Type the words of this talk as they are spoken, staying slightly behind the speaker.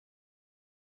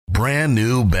brand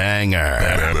new banger.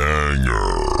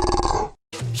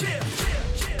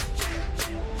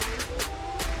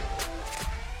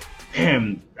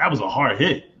 Damn, that was a hard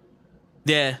hit.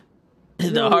 Yeah.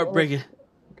 The heartbreaker.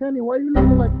 Kenny, why you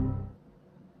looking like...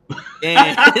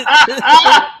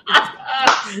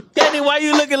 Kenny, why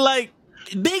you looking like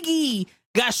Biggie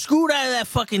got screwed out of that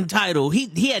fucking title?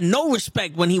 He had no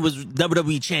respect when he was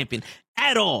WWE champion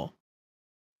at all.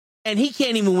 And he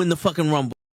can't even win the fucking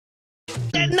Rumble.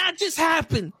 That not just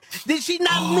happened. Did she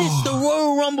not miss the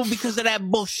Royal Rumble because of that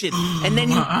bullshit? And then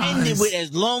you ended with,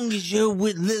 as long as you're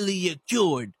with Lily, you're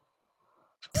cured.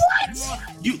 What?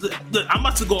 Look, I'm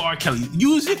about to go R. Kelly.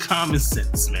 Use your common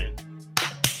sense, man.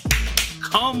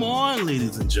 Come on,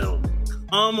 ladies and gentlemen.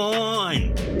 Come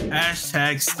on.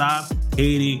 Hashtag stop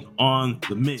hating on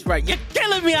the Miz. Right, you're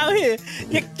killing me out here.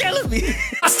 You're killing me.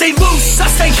 I stay loose, I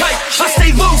stay hype. I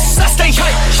stay loose, I stay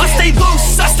hype. I stay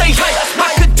loose, I stay hype.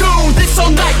 I could do this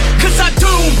all night, cause I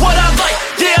do what I like.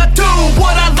 Yeah, I do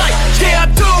what I like. Yeah,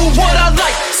 I do what I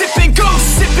like. Sipping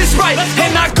goose, sip is right.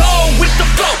 And I go with the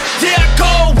flow. Yeah, I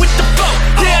go with the flow.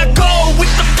 Yeah, I go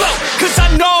with the flow. Cause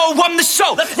I know I'm the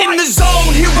show. In the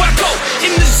zone, here I go.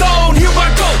 In the zone, here I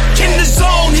go. In the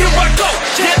zone, here I go.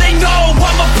 Yeah, they know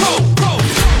I'm a pro.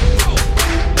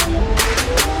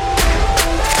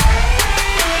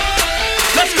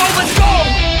 Let's go, let's go!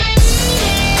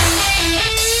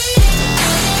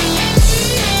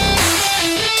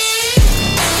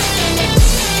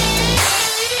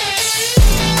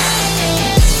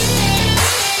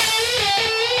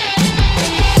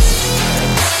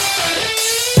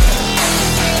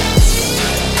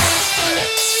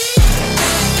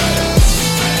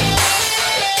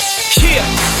 Yeah!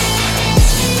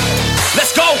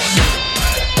 Let's go!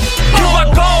 Here I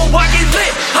go, I get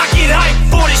lit, I get hyped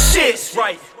for this shit! That's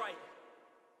right.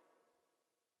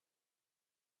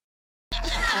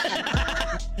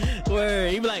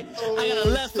 Word. He be like, I got a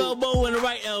left elbow and a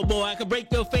right elbow. I can break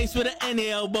your face with an any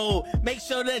elbow. Make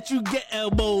sure that you get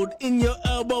elbowed in your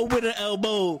elbow with an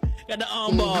elbow. Got the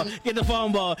arm ball, get the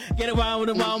phone ball, get around with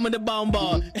the bomb with the bomb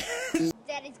ball.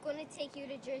 Daddy's gonna take you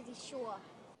to Jersey Shore.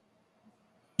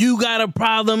 You got a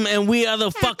problem and we are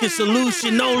the fucking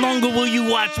solution. No longer will you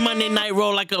watch Monday Night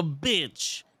Raw like a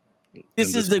bitch.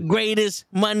 This is the greatest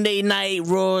Monday Night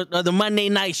Raw, or the Monday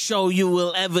Night show you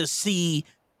will ever see.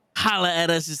 Holla at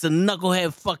us. It's the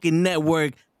Knucklehead fucking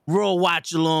network. Raw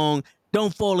watch along.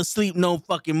 Don't fall asleep no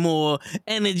fucking more.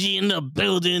 Energy in the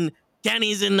building.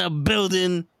 Kenny's in the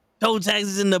building. Toe Tags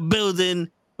is in the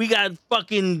building. We got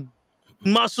fucking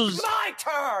muscles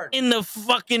in the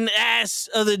fucking ass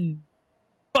of the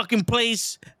fucking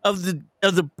place of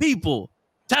the people.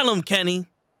 Tell them, Kenny.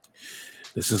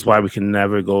 This is why we can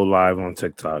never go live on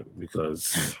TikTok,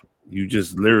 because you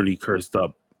just literally cursed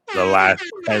up the last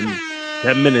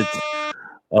 10 minutes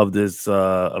of this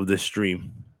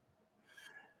stream.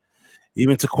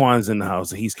 Even Taquan's in the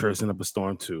house and he's cursing up a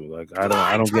storm too. Like I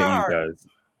don't get you guys.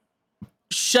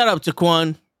 Shut up,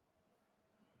 Taquan.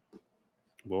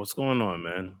 Well, what's going on,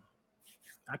 man?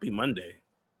 Happy Monday.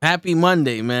 Happy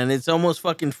Monday, man. It's almost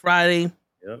fucking Friday.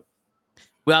 Yep.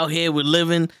 We're out here, we're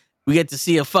living. We get to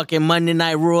see a fucking Monday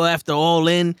Night Raw after All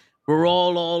In. We're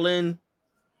all in.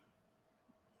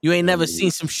 You ain't never seen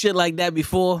some shit like that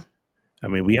before? I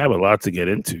mean, we have a lot to get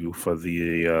into for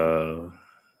the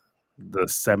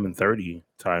 7:30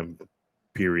 time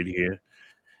period here.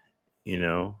 You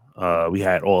know, we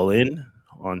had All In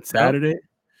on Saturday.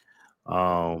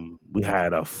 We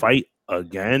had a fight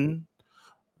again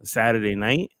Saturday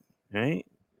night, right?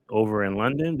 Over in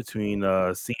London between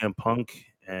CM Punk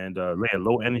and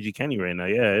Low Energy Kenny right now.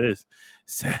 Yeah, it is.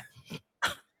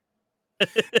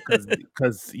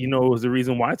 Because you know, it was the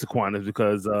reason why Taquan is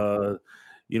because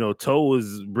you know, Toe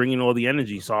was bringing all the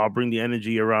energy, so I'll bring the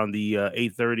energy around the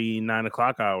 8:30, 9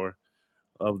 o'clock hour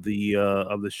of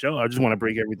the show. I just want to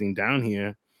break everything down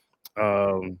here.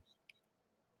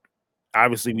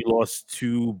 Obviously, we lost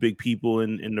two big people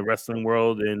in the wrestling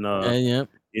world, and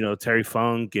you know, Terry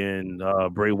Funk and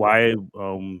Bray Wyatt.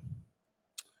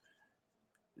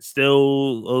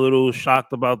 Still a little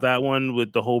shocked about that one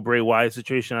with the whole Bray Wyatt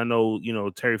situation. I know, you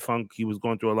know, Terry Funk, he was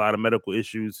going through a lot of medical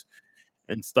issues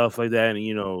and stuff like that. And,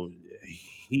 you know,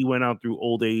 he went out through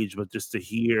old age, but just to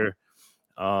hear,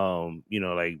 you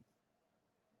know, like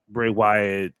Bray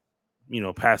Wyatt, you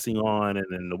know, passing on and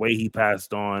then the way he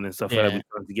passed on and stuff like that, we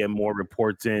started to get more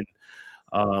reports in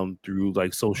through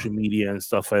like social media and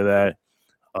stuff like that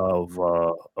of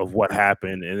what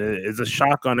happened, and it's a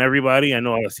shock on everybody. I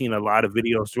know I've seen a lot of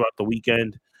videos throughout the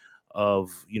weekend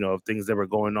of, you know, of things that were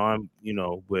going on, you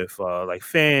know, with like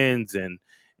fans and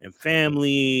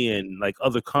family and like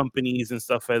other companies and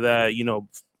stuff like that. You know,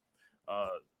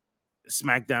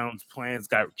 SmackDown's plans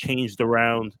got changed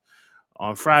around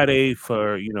on Friday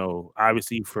for,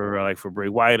 obviously for Bray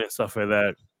Wyatt and stuff like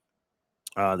that.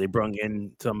 They brung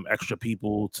in some extra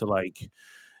people to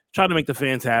try to make the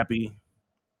fans happy.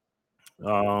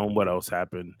 What else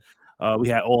happened? We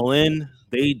had All In.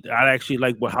 I actually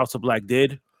like what House of Black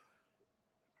did,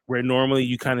 where normally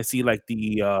you kind of see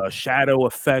the shadow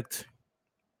effect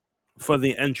for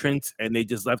the entrance, and they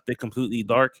just left it completely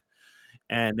dark.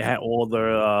 And they had all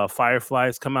the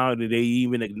fireflies come out, and they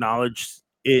even acknowledged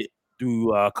it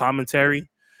through commentary.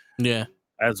 Yeah,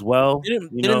 as well.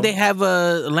 Didn't they have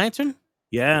a lantern?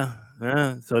 Yeah.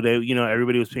 So they,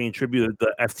 everybody was paying tribute.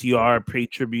 The FTR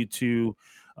paid tribute to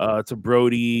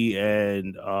Brody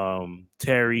and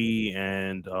Terry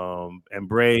and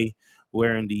Bray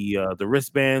wearing the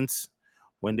wristbands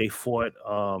when they fought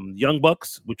Young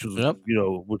Bucks, which was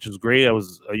which was great. I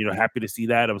was happy to see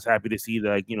that. I was happy to see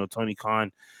that Tony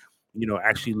Khan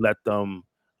actually let them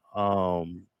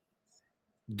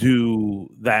do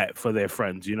that for their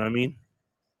friends. You know what I mean?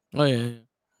 Oh yeah.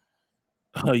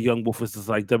 Young Wolf is just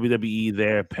like WWE,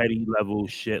 their petty level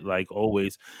shit, like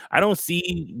always. I don't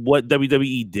see what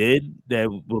WWE did that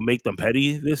will make them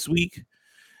petty this week.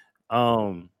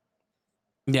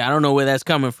 Yeah, I don't know where that's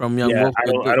coming from, Young Wolf. I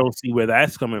don't see where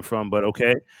that's coming from, but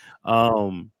okay.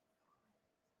 CM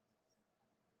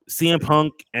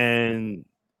Punk and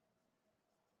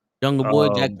Younger boy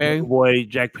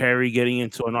Jack Perry getting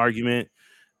into an argument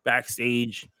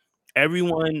backstage.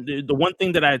 Everyone, the one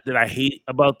thing that I hate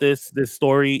about this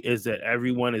story is that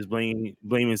everyone is blaming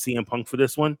CM Punk for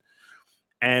this one.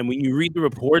 And when you read the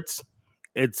reports,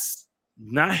 it's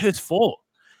not his fault,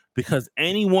 because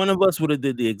any one of us would have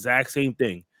did the exact same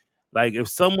thing. Like if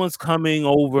someone's coming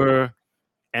over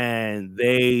and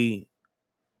they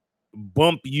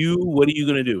bump you, what are you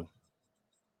gonna do?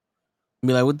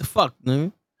 Be like, what the fuck,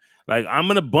 man? Like I'm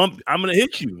gonna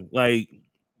hit you. Like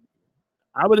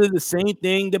I would have did the same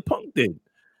thing that Punk did.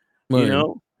 Right.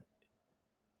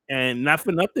 And not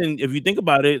for nothing, if you think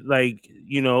about it,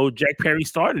 Jack Perry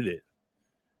started it.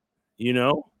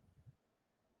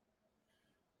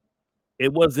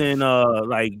 It wasn't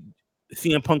like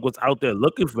CM Punk was out there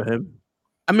looking for him.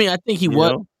 I mean, I think he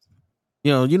was.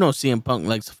 CM Punk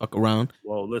likes to fuck around.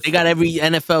 Well, listen, they got every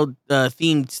NFL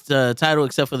themed title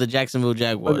except for the Jacksonville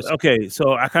Jaguars. Okay,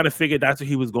 so I kind of figured that's what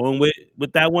he was going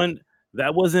with that one.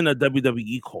 That wasn't a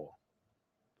WWE call.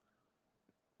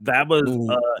 That was an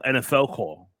NFL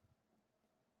call.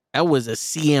 That was a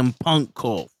CM Punk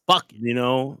call. Fuck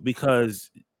it. Because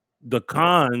the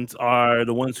Khans are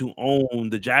the ones who own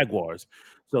the Jaguars.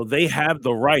 So they have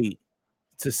the right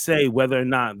to say whether or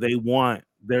not they want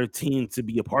their team to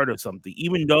be a part of something,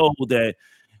 even though that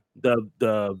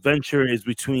the venture is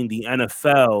between the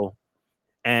NFL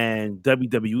and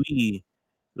WWE.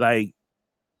 Like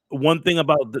one thing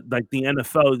about the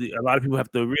NFL, a lot of people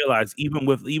have to realize,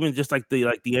 even just like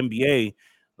the NBA,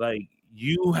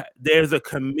 there's a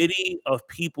committee of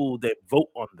people that vote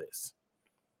on this,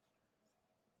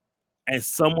 and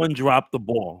someone dropped the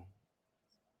ball,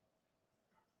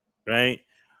 right?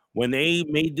 When they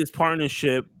made this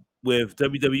partnership with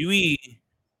WWE,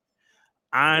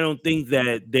 I don't think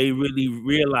that they really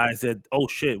realized that, oh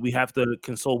shit, we have to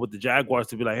consult with the Jaguars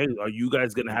to be like, hey, are you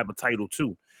guys gonna have a title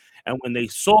too? And when they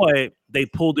saw it, they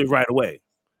pulled it right away.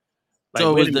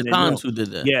 So it was the Khans who did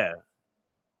that. Yeah.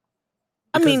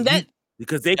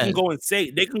 Because they can go and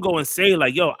say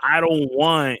like, yo, I don't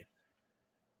want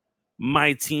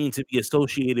my team to be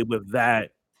associated with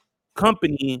that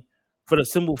company, for the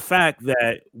simple fact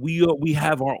that we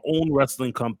have our own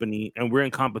wrestling company and we're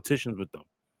in competitions with them.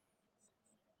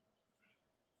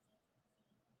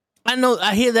 I know,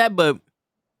 I hear that, but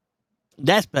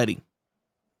that's petty.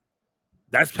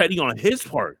 That's petty on his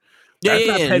part. That's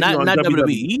not petty on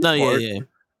WWE's part. Yeah.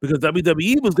 Because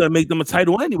WWE was going to make them a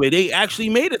title anyway. They actually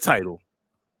made a title.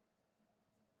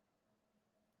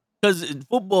 Because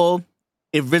football,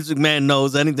 if Vince McMahon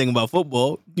knows anything about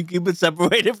football, you keep it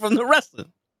separated from the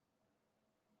wrestling.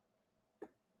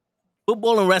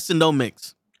 Football and wrestling don't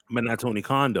mix. But not Tony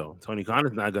Khan, though. Tony Khan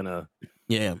is not going to.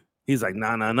 Yeah. He's like,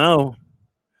 no.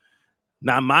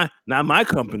 Not my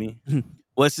company.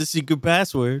 What's the secret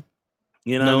password?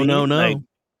 You know what I mean? No. Like,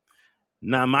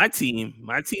 not my team.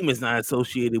 My team is not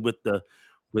associated with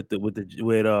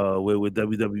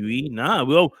WWE. Nah,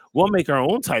 we'll make our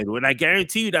own title, and I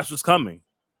guarantee you that's what's coming.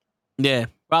 Yeah,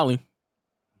 probably.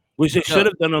 Which they should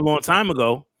have done a long time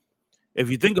ago, if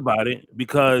you think about it,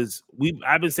 because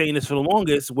I've been saying this for the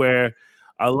longest, where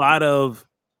a lot of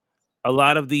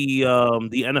the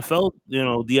NFL,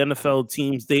 the NFL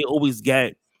teams, they always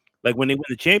get, like when they win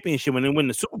the championship, when they win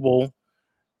the Super Bowl,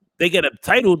 they get a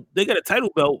title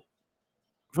belt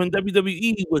from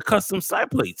WWE with custom side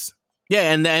plates.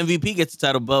 Yeah, and the MVP gets the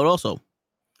title belt also.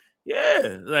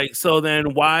 Yeah, like so.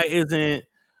 Then why isn't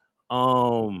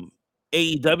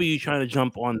AEW trying to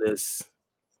jump on this?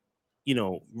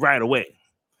 Right away.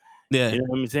 Yeah, You know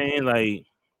what I'm saying? Like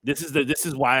this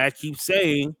is why I keep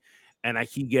saying, and I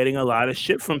keep getting a lot of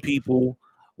shit from people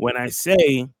when I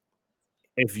say,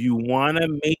 if you want to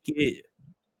make it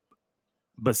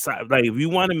if you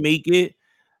want to make it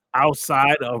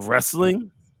outside of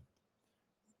wrestling,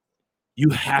 you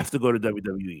have to go to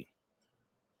WWE.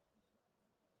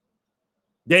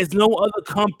 There's no other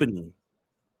company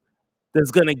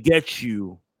that's gonna get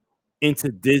you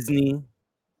into Disney,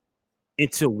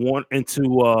 into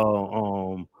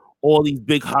all these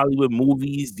big Hollywood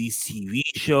movies, these TV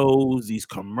shows, these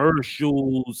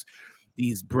commercials,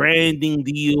 these branding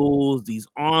deals, these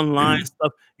online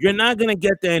stuff. You're not gonna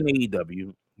get that in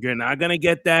AEW. You're not gonna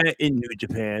get that in New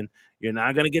Japan. You're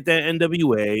not gonna get that in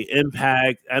NWA,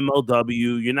 Impact,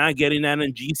 MLW. You're not getting that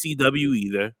in GCW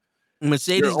either.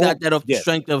 Mercedes got that off the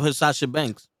strength of her Sasha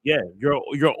Banks. Yeah,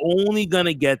 you're only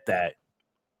gonna get that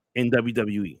in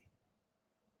WWE.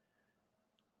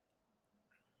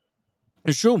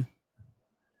 It's true.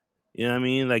 You know what I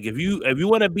mean? Like if you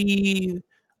want to be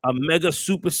a mega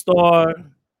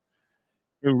superstar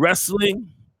in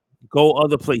wrestling, go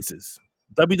other places.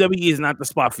 WWE is not the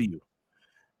spot for you.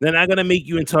 They're not gonna make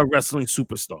you into a wrestling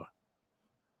superstar.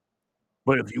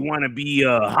 But if you want to be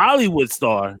a Hollywood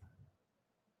star,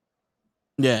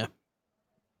 yeah.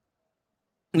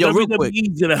 Yo, real quick,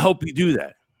 WWE is gonna help you do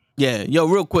that. Yeah, yo,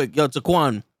 real quick, yo,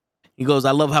 Taquan. He goes,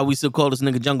 I love how we still call this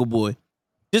nigga Jungle Boy.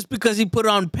 Just because he put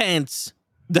on pants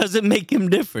doesn't make him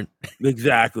different.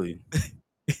 Exactly.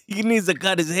 He needs to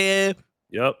cut his hair.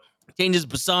 Yep. Change his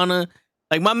persona.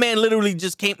 Like, my man literally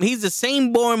just came. He's the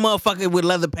same boring motherfucker with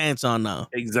leather pants on now.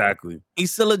 Exactly.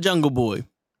 He's still a Jungle Boy.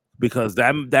 Because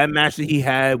that match that he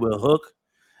had with Hook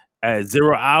at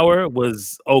 0 Hour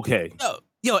was okay.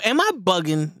 Yo, am I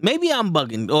bugging? Maybe I'm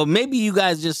bugging. Or maybe you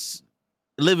guys just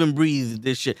live and breathe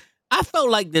this shit. I felt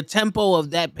like the tempo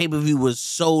of that pay-per-view was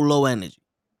so low energy.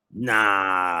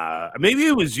 Nah, maybe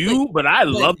it was you, but I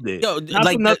loved it. Yo, not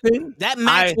like for nothing. That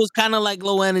match was kind of like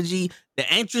low energy. The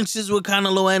entrances were kind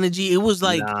of low energy. It was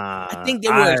like, I think they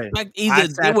were either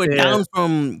they were down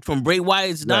from Bray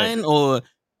Wyatt's dying, or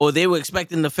they were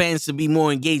expecting the fans to be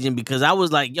more engaging, because I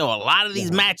was like, yo, a lot of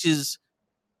these matches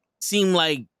seem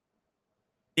like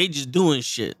they just doing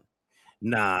shit.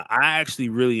 Nah, I actually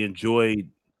really enjoyed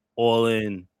All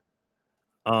In.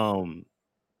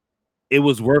 It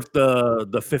was worth the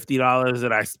 $50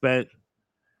 that I spent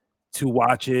to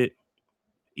watch it,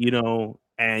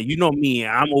 and you know me,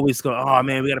 I'm always going, oh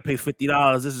man, we gotta pay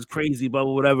 $50. This is crazy, blah,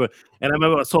 blah, whatever. And I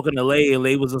remember I was talking to Lay, and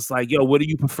Lay was just like, yo, what do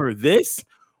you prefer, this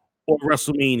or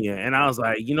WrestleMania? And I was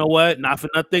like, you know what? Not for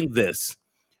nothing, this.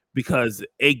 Because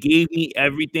it gave me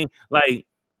everything. Like,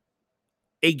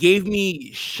 it gave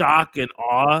me shock and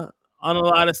awe on a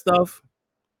lot of stuff.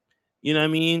 You know what I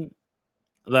mean?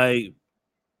 Like,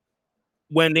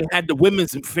 when they had the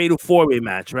women's fatal 4-way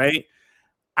match, right?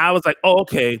 I was like, oh,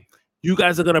 okay, you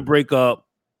guys are gonna break up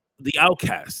the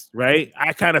Outcasts, right?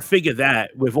 I kind of figured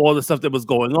that with all the stuff that was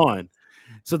going on.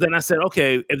 So then I said,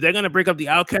 okay, if they're gonna break up the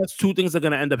Outcasts, two things are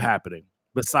gonna end up happening.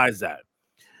 Besides that,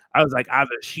 I was like,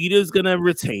 either Sheeta's gonna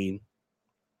retain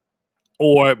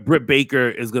or Britt Baker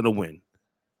is gonna win,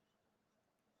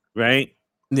 right?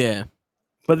 Yeah.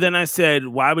 But then I said,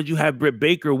 why would you have Britt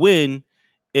Baker win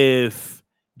if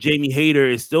Jamie Hayter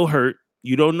is still hurt?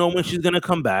 You don't know when she's going to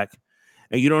come back,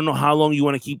 and you don't know how long you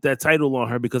want to keep that title on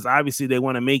her, because obviously they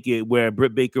want to make it where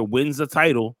Britt Baker wins the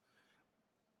title,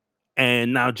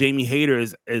 and now Jamie Hayter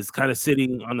is kind of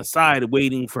sitting on the side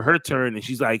waiting for her turn, and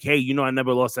she's like, hey, I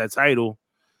never lost that title.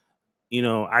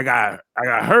 I got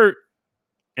hurt,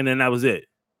 and then that was it.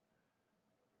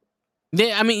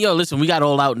 Yeah, I mean, yo, listen, we got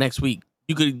All Out next week.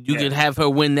 You could have her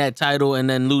win that title and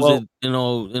then lose it,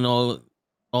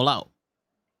 All Out.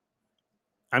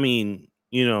 I mean,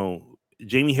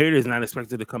 Jamie Hayter is not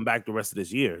expected to come back the rest of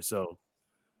this year, so.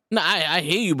 No, I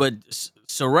hear you, but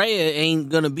Saraya ain't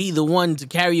gonna be the one to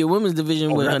carry your women's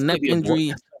division with her neck injury.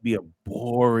 That's gonna be a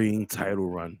boring title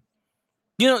run.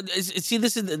 See,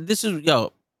 this is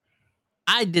yo.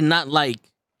 I did not like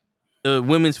the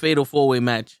women's fatal 4-way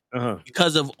match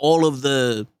because of all of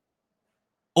the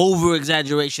over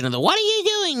exaggeration of the what are you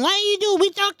doing? What are you doing? We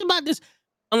talked about this.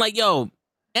 I'm like, yo,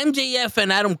 MJF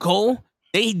and Adam Cole,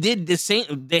 they did the same.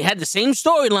 They had the same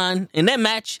storyline in that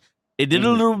match. They did a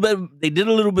little bit. They did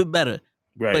a little bit better.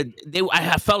 Right. But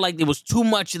I felt like there was too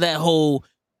much of that whole.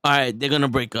 All right, they're gonna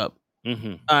break up.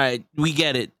 Mm-hmm. All right, we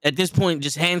get it. At this point,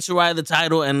 just hand Saraya the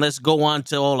title and let's go on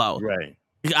to All Out. Right.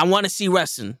 I want to see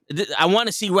wrestling. I want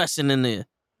to see wrestling in there.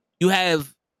 You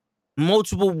have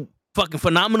multiple fucking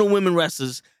phenomenal women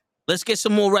wrestlers. Let's get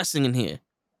some more wrestling in here.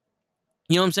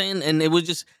 You know what I'm saying? And it was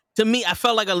just, to me, I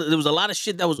felt like there was a lot of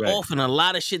shit that was Right. off and a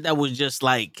lot of shit that was just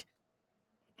like,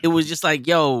 it was just like,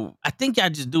 yo, I think y'all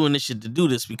just doing this shit to do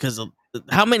this because of,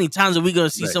 how many times are we gonna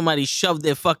see Right. somebody shove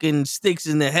their fucking sticks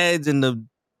in their heads and the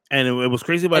And it was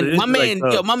crazy about and it. my Like,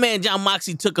 man, my man John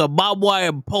Moxley took a barbed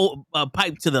wire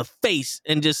pipe to the face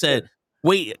and just said,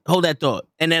 "Wait, hold that thought,"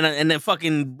 and then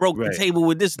fucking broke the Right. table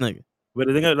with this nigga. But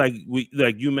the thing is,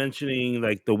 like you mentioning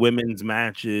like the women's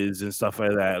matches and stuff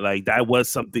like that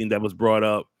was something that was brought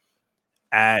up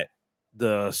at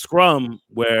the scrum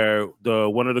where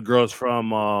one of the girls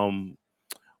from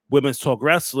Women's Talk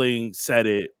Wrestling said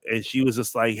it, and she was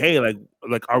just like, "Hey, like,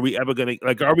 are we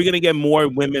gonna get more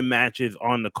women matches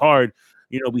on the card?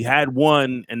 You know, we had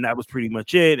one, and that was pretty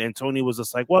much it." And Tony was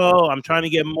just like, "Well, I'm trying to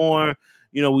get more.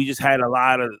 You know, we just had a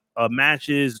lot of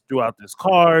matches throughout this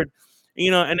card,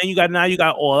 you know." And then you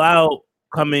got All Out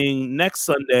coming next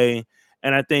Sunday,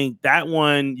 and I think that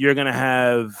one you're gonna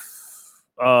have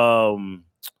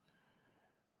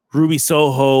Ruby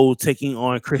Soho taking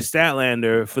on Chris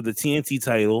Statlander for the TNT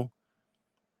title,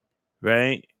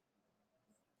 right?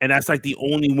 And that's like the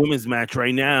only women's match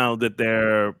right now that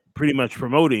they're pretty much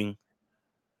promoting.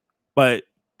 But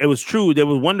it was true. They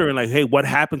were wondering, like, hey, what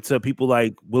happened to people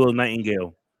like Willow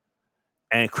Nightingale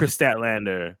and Chris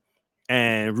Statlander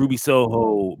and Ruby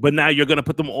Soho? But now you're gonna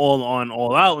put them all on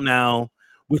All Out now,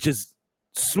 which is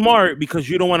smart because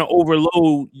you don't want to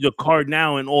overload your card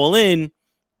now and All In,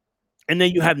 and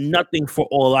then you have nothing for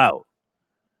All Out.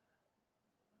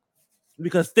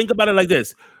 Because think about it like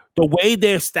this: the way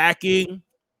they're stacking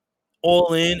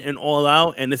All In and All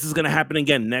Out, and this is going to happen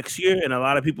again next year, and a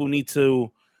lot of people need to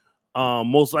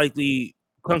most likely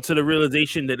come to the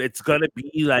realization that it's going to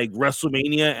be like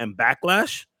WrestleMania and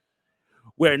Backlash,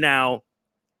 where now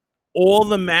all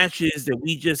the matches that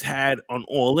we just had on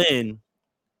All In,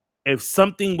 if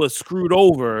something was screwed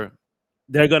over,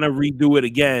 they're going to redo it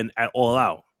again at All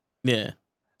Out. Yeah.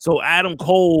 So Adam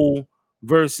Cole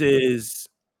versus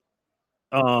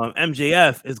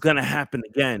MJF is going to happen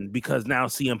again because now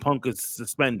CM Punk is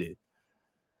suspended.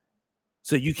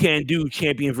 So you can't do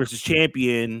champion versus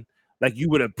champion like you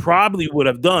would have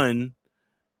done.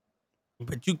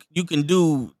 But you can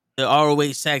do the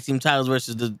ROH tag team titles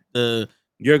versus the.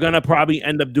 You're gonna probably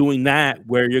end up doing that,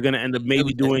 where you're gonna end up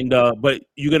maybe doing but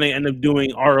you're gonna end up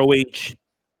doing ROH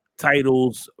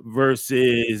titles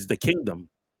versus the Kingdom.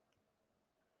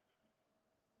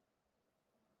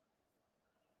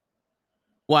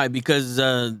 Why? Because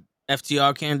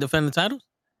FTR can't defend the titles?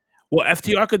 Well,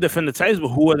 FTR could defend the titles, but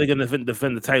who are they gonna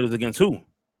defend the titles against? Who?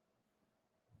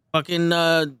 Fucking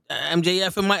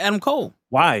MJF and Adam Cole.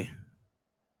 Why?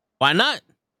 Why not?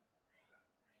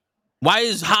 Why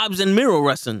is Hobbs and Miro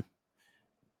wrestling?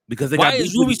 Because they Why got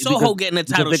is Ruby Soho getting a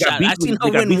title shot? I've seen her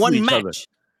win one match.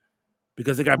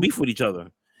 Because they got beef with each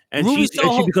other, and Ruby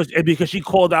Soho, because she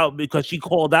called out Chris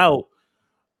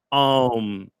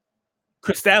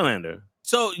Statlander.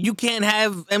 So you can't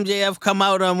have MJF come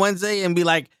out on Wednesday and be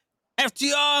like,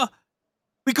 FTR,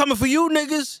 we coming for you,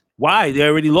 niggas. Why? They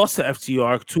already lost to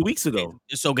FTR 2 weeks ago.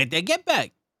 So get their get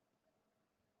back.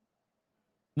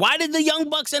 Why did the Young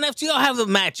Bucks and FTR have a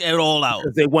match at All Out?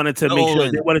 Because they wanted to make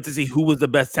sure, they wanted to see who was the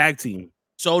best tag team.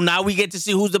 So now we get to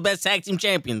see who's the best tag team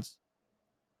champions.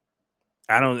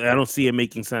 I don't see it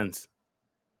making sense.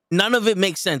 None of it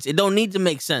makes sense. It don't need to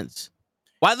make sense.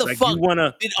 Why the fuck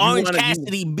did Orange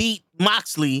Cassidy beat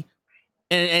Moxley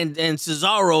and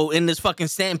Cesaro in this fucking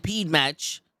Stampede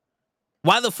match?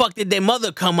 Why the fuck did their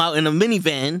mother come out in a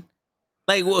minivan?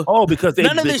 Like, because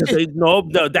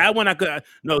that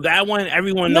one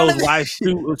everyone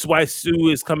knows why Sue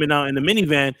is coming out in the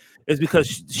minivan is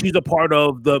because she's a part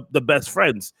of the best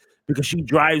friends, because she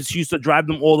used to drive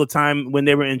them all the time when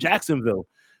they were in Jacksonville.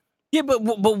 Yeah, but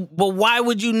why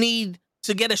would you need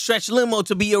to get a stretch limo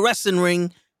to be a wrestling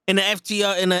ring in an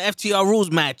FTR rules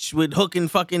match with Hook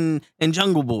and fucking and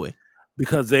Jungle Boy?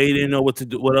 Because they didn't know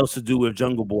what else to do with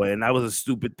Jungle Boy, and that was a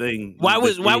stupid thing. Why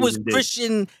was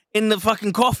Christian in the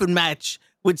fucking coffin match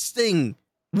with Sting?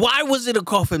 Why was it a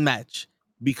coffin match?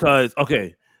 Because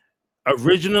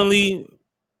originally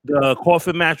the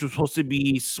coffin match was supposed to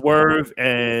be Swerve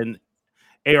and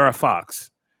AR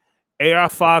Fox. AR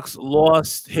Fox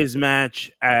lost his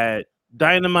match at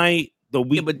Dynamite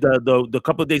the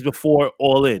couple of days before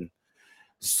All In.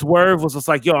 Swerve was just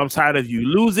like, yo, I'm tired of you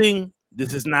losing.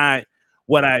 This is not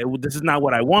what I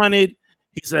wanted.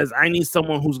 He says, I need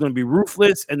someone who's going to be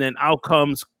ruthless. And then out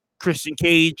comes Christian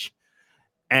Cage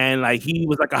and like he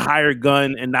was like a hired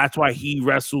gun, and that's why he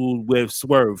wrestled with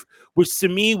Swerve, which to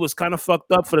me was kind of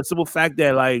fucked up for the simple fact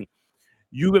that like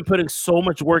you've been putting so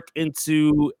much work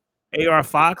into AR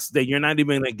Fox that you're not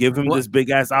even gonna give him this big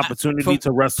ass opportunity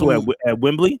to wrestle at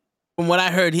Wembley. From what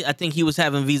I heard, I think he was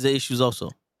having visa issues also.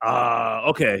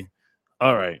 Okay,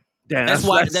 all right. Damn, that's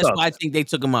why I think they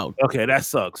took him out. Okay, that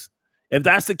sucks. If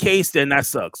that's the case, then that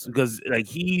sucks because like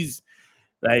he's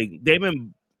like they've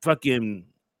been fucking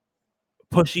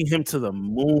pushing him to the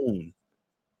moon.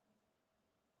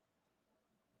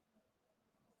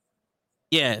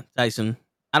 Yeah, Tyson.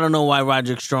 I don't know why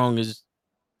Roderick Strong is.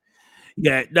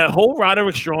 Yeah, the whole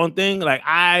Roderick Strong thing. Like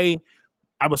I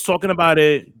was talking about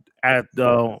it at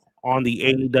the on the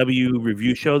AEW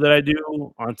review show that I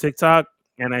do on TikTok,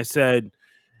 and I said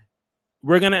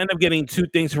we're gonna end up getting two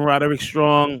things from Roderick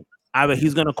Strong. Either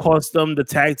he's gonna cost them the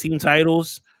tag team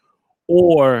titles,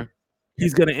 or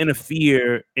he's gonna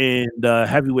interfere in the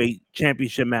heavyweight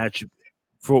championship match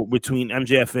between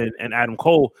MJF and Adam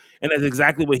Cole, and that's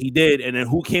exactly what he did. And then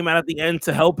who came out at the end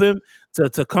to help him,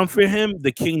 to comfort him?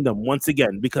 The Kingdom once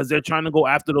again, because they're trying to go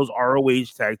after those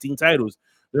ROH tag team titles.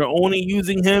 They're only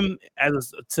using him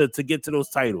as to get to those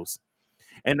titles,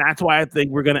 and that's why I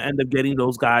think we're gonna end up getting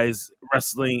those guys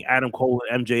wrestling Adam Cole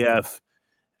and MJF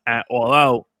at All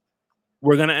Out.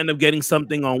 We're gonna end up getting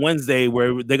something on Wednesday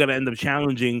where they're gonna end up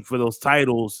challenging for those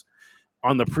titles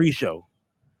on the pre-show.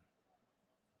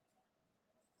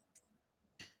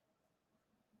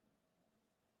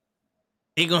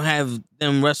 They gonna have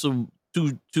them wrestle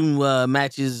two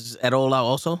matches at All Out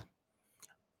also?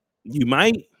 You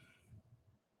might.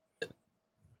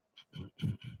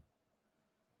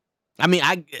 I mean,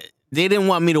 they didn't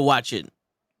want me to watch it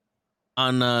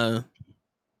on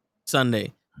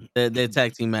Sunday, their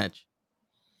tag team match,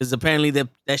 because apparently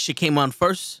that shit came on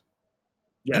first.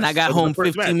 Yes, and I got home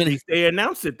 15 minutes. They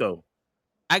announced it though.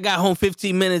 I got home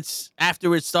 15 minutes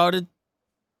after it started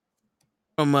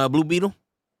from Blue Beetle.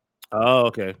 Oh,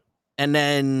 okay. And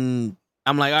then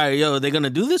I'm like, all right, yo, they're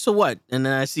gonna do this or what? And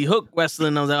then I see Hook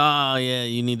wrestling. I was like, oh yeah,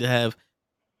 you need to have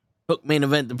Hook main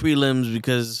event the prelims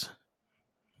because.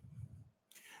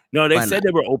 No, they said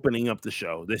they were opening up the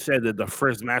show. They said that the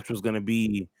first match was going to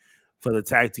be for the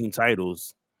tag team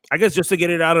titles. I guess just to get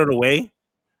it out of the way.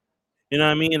 You know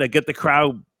what I mean? To get the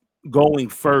crowd going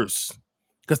first.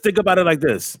 Because think about it like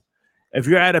this. If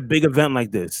you're at a big event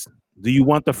like this, do you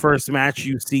want the first match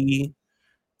you see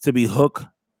to be Hook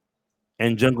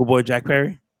and Jungle Boy Jack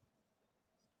Perry?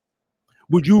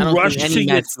 Would you rush to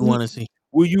your seat?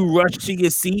 Will you rush to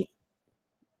your seat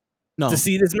to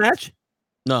see this match?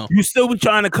 No. You still be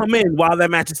trying to come in while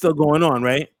that match is still going on,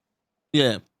 right?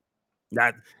 Yeah.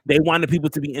 That they wanted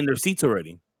people to be in their seats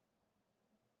already.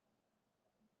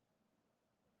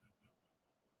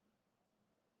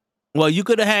 Well, you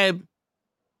could have had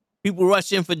people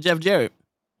rush in for Jeff Jarrett.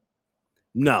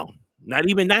 No, not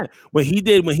even that. When he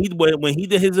did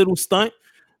his little stunt,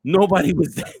 nobody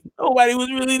was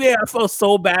really there. I felt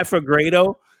so bad for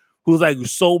Grado, who's like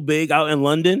so big out in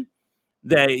London,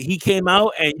 that he came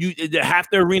out and half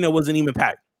the arena wasn't even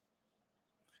packed.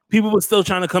 People were still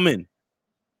trying to come in.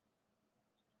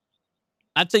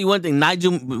 I'll tell you one thing.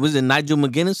 Nigel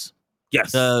McGuinness?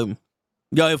 Yes.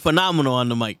 Yo, phenomenal on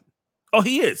the mic. Oh,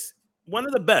 he is one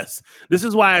of the best. This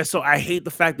is why I hate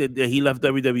the fact that he left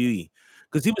WWE,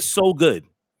 because he was so good.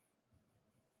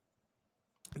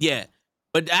 Yeah,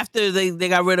 but after they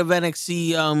got rid of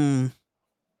NXT,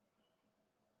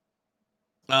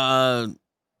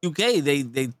 UK,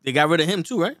 they got rid of him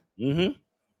too, right? Mm-hmm.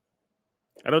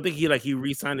 I don't think he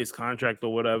re-signed his contract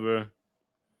or whatever.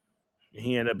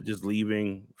 He ended up just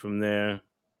leaving from there.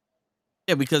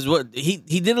 Yeah, because what he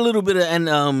did a little bit of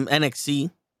NXT,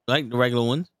 like the regular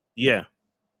ones. Yeah.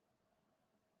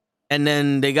 And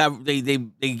then they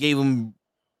gave him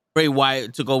Bray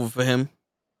Wyatt took over for him, if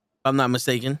I'm not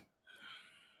mistaken.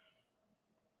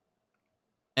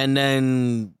 And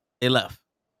then they left.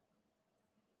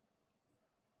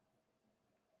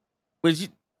 Which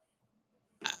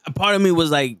a part of me was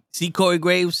like, see, Corey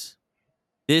Graves,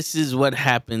 this is what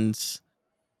happens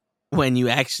when you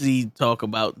actually talk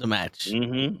about the match.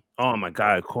 Mm-hmm. Oh my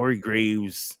God, Corey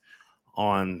Graves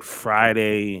on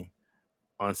Friday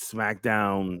on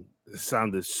SmackDown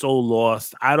sounded so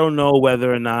lost. I don't know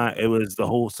whether or not it was the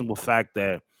whole simple fact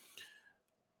that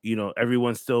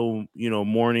everyone's still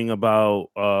mourning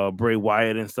about Bray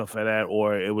Wyatt and stuff like that,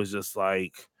 or it was just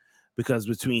like because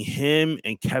between him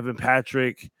and Kevin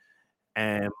Patrick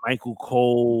and Michael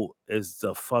Cole is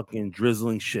the fucking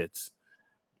drizzling shits.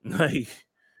 Like,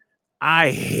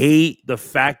 I hate the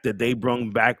fact that they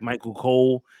brought back Michael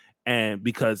Cole, and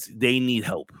because they need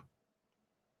help.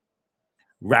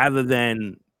 rather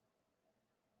than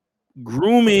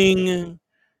grooming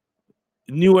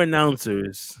new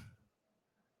announcers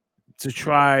to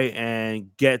try and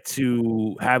get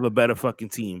to have a better fucking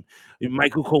team.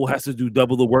 Michael Cole has to do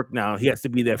double the work now. He has to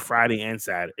be there Friday and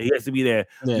Saturday. He has to be there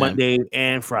Monday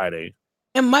and Friday.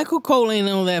 And Michael Cole ain't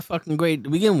all that fucking great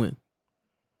to begin with.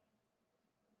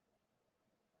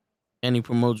 And he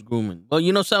promotes grooming. Well,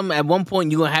 you know something? At one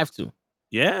point, you're going to have to.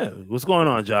 Yeah. What's going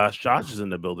on, Josh? Josh is in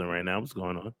the building right now. What's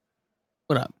going on?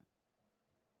 What up?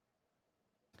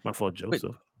 My fault,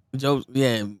 Joseph.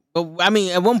 Yeah. But, I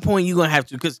mean, at one point, you're going to have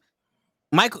to, because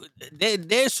Michael,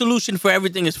 their solution for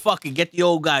everything is fucking get the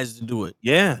old guys to do it.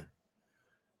 Yeah.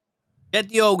 Get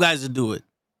the old guys to do it.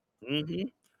 Mm-hmm.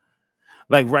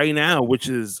 Like right now, which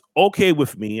is okay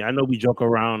with me. I know we joke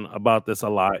around about this a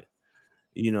lot.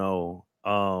 You know,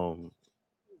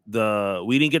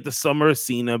 we didn't get the summer of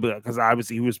Cena because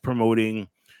obviously he was promoting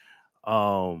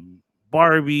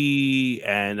Barbie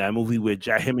and that movie with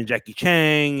him and Jackie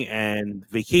Chang and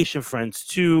Vacation Friends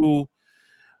 2.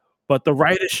 But the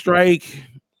writer's strike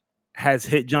has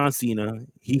hit John Cena.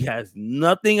 He has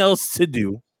nothing else to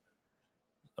do.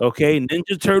 Okay,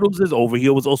 Ninja Turtles is over. He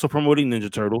was also promoting Ninja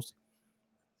Turtles.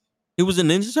 He was in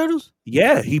Ninja Turtles?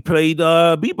 Yeah, he played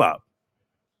Bebop.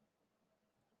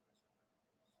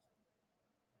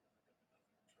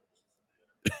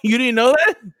 You didn't know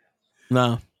that?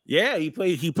 No. Yeah, he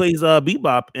plays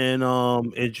Bebop in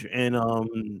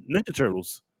Ninja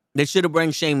Turtles. They should have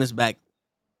brought Sheamus back.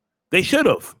 They should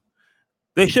have.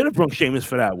 They should have brought Sheamus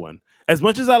for that one. As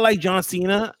much as I like John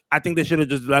Cena, I think they should have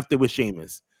just left it with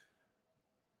Sheamus.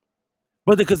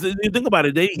 But because you think about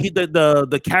it,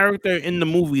 the character in the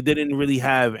movie didn't really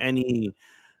have any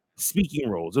speaking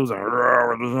roles. It was like,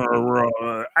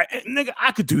 nigga,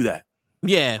 I could do that.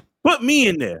 Yeah, put me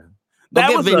in there.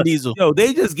 That was Vin Diesel. Yo,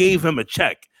 they just gave him a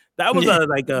check. That was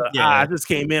I just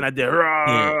came in, I did,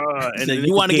 and so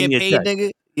you want to get paid,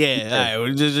 nigga? Yeah, all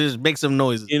right, just make some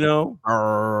noises. You know,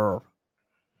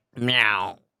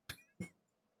 meow.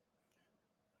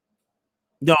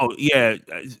 No, yeah,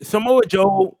 Samoa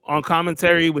Joe on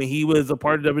commentary when he was a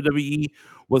part of WWE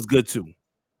was good too.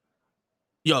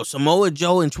 Yo, Samoa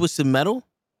Joe and Twisted Metal,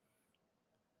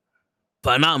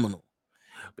 phenomenal.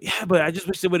 Yeah, but I just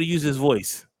wish they would have used his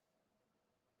voice.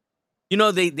 You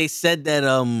know, they said that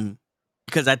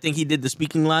because I think he did the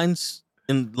speaking lines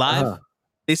in live.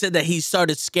 They said that he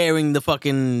started scaring the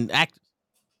fucking actors.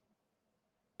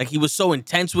 Like he was so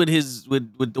intense with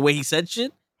with the way he said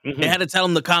shit. They had to tell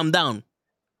him to calm down.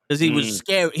 Because he was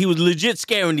scared. He was legit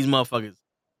scaring these motherfuckers.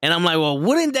 And I'm like, well,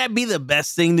 wouldn't that be the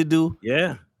best thing to do?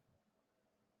 Yeah.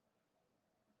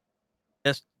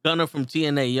 That's Gunner from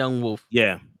TNA, Young Wolf.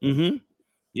 Yeah. Mm-hmm.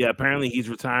 Yeah, apparently he's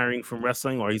retiring from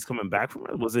wrestling or he's coming back from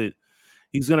it. Was it?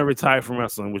 He's going to retire from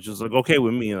wrestling, which is like, okay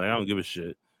with me. Like, I don't give a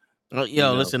shit.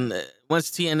 Listen,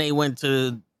 once TNA went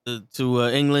to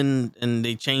England and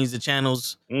they changed the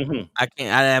channels, I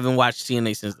haven't watched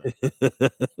TNA since then.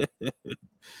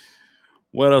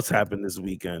 What else happened this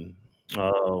weekend?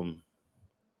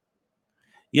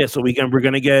 Yeah, so we're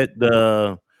gonna get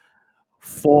the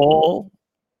fall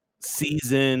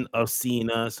season of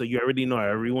Cena. So you already know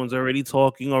everyone's already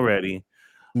talking already.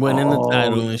 Winning the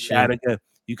title and shit.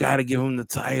 You gotta give him the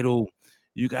title.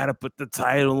 You gotta put the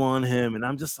title on him. And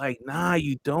I'm just like, nah,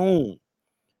 you don't.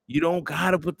 You don't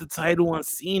gotta put the title on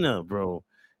Cena, bro.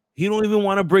 He don't even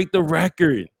want to break the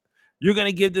record. You're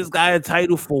gonna give this guy a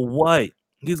title for what?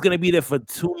 He's gonna be there for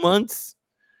 2 months.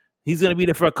 He's gonna be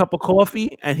there for a cup of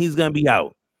coffee, and he's gonna be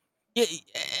out. Yeah,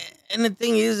 and the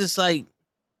thing is, it's like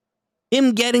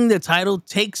him getting the title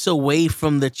takes away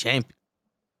from the champion.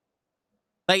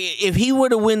 Like if he were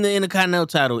to win the Intercontinental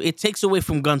title, it takes away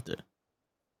from Gunther.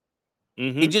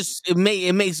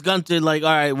 It makes Gunther like, all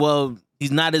right, well,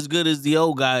 he's not as good as the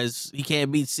old guys. He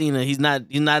can't beat Cena. He's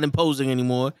not imposing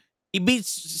anymore. He beats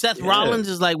Seth Rollins.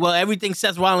 Is like, well, everything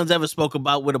Seth Rollins ever spoke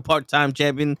about with a part-time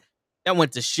champion, that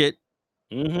went to shit.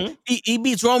 He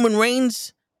beats Roman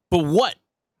Reigns for what?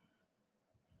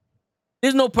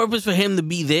 There's no purpose for him to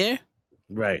be there,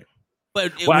 right?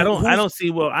 But I don't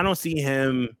see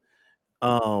him.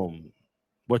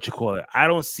 What you call it? I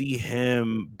don't see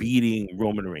him beating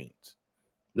Roman Reigns.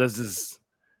 They're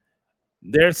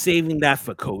saving that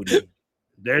for Cody.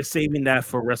 They're saving that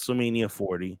for WrestleMania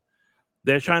 40.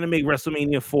 They're trying to make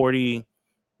WrestleMania 40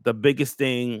 the biggest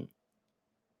thing,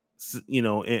 you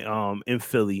know, in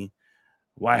Philly,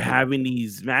 while having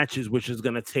these matches, which is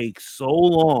gonna take so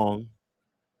long.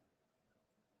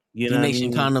 You know,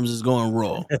 Nation Condoms is going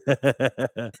raw.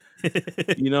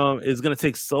 You know, it's gonna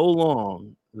take so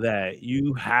long that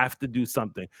you have to do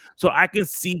something. So I can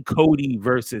see Cody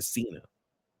versus Cena.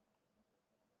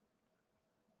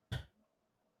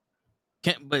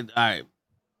 But all right,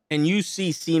 and you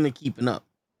see Cena keeping up.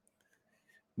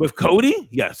 With Cody,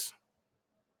 yes.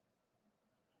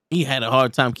 He had a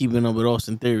hard time keeping up with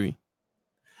Austin Theory.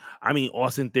 I mean,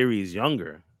 Austin Theory is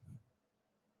younger.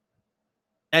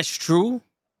 That's true.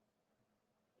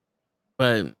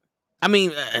 But I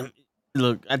mean,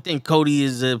 look, I think Cody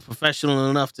is professional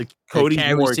enough to carry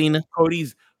Cena.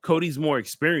 Cody's more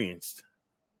experienced.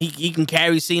 He can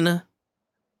carry Cena,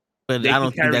 but I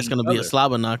don't think that's going to be a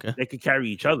slobber knocker. They could carry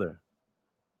each other.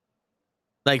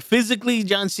 Like physically,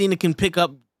 John Cena can pick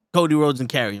up Cody Rhodes and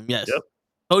carry him. Yes, Yep.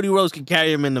 Cody Rhodes can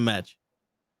carry him in the match.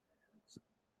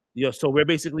 Yeah, so we're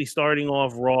basically starting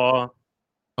off Raw.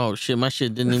 Oh shit, my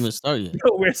shit didn't even start yet.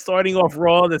 We're starting off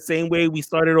Raw the same way we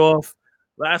started off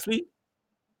last week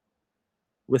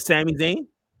with Sami Zayn.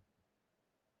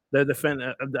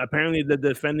 Apparently they're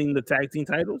defending the tag team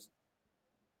titles.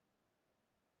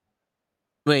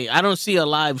 Wait, I don't see a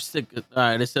live stick. All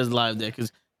right, it says live there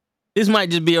because this might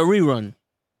just be a rerun.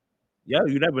 Yeah,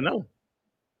 you never know.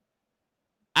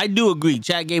 I do agree.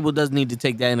 Chad Gable does need to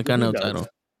take that Intercontinental title.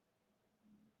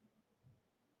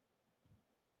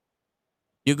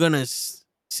 You're gonna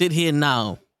sit here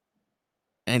now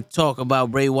and talk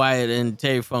about Bray Wyatt and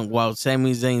Terry Funk while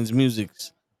Sami Zayn's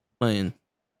music's playing.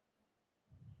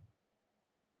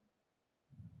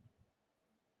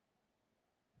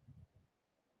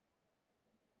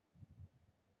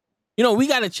 You know, we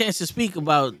got a chance to speak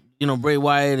about, you know, Bray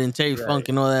Wyatt and Terry Funk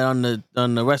and all that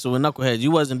on the Wrestle with Knuckleheads.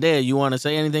 You wasn't there. You want to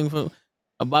say anything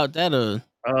about that? Or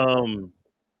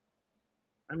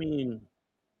I mean,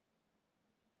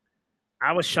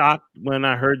 I was shocked when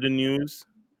I heard the news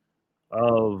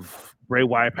of Bray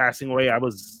Wyatt passing away. I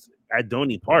was at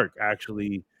Donny Park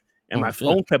actually, and my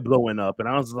phone kept blowing up, and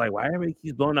I was like, "Why everybody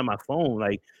keeps blowing up my phone?"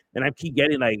 Like, and I keep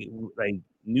getting like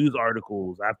news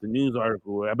articles after news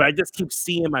article, but I just keep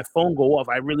seeing my phone go off.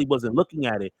 I really wasn't looking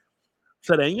at it.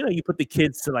 So then, you know, you put the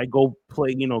kids to like go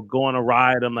play, you know, go on a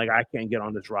ride. I'm like, I can't get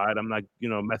on this ride. I'm like, you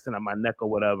know, messing up my neck or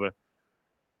whatever.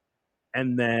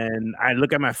 And then I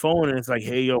look at my phone and it's like,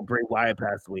 hey, yo, Bray Wyatt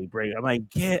passed away. Bray. I'm like,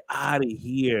 get out of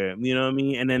here. You know what I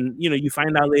mean? And then, you know, you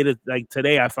find out later, like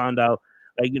today I found out,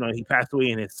 like, you know, he passed away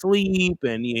in his sleep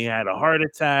and he had a heart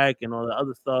attack and all the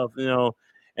other stuff, you know.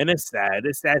 And it's sad.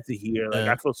 It's sad to hear. Like,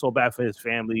 I feel so bad for his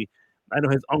family. I know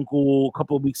his uncle a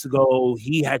couple of weeks ago,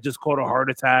 he had just caught a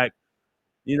heart attack.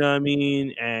 You know what I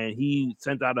mean? And he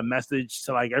sent out a message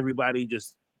to like everybody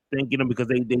just thanking him because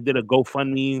they did a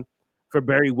GoFundMe for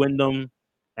Barry Windham,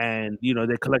 and you know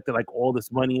they collected like all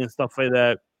this money and stuff like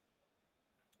that.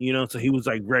 You know, so he was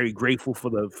like very grateful for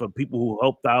people who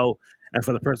helped out and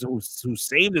for the person who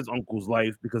saved his uncle's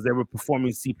life because they were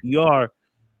performing CPR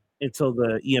until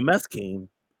the EMS came.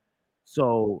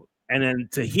 So, and then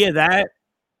to hear that,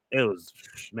 it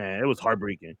was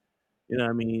heartbreaking. You know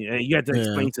what I mean? And you have to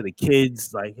explain to the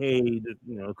kids, like, hey, you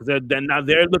know, because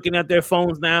they're looking at their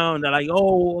phones now and they're like,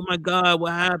 oh my God,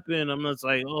 what happened? I'm just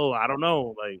like, oh, I don't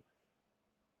know. Like,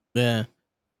 yeah.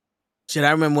 Shit,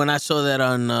 I remember when I saw that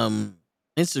on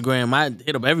Instagram, I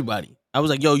hit up everybody. I was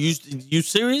like, yo, you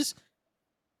serious?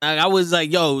 I was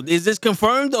like, yo, is this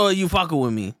confirmed or are you fucking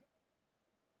with me?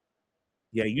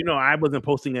 Yeah, you know, I wasn't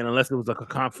posting it unless it was like a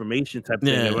confirmation type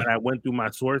thing. And when I went through my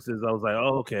sources, I was like,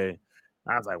 oh, okay.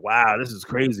 I was like, wow, this is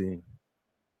crazy.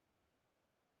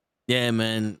 Yeah,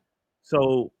 man.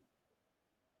 So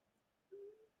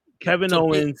Kevin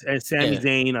Owens and Sami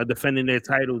Zayn are defending their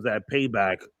titles at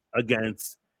Payback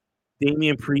against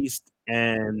Damian Priest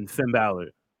and Finn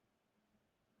Balor.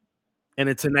 And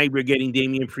then tonight we're getting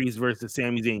Damian Priest versus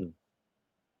Sami Zayn.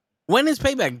 When is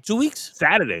Payback? 2 weeks?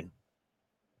 Saturday.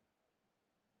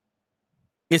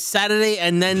 It's Saturday,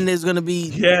 and then there's gonna be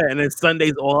and then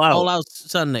Sunday's All Out. All Out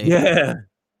Sunday. Yeah.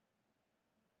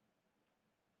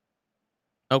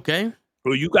 Okay.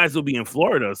 Well, you guys will be in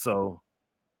Florida, so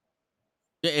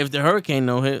if the hurricane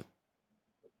no hit.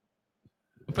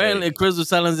 Apparently, Crystal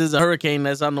Silence is a hurricane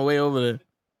that's on the way over there.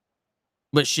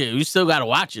 But shit, you still gotta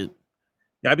watch it.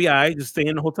 That'd be all right. Just stay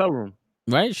in the hotel room.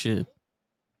 Right, shit.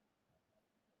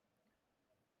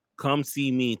 Come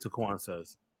see me, Taquan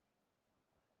says.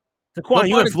 Taquan,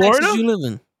 you in Florida? Texas you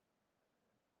live in?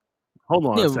 Hold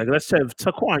on a second. Let's check.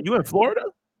 Taquan, you in Florida?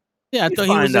 Yeah, I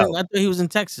thought he was in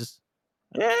Texas.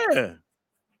 Yeah.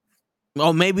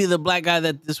 Oh, maybe the black guy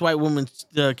that this white woman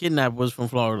kidnapped was from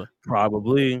Florida.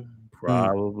 Probably.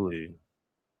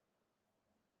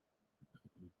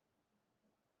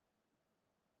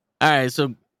 All right,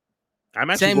 so I'm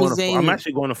actually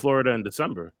going to Florida in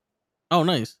December. Oh,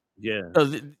 nice. Yeah. So,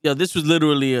 this was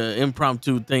literally an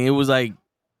impromptu thing. It was like,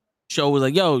 show was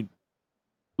like, yo, you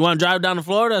want to drive down to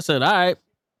Florida? I said, all right.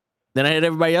 Then I hit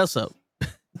everybody else up.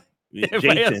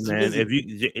 Everybody else Jason, is man, busy. if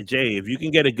you Jay, if you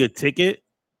can get a good ticket,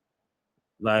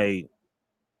 like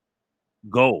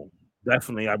go.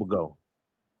 Definitely, I would go.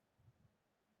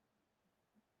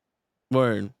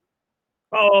 Word.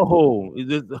 Oh, He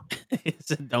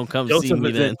said, don't come see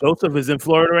me then. Joseph is in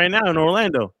Florida right now in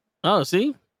Orlando. Oh,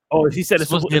 see? Oh, he said It's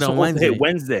supposed to hit it's on supposed to hit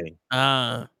Wednesday.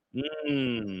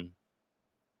 Wednesday.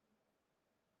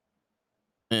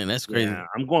 Man, that's crazy. Yeah,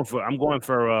 I'm going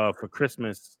for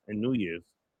Christmas and New Year's.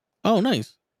 Oh,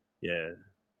 nice. Yeah.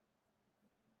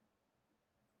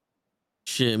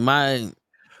 Shit, my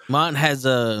aunt has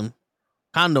a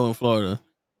condo in Florida,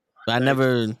 but I Nice.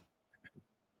 never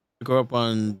grew up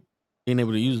on being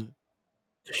able to use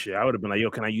it. Shit, I would have been like, yo,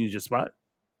 can I use your spot?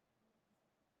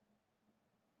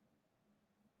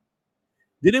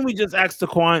 Didn't we just ask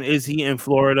Taquan, is he in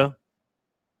Florida?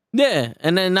 Yeah,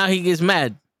 and then now he gets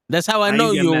mad. That's how I Now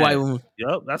know you get you're a mad. white woman.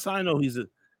 Yep, that's how I know he's a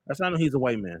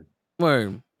white man.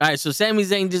 Word. All right, so Sami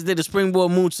Zayn just did a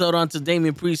springboard moonsault onto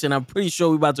Damian Priest, and I'm pretty sure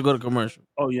we're about to go to commercial.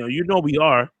 Oh, you know we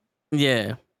are.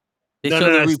 Yeah. They No,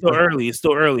 show the it's still replay. early. It's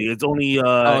still early. It's only It's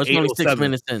only 6 8:07.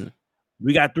 minutes in.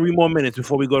 We got 3 more minutes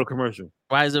before we go to commercial.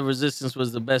 Rise of Resistance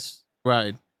was the best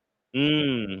ride.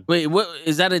 Mm. Wait, what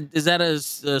is that?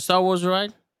 A Star Wars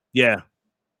ride? Yeah.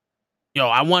 Yo,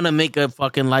 I want to make a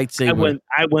fucking lightsaber.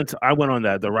 I went on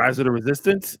that. The Rise of the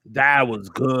Resistance. That was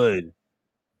good.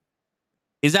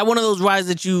 Is that one of those rides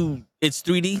that it's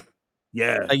 3D?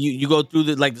 Yeah. Like you go through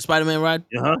the Spider-Man ride?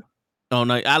 Uh-huh. Oh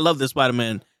no, I love the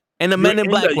Spider-Man. And the Men in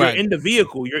Black ride. You're in the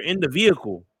vehicle. You're in the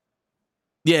vehicle.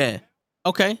 Yeah.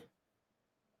 Okay.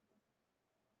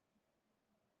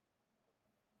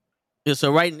 Yeah,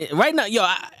 so right now, yo,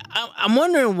 I'm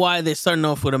wondering why they're starting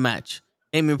off with a match.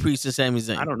 Damian Priest and Sami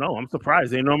Zayn. I don't know. I'm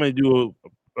surprised. They normally do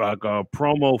a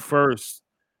promo first,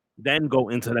 then go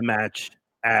into the match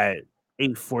at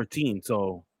 8:14.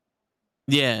 So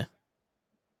yeah,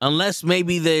 unless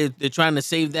maybe they're trying to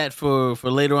save that for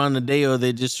later on in the day, or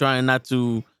they're just trying not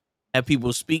to have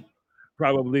people speak.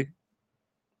 probably.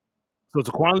 So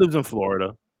Taquan lives in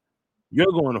Florida.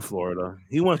 You're going to Florida.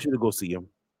 He wants you to go see him.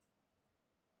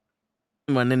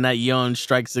 And then that yawn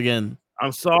strikes again.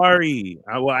 I'm sorry.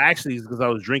 Actually, it's because I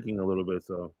was drinking a little bit.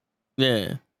 So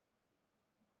yeah,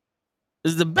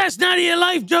 this is the best night of your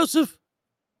life, Joseph.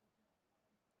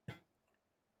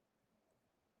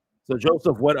 So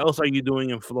Joseph, what else are you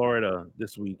doing in Florida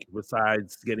this week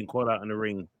besides getting caught out in the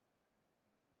ring?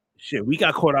 Shit, we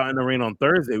got caught out in the rain on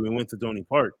Thursday. We went to Donny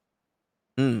Park.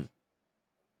 Good.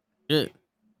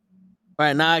 All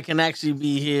right, now I can actually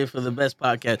be here for the best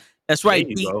podcast. That's right,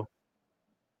 There you Pete. go.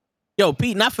 Yo,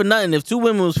 Pete, not for nothing. If 2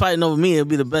 women was fighting over me, it'd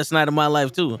be the best night of my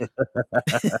life too.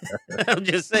 I'm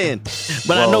just saying.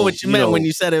 But I know what you meant when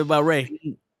you said it about Ray.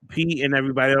 Pete and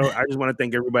everybody else, I just want to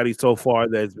thank everybody so far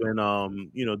that's been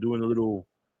doing a little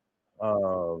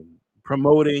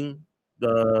promoting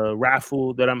the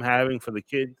raffle that I'm having for the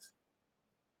kids.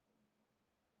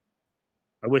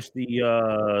 I wish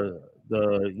the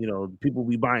people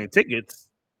be buying tickets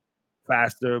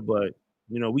faster, but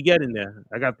we get in there.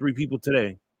 I got 3 people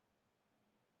today.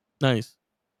 Nice.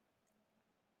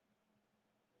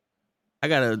 I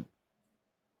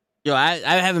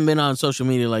haven't been on social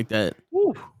media like that.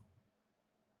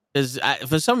 Because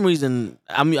for some reason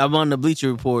I'm on the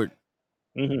Bleacher Report,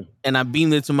 and I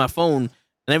beamed it to my phone,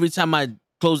 and every time I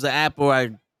closed the app or I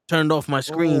turned off my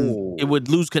screen, it would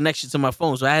lose connection to my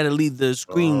phone. So I had to leave the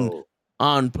screen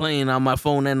on playing on my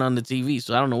phone and on the TV.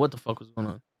 So I don't know what the fuck was going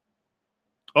on.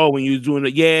 Oh, when you was doing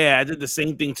it, yeah, I did the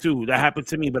same thing too. That happened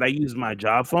to me, but I used my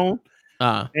job phone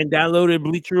and downloaded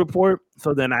Bleacher Report.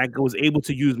 So then I was able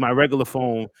to use my regular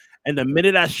phone. And the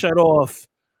minute I shut off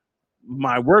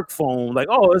my work phone, like,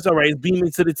 oh, it's all right, it's beaming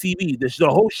to the TV. The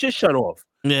whole shit shut off.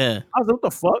 Yeah. I was like, what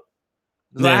the fuck?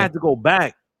 So I had to go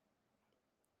back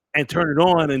and turn it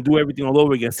on and do everything all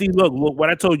over again. See, look what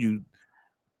I told you.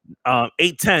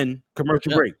 8:10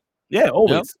 commercial break. Yeah,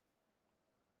 always. Yep.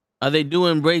 Are they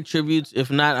doing Bray tributes?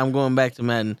 If not, I'm going back to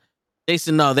Madden.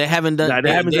 Jason, no, they haven't done. Nah,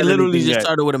 they literally just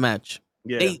started with a match.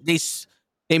 Yeah.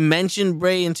 They mentioned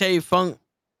Bray and Terry Funk.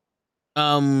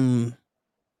 While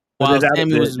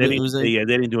Sammy was they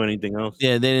didn't do anything else.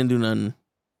 Yeah, they didn't do nothing.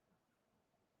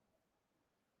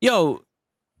 Yo,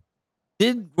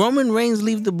 did Roman Reigns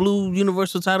leave the blue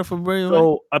Universal title for Bray?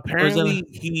 So apparently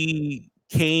he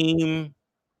came.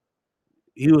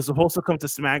 He was supposed to come to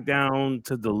SmackDown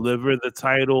to deliver the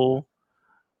title,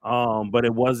 but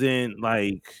it wasn't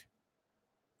like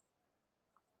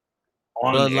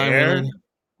on air.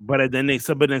 But then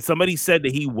somebody said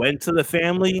that he went to the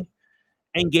family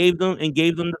and gave them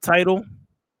the title.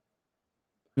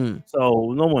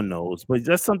 So no one knows. But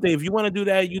that's something. If you want to do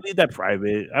that, you leave that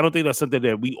private. I don't think that's something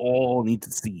that we all need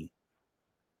to see.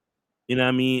 You know what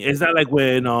I mean? It's not like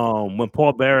when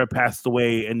Paul Bearer passed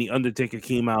away and the Undertaker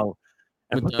came out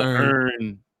and With put the the urn.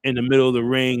 urn in the middle of the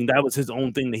ring. That was his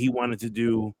own thing that he wanted to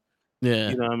do. Yeah.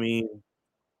 You know what I mean?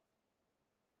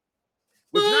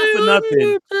 Which not for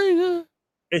nothing,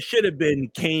 it should have been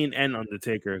Kane and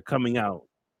Undertaker coming out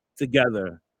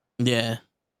together Yeah.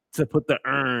 to put the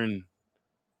urn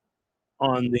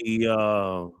on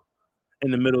the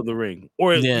in the middle of the ring.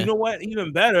 Or you Yeah. know what?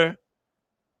 Even better,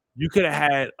 you could have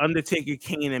had Undertaker,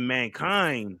 Kane, and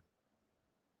Mankind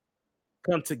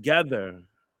come together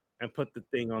and put the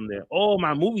thing on there. Oh,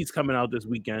 my movie's coming out this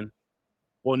weekend.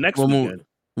 Well, next What weekend.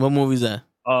 movie's that?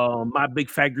 My Big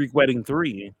Fat Greek Wedding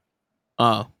 3.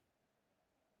 Oh.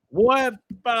 What?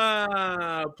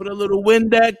 Put a little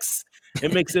Windex.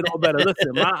 It makes it all better.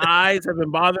 Listen, my eyes have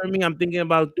been bothering me. I'm thinking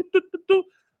about a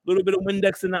little bit of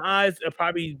Windex in the eyes. It'll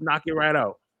probably knock it right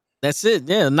out. That's it.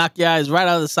 Yeah, knock your eyes right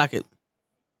out of the socket.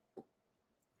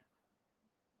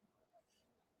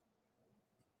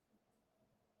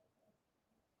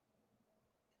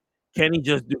 Can he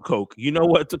just do coke? You know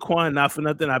what, Taquan? Not for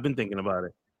nothing. I've been thinking about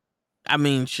it. I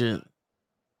mean, shit.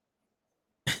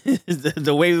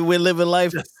 the way we're living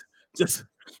life Just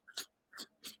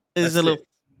is a little.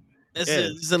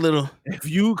 It's a little. If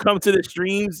you come to the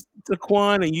streams,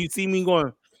 Taquan, and you see me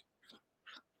going,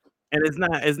 and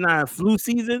it's not flu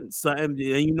season, something, and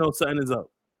you know something is up.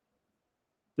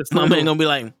 Just My man gonna be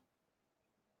like,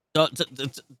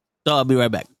 I'll be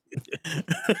right back.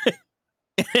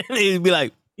 And he'd be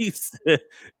like,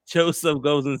 Joseph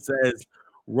goes and says,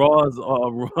 Raw's all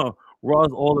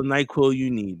the NyQuil you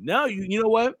need. Now you know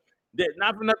what?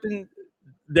 Not for nothing.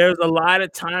 There's a lot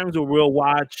of times where we'll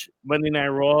watch Monday Night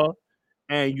Raw,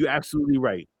 and you're absolutely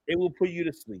right. It will put you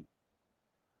to sleep.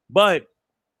 But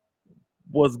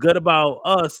what's good about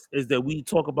us is that we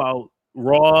talk about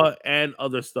Raw and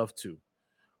other stuff too.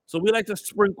 So we like to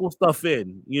sprinkle stuff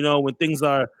in, when things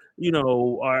are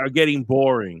getting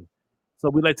boring. So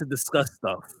we like to discuss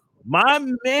stuff. My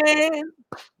man,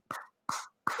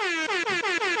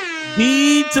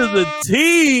 D to the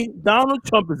T, Donald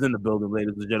Trump is in the building,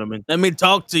 ladies and gentlemen. let me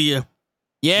talk to you.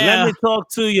 Yeah. Let me talk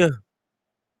to you.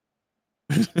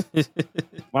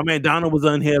 My man Donald was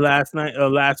on here last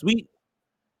week.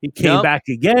 He came back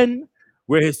again.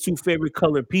 We're his two favorite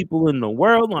colored people in the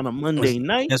world on a Monday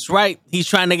night. That's right. He's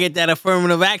trying to get that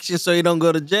affirmative action so he don't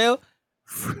go to jail.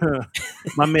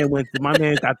 my man got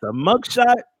the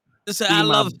mugshot.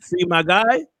 See my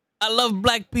guy. I love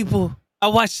black people. I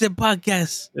watch their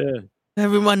podcast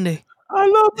every Monday. I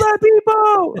love black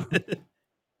people.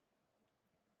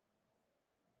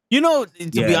 To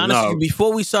be honest with you,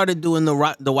 before we started doing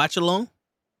the watch along,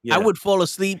 I would fall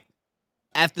asleep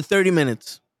after 30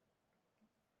 minutes.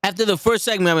 After the first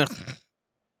segment, I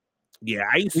mean,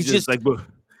 I used to just like,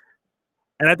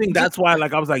 and I think that's why,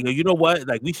 like, I was like, you know what?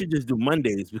 Like, we should just do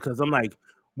Mondays because I'm like,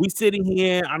 we sitting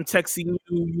here, I'm texting you,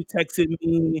 you texting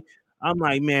me. I'm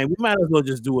like, man, we might as well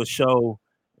just do a show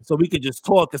so we could just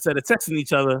talk instead of texting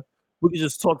each other. We could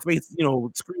just talk screen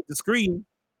to screen.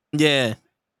 Yeah.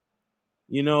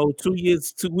 2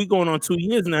 years, we going on 2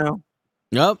 years now.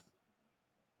 Yep.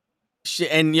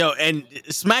 Shit, and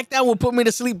SmackDown will put me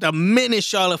to sleep the minute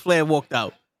Charlotte Flair walked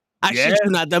out. I shit you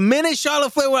not. The minute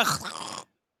Charlotte Flair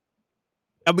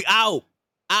I'll be out.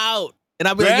 And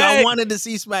I'll be like, y'all wanted to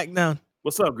see SmackDown.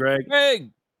 What's up, Greg?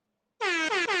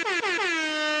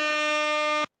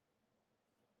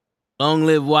 Long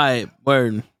live Wyatt.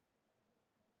 Word.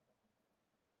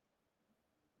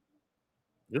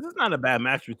 This is not a bad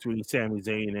match between Sami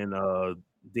Zayn and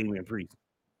Damian Priest.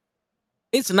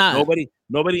 It's not.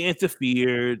 Nobody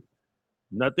interfered.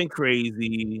 Nothing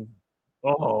crazy.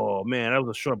 Oh man, that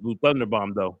was a short blue thunder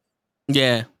bomb though.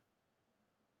 Yeah.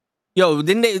 Yo,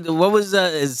 didn't they? What was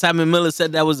Simon Miller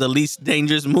said that was the least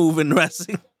dangerous move in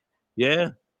wrestling?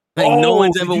 Yeah. Like no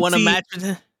one's ever won a match with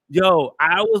him. Yo,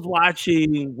 I was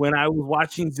watching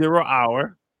 0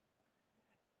 Hour,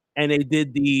 and they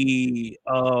did the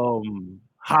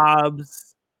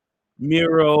Hobbs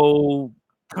Miro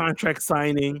contract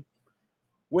signing.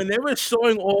 When they were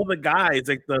showing all the guys,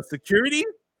 like the security,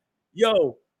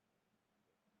 yo,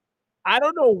 I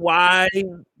don't know why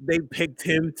they picked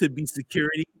him to be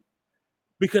security.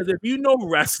 Because if you know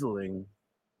wrestling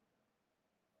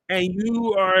and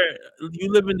you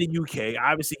live in the UK,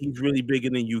 obviously he's really big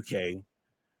in the UK.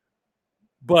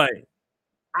 But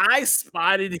I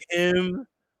spotted him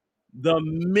the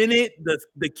minute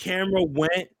the camera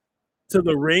went to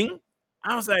the ring.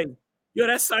 I was like, yo,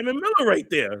 that's Simon Miller right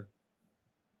there.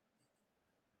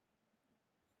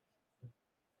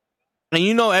 And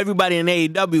you know, everybody in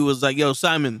AEW was like, "Yo,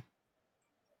 Simon,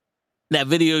 that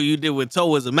video you did with Toe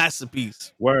was a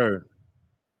masterpiece." Word.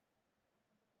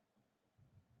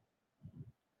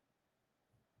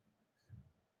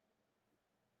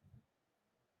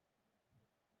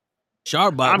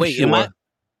 Charbot. I'm Wait, sure.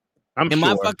 am I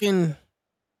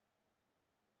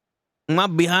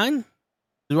behind?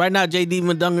 Right now, JD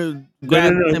Madunga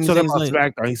grabbed No. He's Sami talking Zayn's about leg.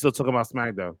 SmackDown. He's still talking about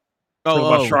SmackDown. Talking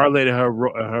about Oh, Charlotte and her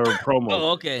promo.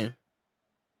 oh, okay.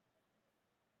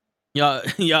 Y'all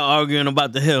arguing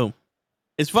about the hill.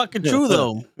 It's fucking true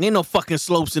though. Ain't no fucking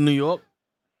slopes in New York.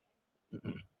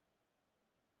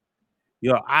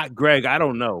 Yo, Greg, I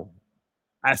don't know.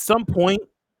 At some point,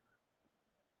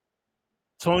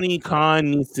 Tony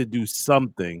Khan needs to do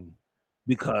something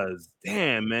because,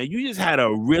 damn, man, you just had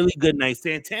a really good night.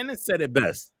 Santana said it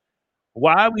best.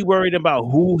 Why are we worried about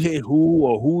who hit who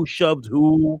or who shoved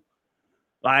who?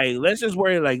 Like, let's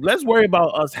worry about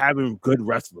us having good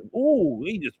wrestling. Ooh,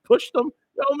 he just pushed them.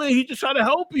 Yo, man, he just trying to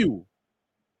help you.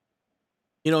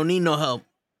 You don't need no help.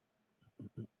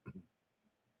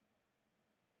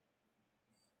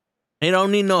 He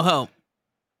don't need no help.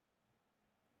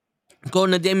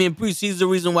 According to Damian Priest, he's the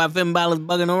reason why Finn Balor's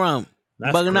bugging around.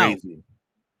 That's bugging crazy. out.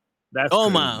 That's Oh,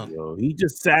 crazy, my. yo. He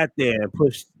just sat there and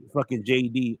pushed fucking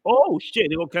JD. Oh, shit.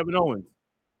 They go Kevin Owens.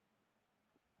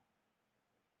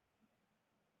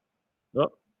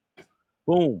 Oh,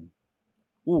 boom.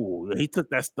 Ooh, he took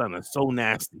that stunner so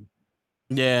nasty.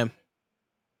 Yeah.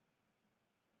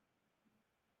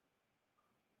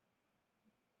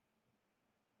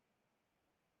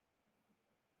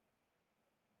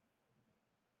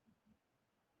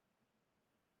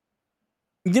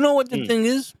 You know what the thing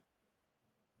is?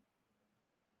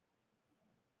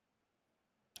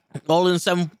 All in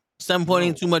 7 point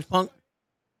ain't too much, Punk.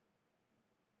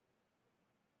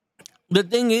 The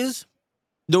thing is,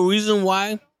 the reason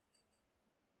why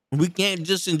we can't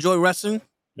just enjoy wrestling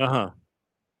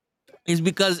is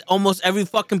because almost every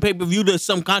fucking pay-per-view there's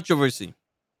some controversy.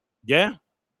 Yeah.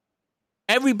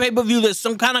 Every pay-per-view there's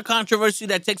some kind of controversy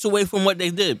that takes away from what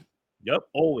they did. Yep,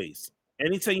 always.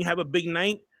 Anytime you have a big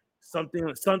night,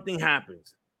 something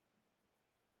happens.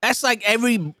 That's like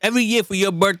every year for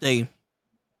your birthday.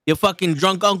 Your fucking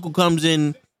drunk uncle comes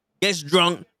in, gets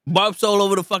drunk, barfs all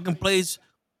over the fucking place,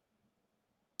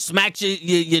 smacks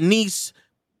your niece,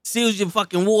 steals your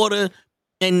fucking water,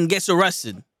 and gets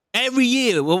arrested. Every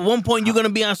year. At one point, you're going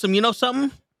to be on some, you know something?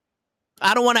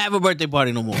 I don't want to have a birthday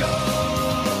party no more.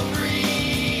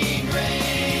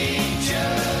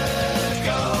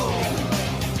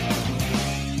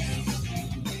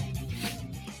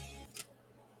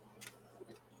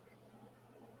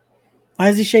 Why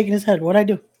is he shaking his head? What'd I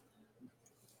do?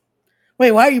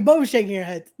 Wait, why are you both shaking your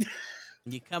heads?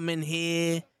 You come in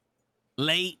here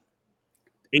late.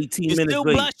 18 You're minutes still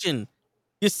late. blushing.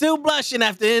 You're still blushing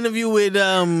after the interview with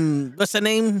what's her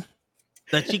name?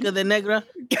 La Chica de Negra?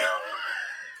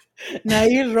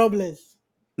 Nair Robles.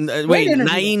 Wait,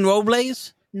 Nain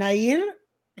Robles? Nair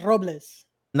Robles.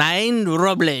 Nain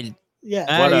Robles.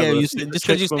 Yeah. Whatever. Yeah, just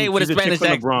because you say it with a Spanish from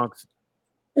the accent. Bronx.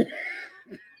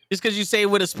 Just because you say it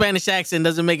with a Spanish accent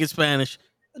doesn't make it Spanish.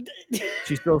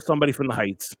 She's still somebody from the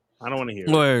Heights. I don't want to hear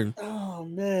it. Word. Oh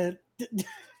man.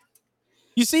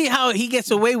 You see how he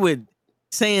gets away with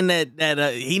saying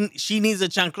that she needs a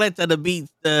chancleta to beat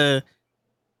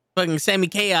fucking Sammy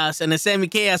Chaos, and then Sammy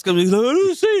Chaos comes, he's like, I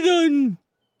didn't say nothing.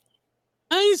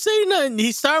 I ain't say nothing.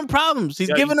 He's starting problems.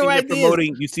 He's giving her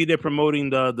ideas. You see they're promoting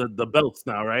the belts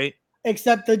now, right?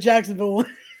 Except the Jacksonville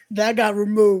one. That got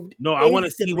removed. No, I want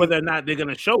to see whether or not they're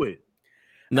gonna show it.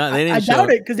 No, they didn't I show doubt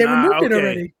it because they removed it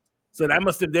already. So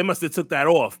they must have took that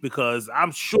off because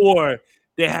I'm sure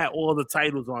they had all the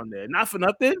titles on there. Not for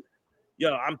nothing.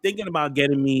 Yo, I'm thinking about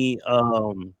getting me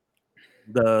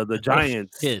the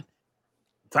Giants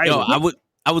title. Yo,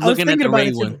 I was looking at the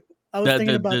Ray one. I was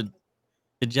thinking about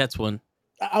the Jets one.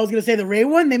 I was gonna say the Ray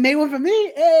one. They made one for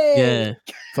me. Hey. Yeah.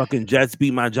 Fucking Jets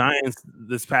beat my Giants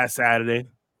this past Saturday.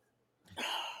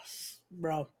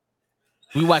 Bro.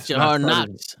 We watching Hard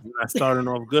Knocks. Not starting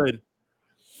off good.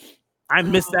 I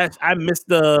missed that. I missed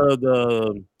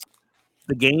the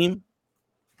game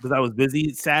because I was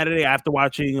busy Saturday after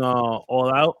watching All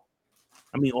Out.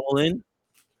 I mean All In.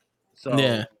 So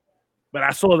yeah. But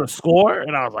I saw the score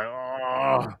and I was like,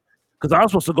 oh, because I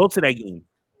was supposed to go to that game.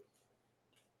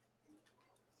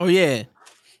 Oh yeah.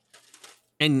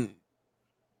 And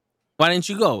why didn't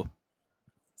you go?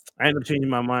 I ended up changing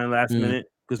my mind last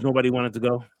minute because nobody wanted to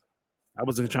go. I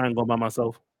wasn't trying to go by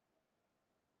myself.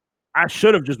 I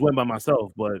should have just went by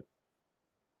myself, but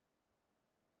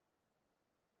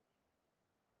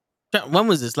when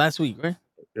was this? Last week, right?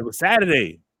 it was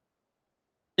Saturday.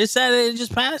 This Saturday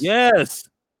just passed? Yes.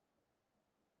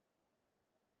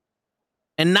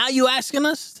 And now you asking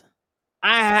us?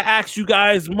 I asked you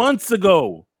guys months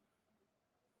ago.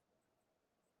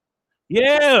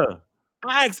 Yeah.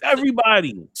 I asked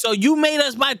everybody. So you made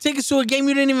us buy tickets to a game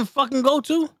you didn't even fucking go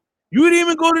to? You didn't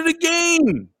even go to the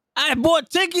game. I bought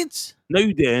tickets. No,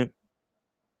 you didn't.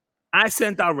 I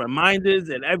sent out reminders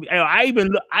and I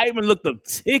even looked up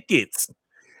tickets,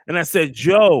 and I said,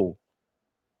 "Joe,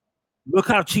 look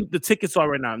how cheap the tickets are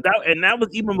right now." That was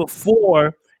even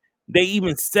before they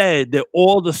even said that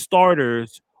all the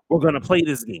starters were going to play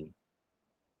this game.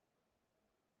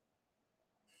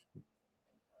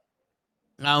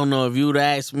 I don't know. If you would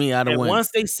have asked me, I'd have And went.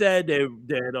 once they said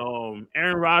that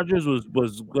Aaron Rodgers was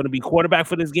going to be quarterback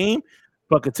for this game,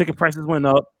 fucking ticket prices went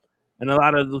up, and a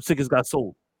lot of those tickets got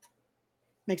sold.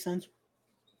 Makes sense.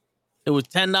 It was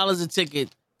 $10 a ticket,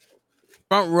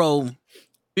 front row,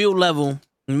 field level.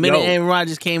 The minute Aaron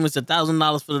Rodgers came, it's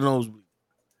 $1,000 for the nosebleed.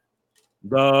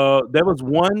 There was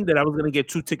one that I was gonna get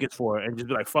 2 tickets for and just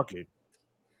be like, fuck it.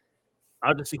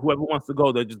 I'll just see whoever wants to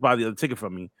go, they'll just buy the other ticket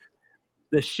from me.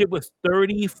 The shit was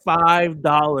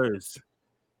 $35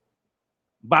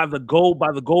 by the goal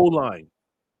line.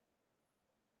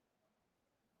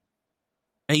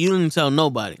 And you didn't tell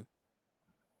nobody.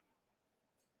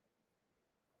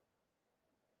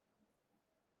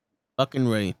 Fucking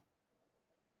Ray.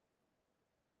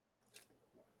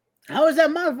 How is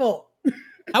that my fault?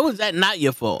 How was that not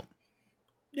your fault?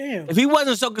 Damn. If he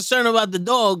wasn't so concerned about the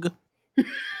dog,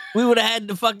 we would have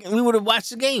watched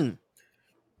the game.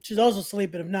 She's also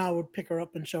sleeping. If not, I would pick her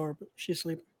up and show her, but she's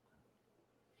sleeping.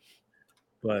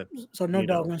 But so no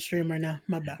dog on stream right now.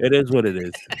 My bad. It is what it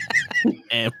is.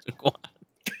 Damn,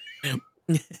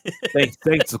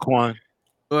 thanks, Saquon.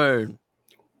 Word.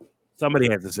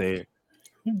 Somebody had to say it.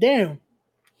 Damn.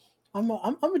 I'm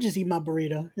gonna just eat my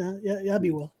burrito. Yeah, I'll be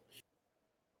well.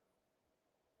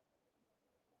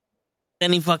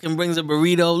 Then he fucking brings a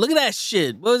burrito. Look at that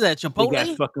shit. What was that? Chipotle? He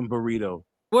got fucking burrito.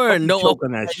 Word, no choke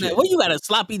on that shit. What you got, a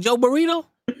sloppy Joe burrito?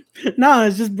 No,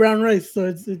 it's just brown rice, so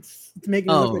it's making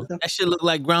it look like that. That shit look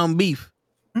like ground beef.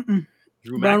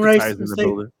 Brown rice in the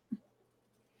building.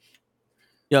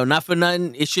 Yo, not for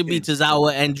nothing. It should be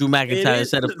Tozawa and Drew McIntyre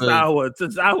instead of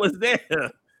Tozawa's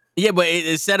there. Yeah, but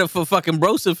instead of for fucking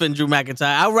Broseph and Drew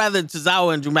McIntyre, I'd rather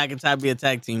Tozawa and Drew McIntyre be a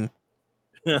tag team.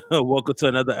 Welcome to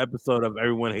another episode of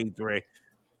Everyone Hates Ray.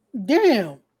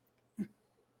 Damn.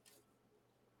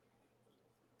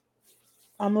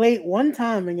 I'm late one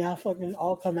time and y'all fucking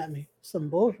all come at me. Some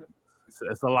bullshit.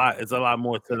 It's a lot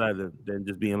more to that than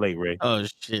just being late, Ray. Oh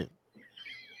shit.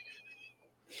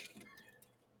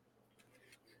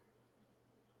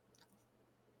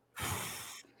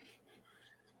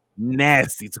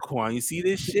 Nasty, Taquan. You see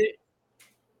this shit?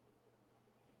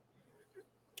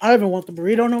 I don't even want the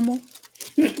burrito no more.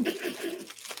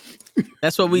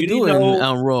 That's what we do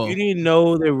on Raw. You didn't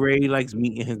know that Ray likes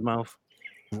meat in his mouth?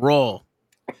 Raw.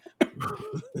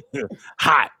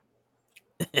 Hot.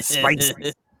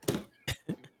 Spicy.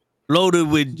 Loaded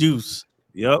with juice.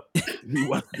 Yep. He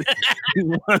wants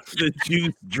the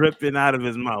juice dripping out of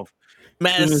his mouth.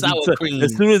 Mad sour cream.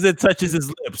 As soon as it touches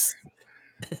his lips.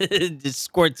 It just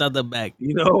squirts out the back.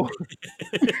 You know?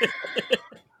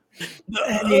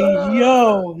 Hey,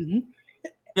 yo.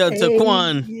 Yo,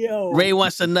 Taquan. Ray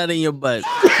wants a nut in your butt.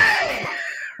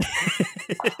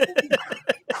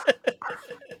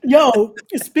 Yo,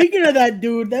 speaking of that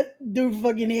dude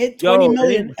fucking hit 20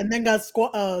 million and then got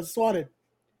swatted.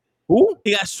 Who?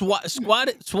 He got swatted?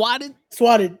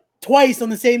 Swatted twice on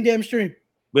the same damn stream.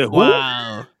 Wait, who?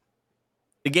 Wow.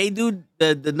 The gay dude,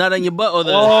 the nut on your butt, or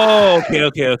the? Oh,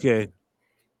 okay.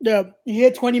 Yeah, he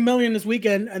hit 20 million this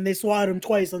weekend and they swatted him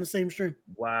twice on the same stream.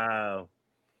 Wow.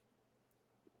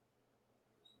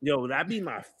 Yo, that'd be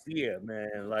my fear,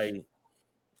 man. Like,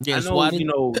 I know, swatted? you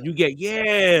know, you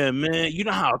get, man. You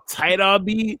know how tight I'll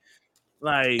be?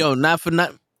 Like, yo, not for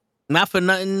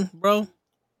nothing, bro.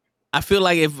 I feel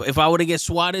like if I were to get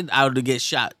swatted, I would get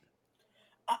shot.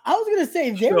 I was gonna say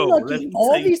they're lucky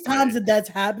all these times that's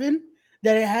happened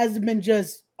that it hasn't been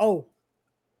just Let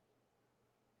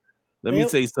me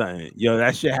say something. Yo,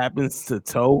 that shit happens to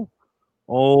Toe.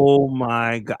 Oh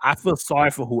my god. I feel sorry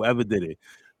for whoever did it.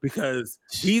 Because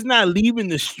he's not leaving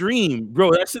the stream,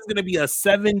 bro. That's just gonna be a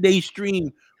 7-day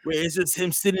stream where it's just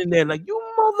him sitting there like, you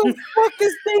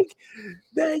motherfuckers think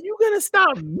that you gonna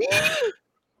stop me?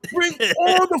 Bring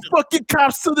all the fucking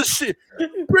cops to the shit.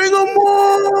 Bring them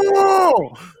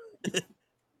all.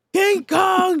 King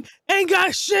Kong ain't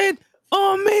got shit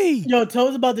on me. Yo,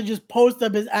 Toe's about to just post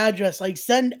up his address, like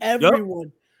send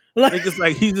everyone. Yep.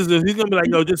 Like he's gonna be like,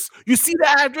 yo, just you see the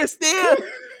address there?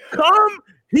 Come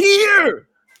here.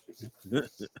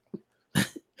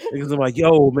 Niggas are like,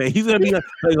 yo, man, he's gonna be like,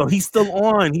 oh, he's still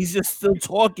on. He's just still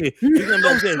talking. He's gonna be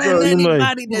like, this, bro. Send He's like,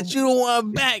 anybody that you don't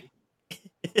want back.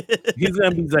 he's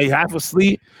gonna be like half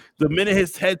asleep. The minute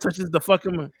his head touches the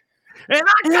fucking, and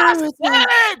I got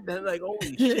it. They're like,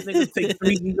 holy shit, niggas take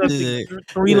three. He's gonna take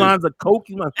three lines of coke.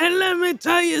 He's like, And let me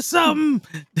tell you something.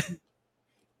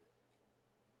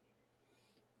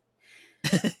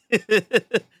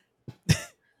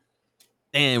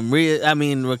 Damn,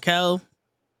 Raquel.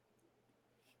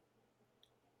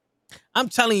 I'm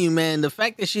telling you, man, the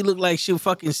fact that she looked like she'll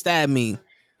fucking stab me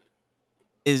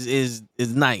is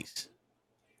nice.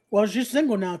 Well, she's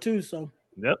single now too, so.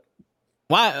 yep.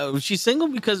 Why? Was she single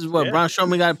because what? Yeah. Braun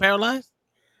Strowman got paralyzed?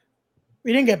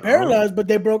 He didn't get paralyzed, but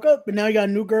they broke up. But now he got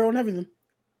a new girl and everything.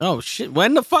 Oh shit!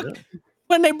 When the fuck? Yeah.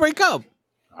 When they break up?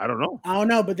 I don't know. I don't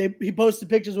know, but he posted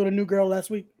pictures with a new girl last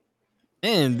week.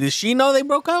 Man, did she know they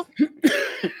broke up?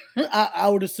 I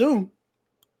would assume.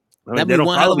 I mean, That'd they be don't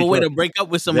one hell of a follow way each to other. break up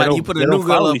with They somebody. don't- You put they a don't new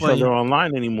girl follow up each on other you.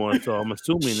 online anymore. So I'm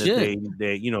assuming that Shit.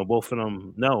 they both of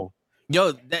them know.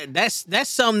 Yo, that's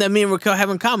something that me and Raquel have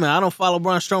in common. I don't follow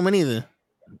Braun Strowman either.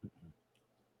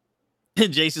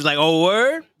 Jason's like, oh,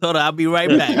 word? Hold on, I'll be right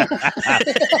back.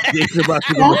 Jason about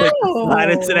to go Oh. slide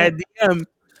into that DM.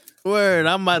 Word,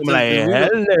 I'm about I'm to. like,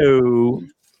 hello.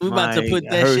 We about to put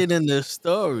that shit in the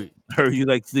story. Heard you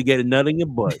like to get a nut in your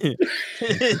butt.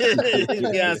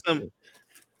 Yeah, some.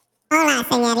 Hola,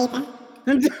 señorita.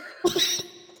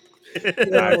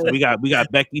 All right, so we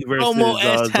got Becky versus Como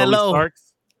es Zoe hello.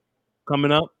 Starks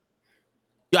coming up.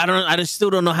 Yo, I still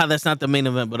don't know how that's not the main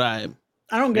event, but I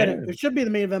don't get it. It should be the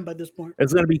main event by this point.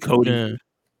 It's gonna be Cody. yeah.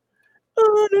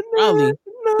 Probably.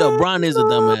 Yo, Braun is a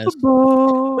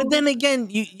dumbass. But then again,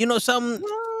 you know something?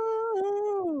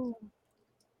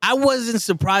 I wasn't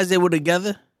surprised they were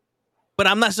together, but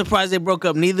I'm not surprised they broke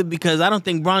up neither because I don't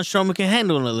think Braun Strowman can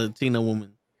handle a Latina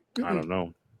woman. I don't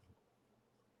know.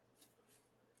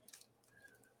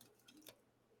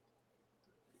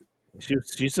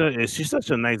 She's such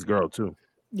a nice girl too.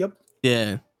 Yep.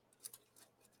 Yeah.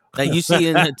 Like you see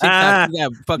in her TikTok, she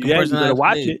got fucking Yeah, you personality. better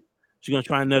watch it. She's gonna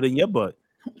try a nut in your butt.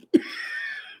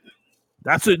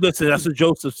 That's what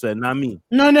Joseph said, not me.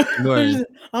 No. Right.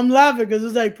 I'm laughing because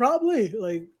it's like probably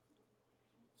like.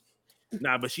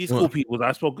 Nah, but she's cool people.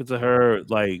 I've spoken to her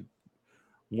like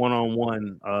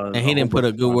one-on-one. And he didn't put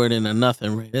a good word in or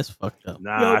nothing, right? That's fucked up.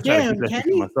 Nah, I try to keep that shit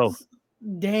to myself.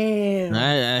 Damn.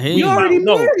 I hear You already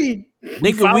married.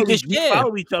 Nigga, we can share.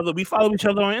 follow each other. We follow each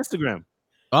other on Instagram.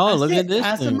 Oh, That's look it. at this.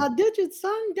 Passing thing. my digits,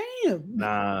 son. Damn.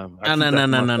 Nah, No.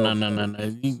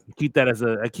 I keep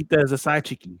that as a side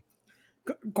chickie.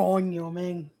 Coño,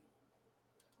 man.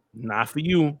 Not for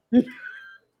you.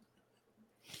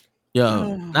 Yo,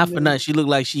 Oh, not for man. nothing. She looked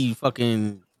like she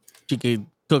could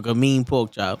cook a mean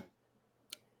pork chop.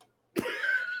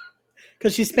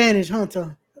 Because she's Spanish, huh,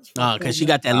 Tom? Oh, because she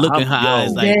got that look in her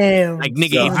eyes. Like, Damn. like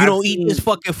nigga, Yo, if you don't eat this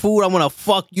fucking food, I'm gonna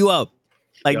fuck you up.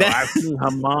 Like that. I've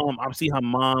seen her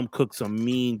mom cook some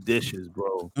mean dishes,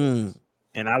 bro. Mm.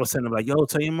 And I was saying, like, yo,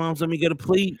 tell your moms, let me get a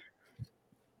plate.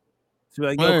 She's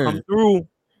like, yo, Word. come through.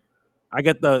 I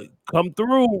get the come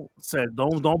through. Said,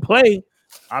 don't play.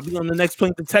 I'll be on the next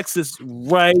plane to Texas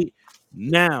right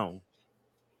now.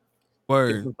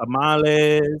 Word. Get some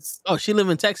tamales. Oh, she live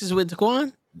in Texas with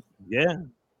Taquan? Yeah.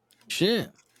 Shit.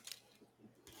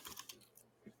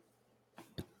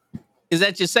 Is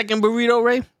that your second burrito,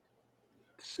 Ray?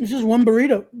 It's just one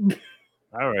burrito.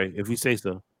 All right, if you say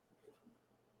so.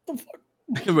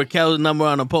 Raquel's number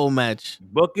on a pole match.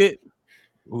 Book it.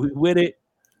 We with it.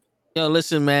 Yo,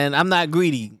 listen, man, I'm not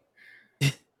greedy.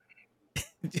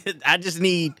 I just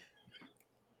need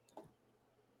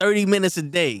 30 minutes a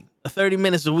day, 30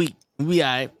 minutes a week. We all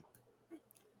right.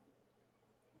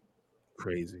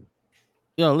 Crazy.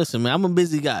 Yo, listen, man, I'm a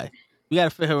busy guy. We gotta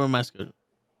fit her in my schedule.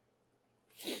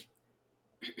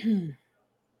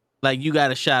 Like, you got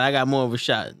a shot, I got more of a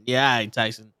shot. Yeah, all right,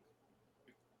 Tyson.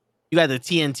 You got the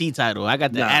TNT title. I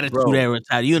got the Attitude Era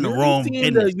title. You in the wrong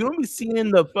business. You don't be seeing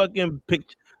the fucking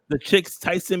the chicks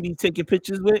Tyson be taking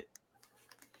pictures with.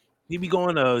 He be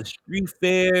going to street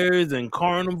fairs and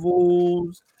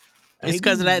carnivals. It's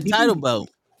because of that title belt.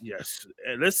 Yes.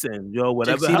 And listen, yo,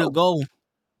 whatever See the helps. goal.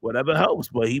 Whatever helps.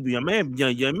 But he be your man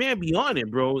be on it,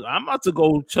 bro. I'm about to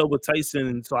go chill with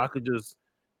Tyson so I could just,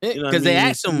 you know, Because they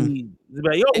asked him, they're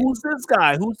like, yo, who's this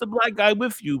guy? Who's the black guy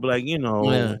with you? But like, you know,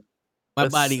 yeah, my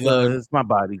bodyguard. It's my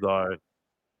bodyguard.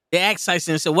 They asked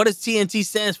Tyson and said, what does TNT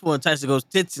stands for? And Tyson goes,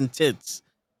 tits and tits.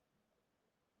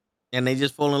 And they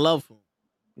just fall in love with him.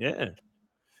 Yeah.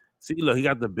 See, look, he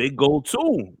got the big gold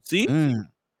too. See? Mm.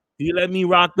 He let me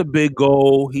rock the big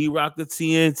gold. He rocked the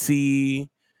TNT.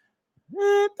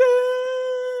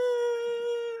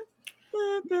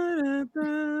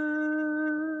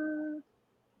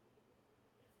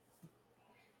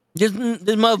 This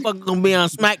motherfucker gonna be on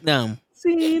SmackDown.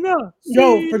 Cena,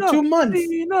 Yo, for Cena, 2 months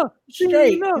Cena,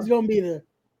 straight, Cena. he's gonna be there.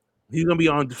 He's gonna be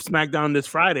on SmackDown this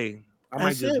Friday. I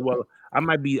might That's it. I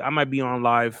might be on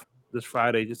live this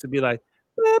Friday just to be like.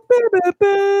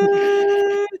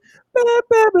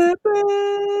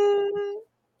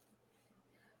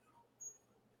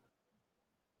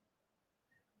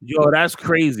 Yo, that's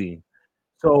crazy.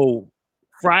 So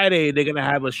Friday they're gonna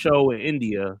have a show in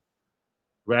India,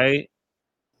 right?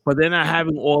 But they're not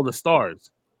having all the stars.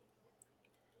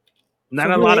 Not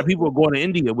So a who lot they- of people are going to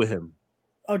India with him.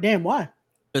 Oh damn! Why?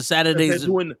 Because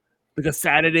Because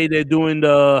Saturday they're doing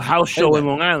the house show in Payback.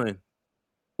 Long Island.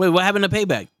 Wait, what happened to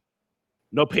Payback?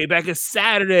 No, Payback is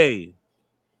Saturday.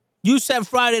 You said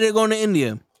Friday they're going to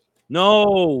India.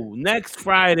 No, next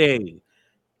Friday.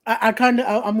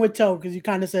 I'm with Toe because you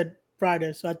kind of said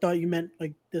Friday, so I thought you meant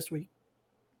like this week.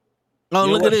 Oh, You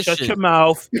know look what? at this Shut shit. your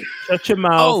mouth. Shut your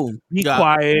mouth. Oh, Be God.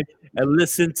 quiet and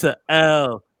listen to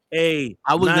L.A.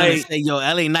 I was gonna Knight. say, yo,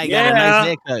 LA Knight got a nice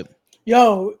haircut.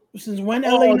 Yo, since when LA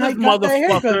Oh, Knight this got that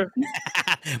haircut?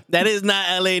 motherfucker. That is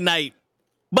not LA Knight.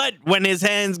 But when his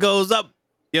hands goes up,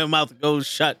 your mouth goes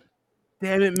shut.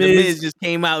 Damn it, The Miz Miz. just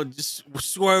came out, just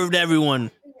swerved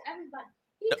everyone.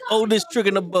 The oldest trick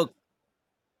in the book.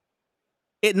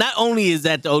 It not only is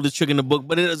that the oldest trick in the book,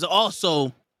 but it is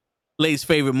also Lay's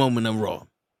favorite moment of Raw.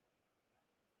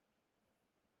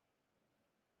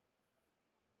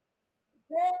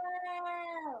 Boo!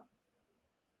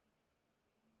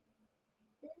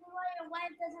 This is why your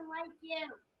wife doesn't like you.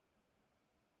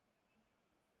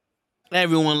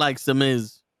 Everyone likes the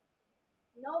Miz.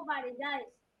 Nobody does.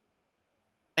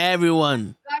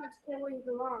 Everyone. God is where he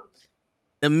belongs.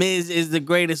 The Miz is the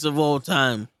greatest of all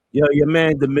time. Yo, your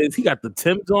man, the Miz, he got the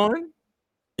Timbs on.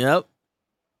 Yep.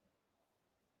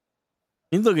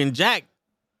 He's looking jacked.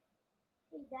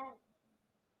 Hey, Dad.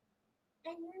 I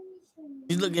know you should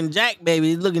He's looking jacked, baby.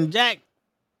 He's looking jacked.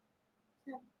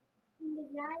 the guy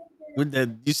that With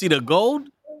the, you see the gold?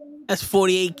 That's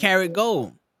 48 karat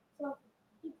gold. so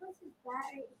he puts his bat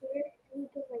right here and he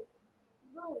goes like,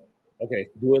 boom. Okay,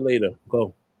 do it later.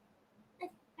 Go.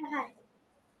 Uh-huh.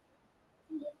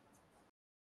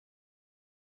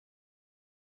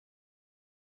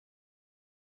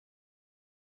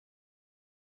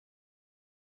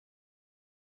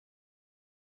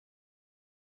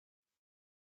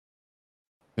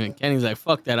 And Kenny's like,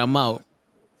 fuck that, I'm out.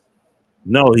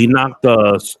 No, he knocked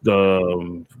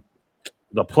the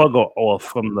plug off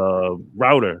from the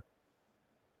router.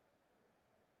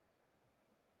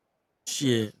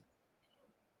 Shit.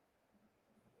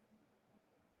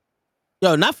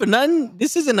 Yo, not for nothing.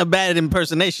 This isn't a bad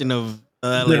impersonation of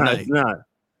LA Nah, Knight. it's not.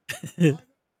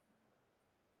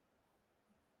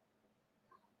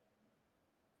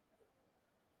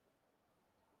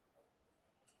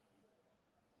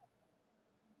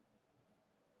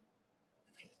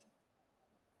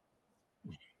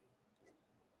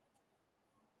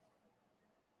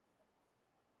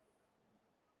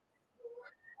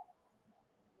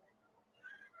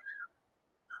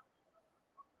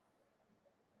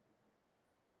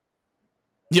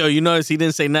 Yo, you notice he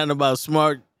didn't say nothing about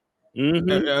smart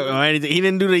Mm-hmm. or anything. He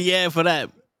didn't do the yeah for that.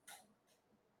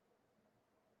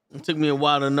 It took me a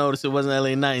while to notice it wasn't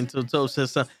LA Knight until Toe said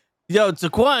something. Yo,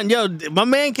 Taquan, yo, my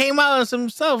man came out on some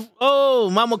stuff. Oh,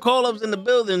 Mama Call-Up's in the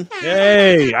building.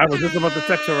 Hey, I was just about to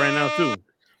text her right now too.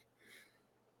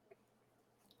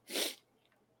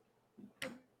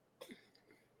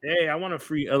 Hey, I want a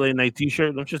free LA Knight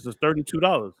T-shirt. Them shits is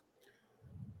 $32.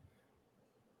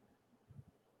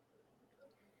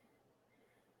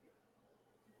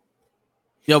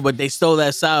 Yo, but they stole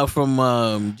that style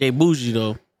from Jay Bougie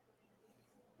though.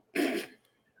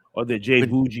 Or did Jay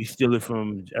Bougie steal it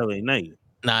from LA Knight?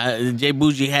 Nah, Jay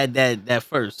Bougie had that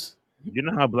first. You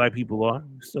know how black people are.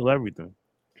 Steal everything.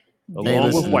 Hey, Along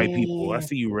with listen. white people. I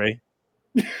see you, Ray.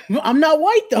 I'm not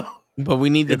white though. But we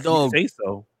need the If you dog. say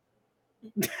so.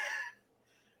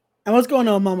 And what's going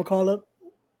on, Mama Call Up?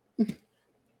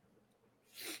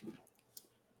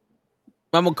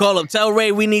 Mama Call-Up, tell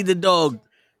Ray we need the dog.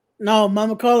 No,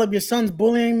 Mama Call Up. Your son's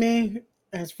bullying me.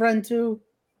 And his friend too.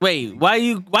 Wait, why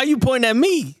you pointing at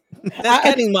me? That's I-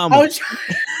 Kenny's mama.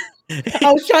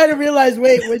 I was trying to realize.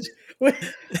 Wait, which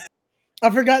I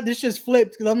forgot this just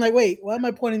flipped because I'm like, wait, why am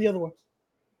I pointing the other one?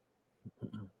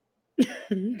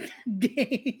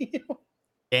 Damn.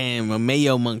 Damn, a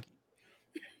mayo monkey.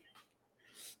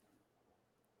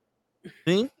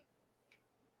 See?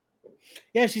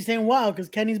 Yeah, she's saying wow because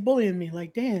Kenny's bullying me.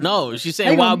 Like, damn. No, she's saying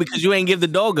Hang wow on. because you ain't give the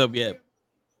dog up yet.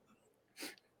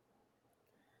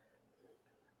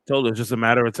 Told her it's just a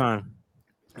matter of time.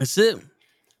 That's it.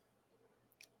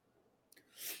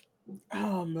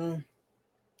 Oh man.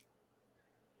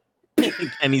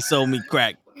 And he sold me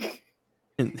crack.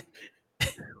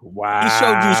 Wow. He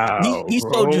showed you. He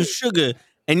bro. sold you sugar,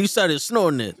 and you started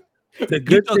snorting it. The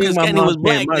good thought thing 'cause my Kenny mom was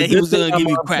black can't. that he was gonna give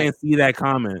you crack. Can't see that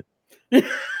comment.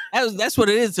 That's what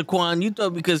it is, Taquan. You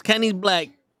thought because Kenny's black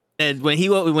that when he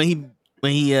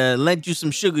lent you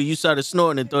some sugar, you started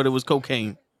snorting and thought it was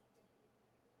cocaine.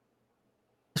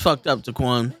 It's fucked up,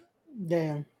 Taquan.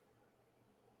 Damn.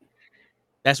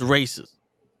 That's racist.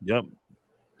 Yep.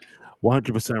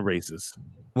 100% racist.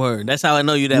 Word. That's how I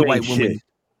know you that You white ain't woman. shit.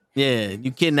 Yeah,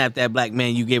 you kidnapped that black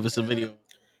man. You gave us a video.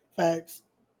 Facts.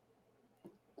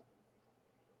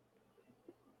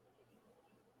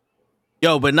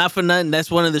 Yo, but not for nothing. That's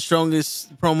one of the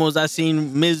strongest promos I've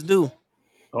seen Miz do.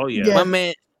 Oh yeah.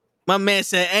 Yeah. My man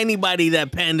said anybody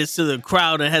that panders to the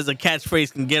crowd and has a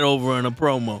catchphrase can get over in a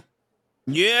promo.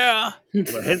 Yeah.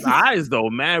 But his eyes though,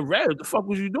 man, red. What the fuck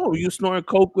was you doing? Were you snoring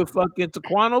coke with fucking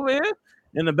Taquan over here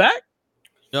in the back?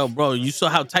 Yo, bro, you saw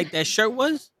how tight that shirt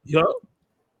was? Yo.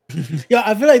 Yeah,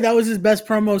 I feel like that was his best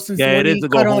promo since Yeah, when it is he the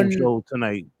cut go home on show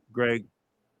tonight, Greg.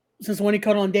 since when he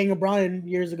cut on Daniel Bryan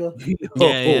years ago.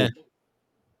 Yeah.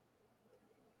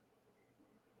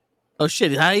 Oh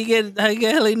shit! How you get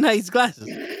LA Knight's glasses?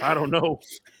 I don't know.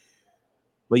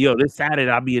 But yo, this Saturday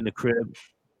I'll be in the crib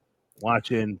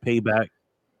watching Payback,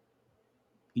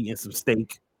 eating some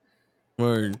steak.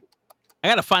 Word. I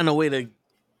gotta find a way to.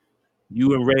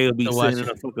 You and Ray will be To sitting watch in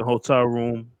a fucking hotel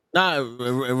room Nah,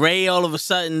 Ray all of a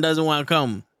sudden doesn't want to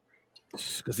come.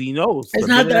 because he knows. It's the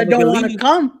not minute that I nigga don't want to leave-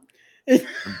 come. The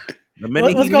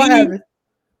minute What's he gonna leave, happen?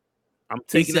 I'm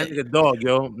taking that said- nigga dog,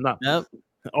 yo. I'm not. Yep.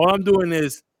 All I'm doing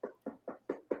is,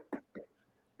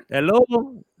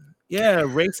 hello. Yeah,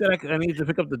 Ray said I need to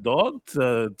pick up the dog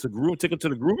to groom, take him to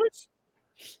the groomers.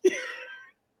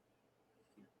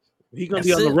 He's gonna be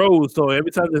That's on the it. road, so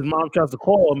every time his mom tries to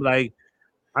call, I'm like,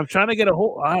 I'm trying to get a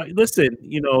hold. Listen,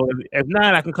 you know, if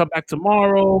not, I can come back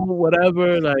tomorrow,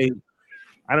 whatever. Like,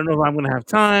 I don't know if I'm gonna have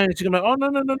time. She's gonna be like,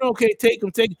 oh no, okay, take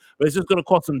him, but it's just gonna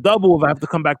cost him double if I have to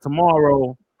come back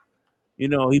tomorrow. You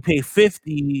know, he paid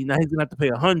 50, now he's gonna have to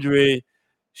pay 100.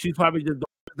 She's probably just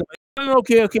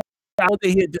okay, out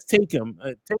there here, just take him,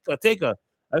 take her.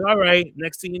 Like, all right,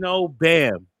 next thing you know,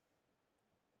 bam,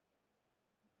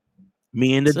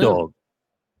 me and the That's it. dog.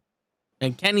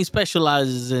 And Kenny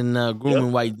specializes in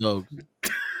grooming white dogs.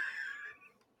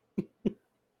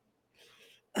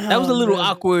 That was a little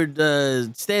awkward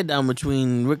stare down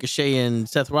between Ricochet and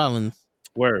Seth Rollins.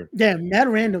 Word. Yeah, mad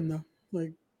random though.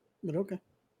 Like, but okay.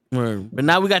 Word. But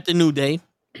now we got the New Day.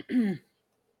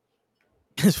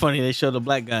 It's funny they show the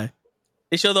black guy.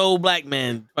 They show the old black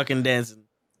man fucking dancing.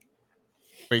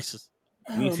 Racist.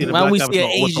 You see the Why don't black we guy see an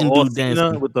Asian all dude Cena,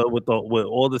 dancing? with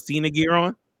all the Cena gear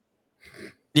on.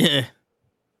 Yeah.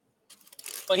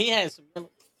 But he had some yellow.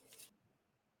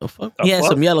 The fuck? The He had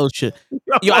fuck? some yellow shit.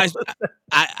 Yo,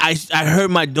 I heard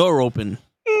my door open.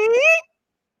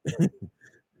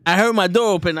 I heard my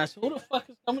door open. I said, "Who the fuck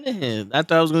is coming in here?" I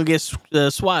thought I was gonna get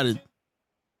swatted.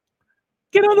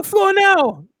 Get on the floor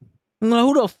now. I'm like,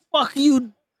 who the fuck are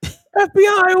you?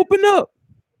 FBI, open up.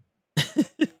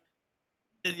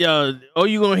 Yo, all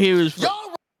you gonna hear is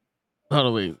hold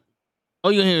on, wait.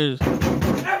 All you gonna hear is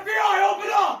FBI, open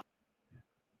up!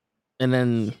 and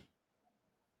then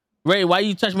Ray, why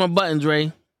you touch my buttons,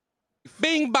 Ray?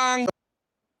 Bing bang.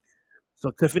 So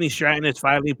Tiffany Stratton is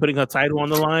finally putting her title on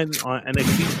the line on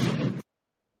NXT.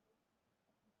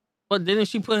 But didn't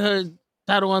she put her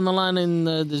title on the line in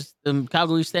the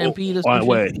Calgary Stampede or something?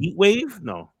 What, Heat Wave?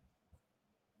 No.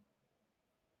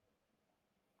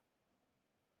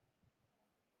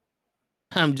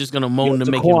 I'm just gonna moan to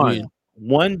make it Taquan, weird.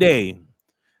 one day,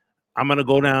 I'm gonna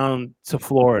go down to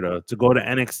Florida to go to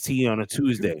NXT on a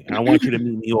Tuesday, and I want you to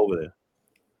meet me over there.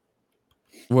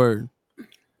 Word.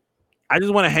 I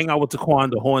just want to hang out with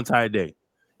Taquan the whole entire day.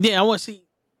 Yeah, I want to see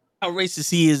how racist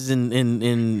he is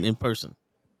in person.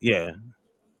 Yeah.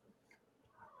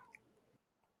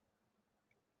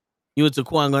 You and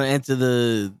Taquan gonna enter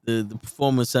the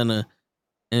performance center,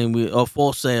 and we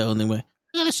full sale, and they went,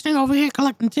 "Look at this thing over here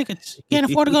collecting tickets. You can't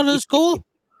afford to go to the school."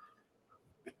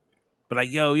 But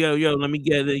like, yo, let me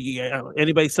get it. Yeah.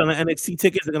 Anybody selling NXT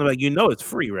tickets? They're gonna be like, it's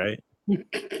free, right?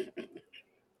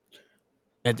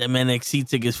 Got them NXT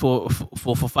tickets for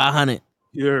 500.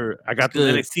 I got them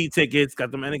Good. NXT tickets.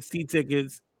 Got them NXT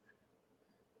tickets.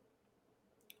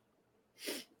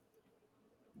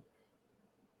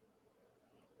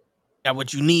 Got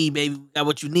what you need, baby. Got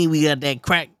what you need. We got that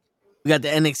crack. We got the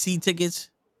NXT tickets,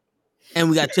 and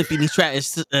we got Tiffany Stratton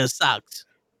socks.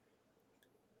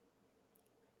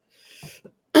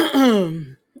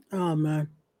 Oh man.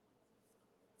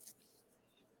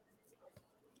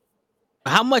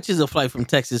 How much is a flight from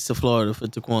Texas to Florida for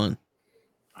Taquan?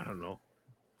 I don't know.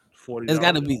 $40. It's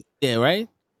got to be right.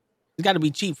 It's got to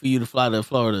be cheap for you to fly to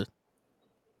Florida.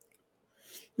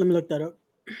 Let me look that up.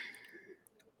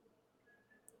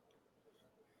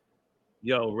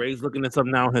 Yo, Ray's looking at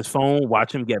something now on his phone.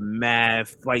 Watch him get mad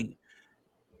flight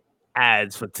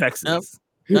ads for Texas.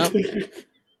 Nope.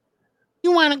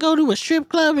 You want to go to a strip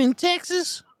club in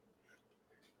Texas?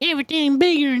 Everything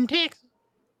bigger in Texas.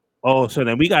 Oh, so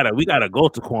then we gotta go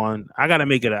to Quan. I gotta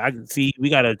make it. I can see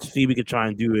we gotta see if we can try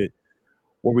and do it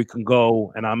where we can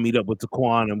go and I'll meet up with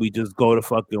Taquan and we just go to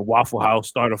fucking Waffle House,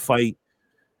 start a fight,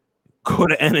 go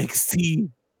to NXT.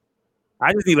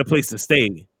 I just need a place to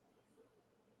stay.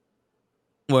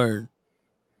 Word.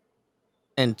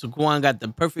 And Taquan got the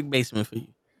perfect basement for you.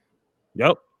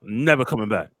 Yep, never coming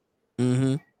back.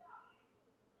 Mm-hmm.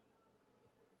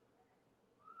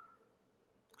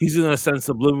 He's gonna send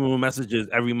subliminal messages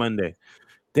every Monday.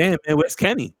 Damn, man, where's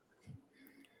Kenny?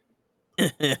 You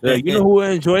know who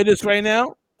will enjoy this right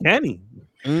now? Kenny.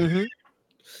 Mm-hmm.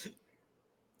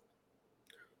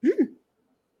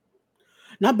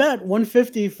 Not bad.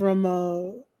 150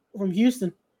 from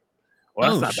Houston.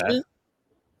 Well, that's not bad.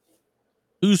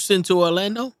 Houston to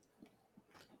Orlando?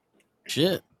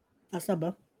 Shit. That's not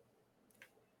bad.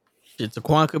 Shit,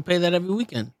 Taquan could pay that every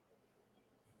weekend.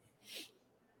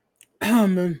 Oh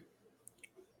man.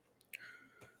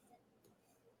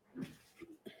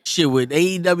 Shit, with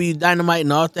AEW Dynamite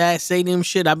and all that stadium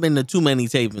shit, I've been to too many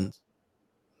tapings.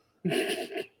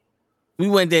 We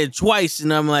went there twice,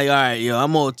 and I'm like, all right, yo,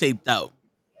 I'm all taped out.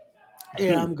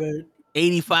 Yeah, I'm good.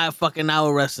 85 fucking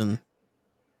hour wrestling.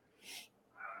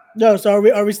 No, so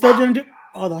are we still doing?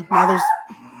 Hold on. Now there's.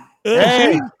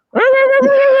 Hey.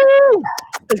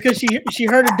 It's because she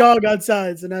heard a dog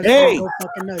outside, so now she's go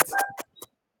fucking nuts.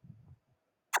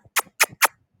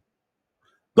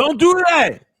 Don't do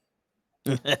that,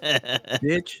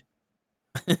 bitch.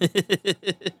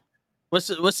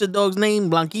 What's the dog's name?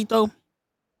 Blanquito?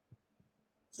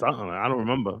 Something I don't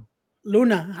remember.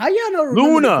 Luna. How y'all don't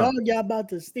remember the dog y'all about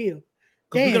to steal?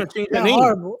 We're gonna change the name.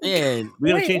 Horrible. Yeah,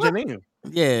 we're gonna change the name.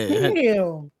 Yeah.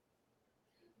 Damn.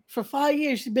 For 5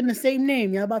 years, she's been the same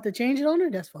name. Y'all about to change it on her?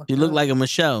 That's fucked. You look like a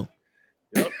Michelle.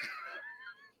 Yep.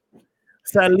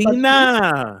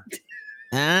 Selena.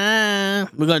 We're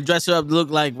gonna dress her up to look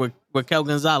like Raquel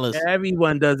Gonzalez.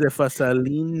 Everyone does it for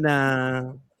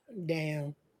Selena.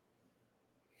 Damn.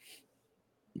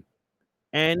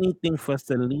 Anything for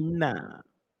Selena.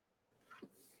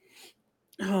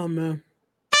 Oh man.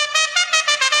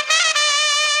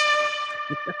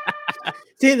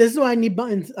 See, this is why I need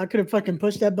buttons. I could have fucking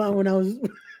pushed that button when I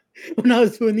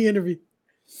was doing the interview.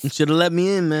 You should have let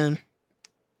me in, man.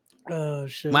 Oh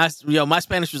shit. My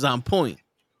Spanish was on point.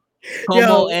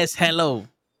 Como es hello.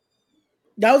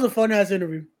 That was a fun ass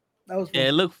interview. That was fun. Yeah,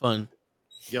 it looked fun.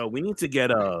 Yo, we need to get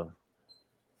a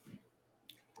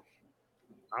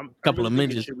couple of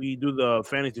midgets. Should we do the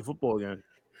fantasy football again?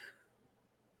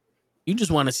 You just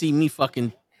want to see me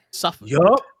fucking suffer.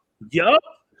 Yup.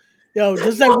 Yo,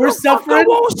 just like we're suffering. I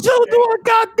won't still do a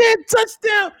goddamn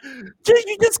touchdown.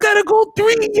 You just gotta go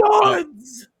 3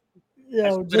 yards.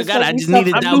 Yo, I just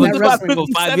needed Dalvin Cook for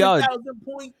 5 yards.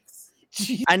 Points.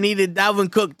 I needed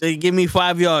Dalvin Cook to give me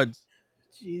 5 yards.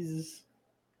 Jesus.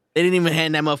 They didn't even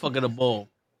hand that motherfucker the ball.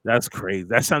 That's crazy.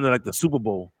 That sounded like the Super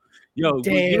Bowl. Yo,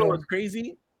 you know what's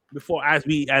crazy? Before as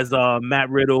Matt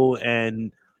Riddle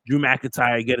and Drew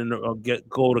McIntyre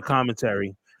go to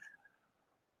commentary,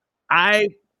 I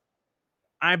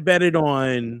betted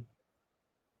on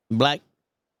Black.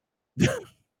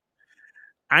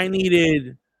 I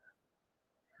needed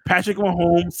Patrick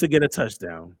Mahomes to get a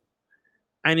touchdown.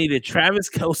 I needed Travis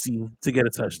Kelce to get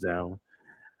a touchdown.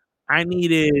 I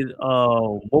needed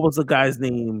what was the guy's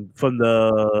name from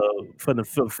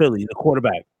the Philly, the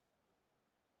quarterback?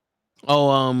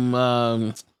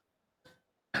 Oh,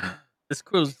 this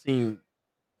Cruz team.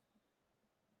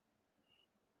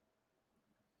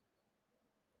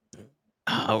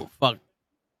 Oh fuck!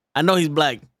 I know he's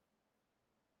black.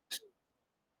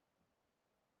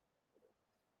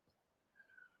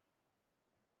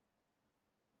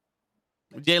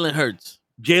 Jalen Hurts.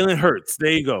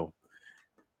 There you go.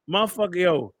 Motherfucker,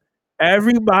 yo.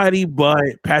 Everybody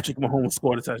but Patrick Mahomes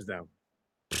scored a touchdown.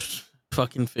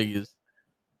 Fucking figures.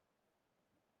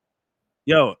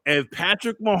 Yo, if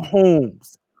Patrick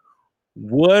Mahomes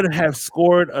would have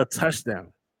scored a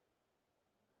touchdown,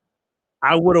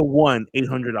 I would have won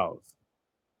 $800.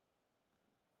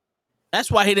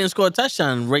 That's why he didn't score a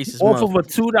touchdown. Racist. Off of a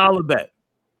 $2 bet.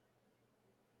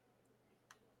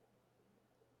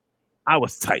 I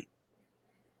was tight.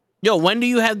 Yo, when do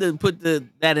you have to put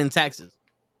that in taxes?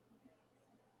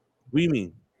 What do you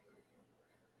mean?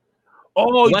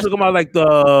 Oh, you What's talking about like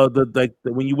the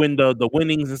when you win the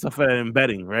winnings and stuff like that in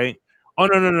betting, right? Oh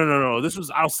no. This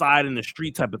was outside in the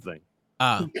street type of thing.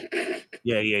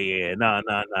 Yeah. Nah.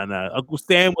 Uncle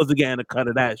Stan wasn't getting a cut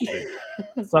of that shit.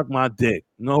 Suck my dick.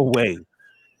 No way.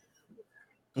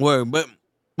 Word, but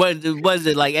was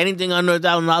it like anything under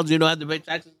 $1,000 you don't have to pay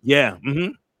taxes? Yeah. Mm-hmm.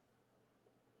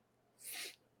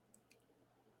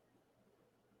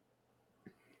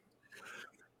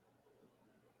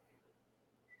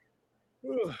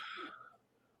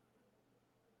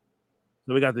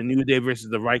 So we got the New Day versus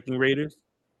the Viking Raiders.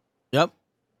 Yep.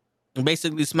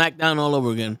 Basically SmackDown all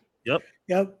over again. Yep.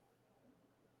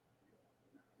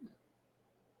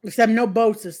 Except no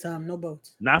boats this time. No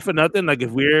boats. Not for nothing. Like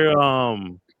if we're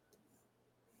not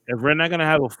gonna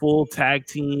have a full tag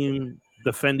team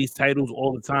defend these titles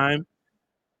all the time,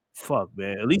 fuck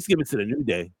man. At least give it to the New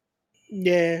Day.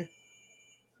 Yeah.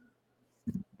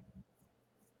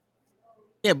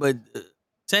 Yeah, but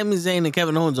Sami Zayn and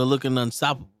Kevin Owens are looking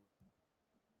unstoppable.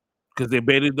 Because they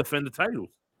barely defend the titles.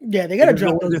 Yeah, they gotta Even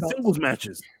drop though those they're belts. singles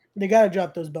matches. They gotta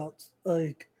drop those belts.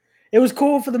 Like, it was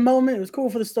cool for the moment. It was cool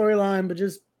for the storyline, but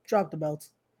just drop the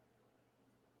belts.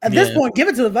 At this point, give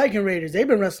it to the Viking Raiders. They've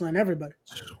been wrestling everybody.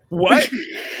 What?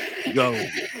 Yo,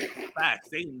 facts.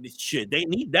 They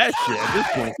need that shit at this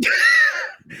point.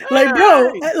 Like,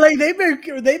 bro, like they've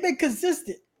been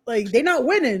consistent. Like, they're not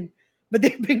winning, but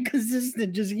they've been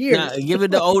consistent just years. Nah, give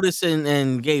it to Otis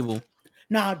and Gable.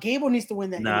 Nah, Gable needs to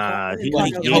win that.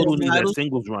 Gable needs that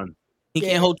singles run. He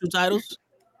can't hold 2 titles?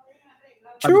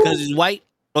 True. Because he's white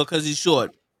or because he's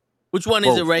short? Which one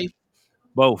is it, Ray?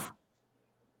 Both.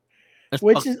 That's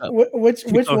which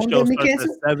one get me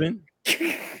canceled? 7.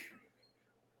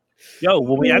 Yo,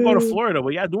 well, when y'all go to Florida,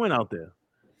 what y'all doing out there?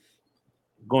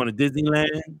 Going to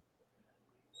Disneyland?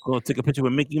 Going to take a picture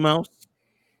with Mickey Mouse?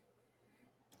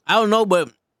 I don't know,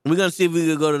 but we're gonna see if we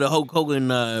can go to the Hulk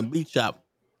Hogan beach shop.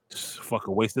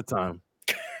 Fucking waste of time.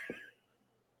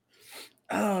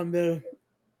 Oh man.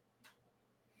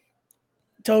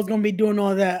 Toad's gonna be doing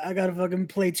all that. I gotta fucking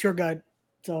play tour guide.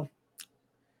 So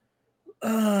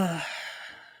I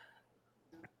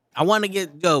wanna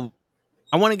get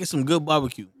some good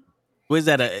barbecue. Where's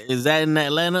that at? Is that in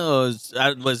Atlanta or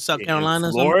was South Carolina?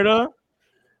 In Florida?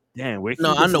 Damn, where can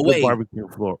no, you get on the some way. good barbecue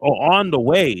in Florida? Oh, on the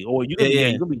way. Or you're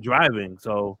gonna be driving.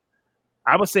 So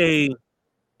I would say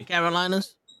the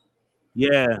Carolinas?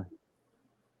 Yeah.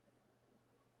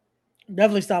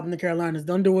 Definitely stop in the Carolinas.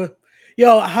 Don't do it.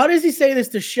 Yo, how does he say this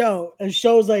to Show? And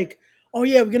Show's like, oh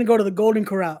yeah, we're gonna go to the Golden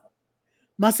Corral.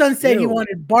 My son said he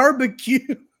wanted barbecue.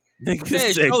 Nigga Yeah,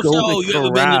 said you Golden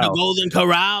ever been to the Corral. Golden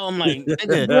Corral? I'm like,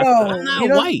 nigga, Bro, I'm not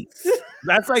white.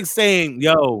 That's like saying,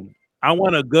 yo, I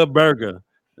want a good burger.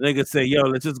 Nigga say, yo,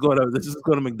 let's just go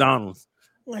to McDonald's.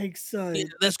 Like, son. Yeah,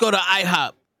 let's go to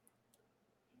IHOP.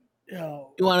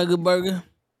 Yo. You want a good burger?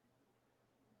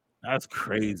 That's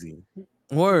crazy.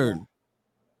 Word.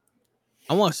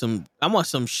 I want some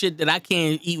shit that I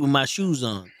can't eat with my shoes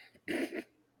on. You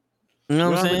know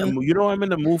what I'm saying? You know what I'm in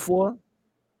the mood for?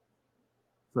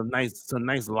 Some nice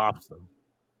lobster.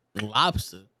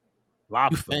 Lobster.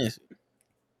 You fancy.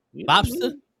 You know lobster? I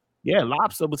mean? Yeah,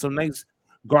 lobster with some nice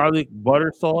garlic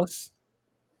butter sauce.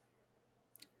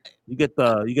 You get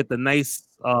the nice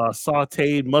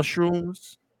sauteed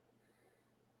mushrooms.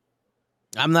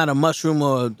 I'm not a mushroom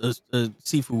or a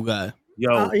seafood guy.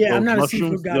 Yo, yeah, I'm not a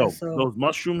seafood guy. So. Those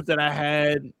mushrooms that I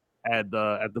had at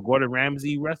the Gordon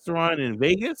Ramsay restaurant in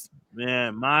Vegas,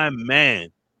 man, my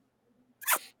man.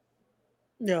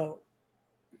 Yo.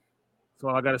 So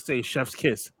all I gotta say, chef's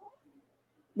kiss.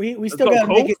 We still gotta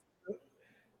make it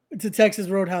to Texas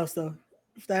Roadhouse though,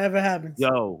 if that ever happens.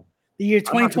 Yo, the year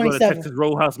 2027. I'm about to go to Texas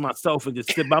Roadhouse myself and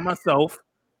just sit by myself,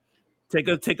 take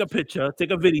a picture,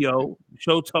 take a video,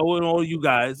 show Toe and all you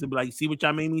guys, and be like, see what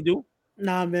y'all made me do?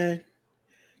 Nah, man.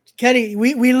 Kenny,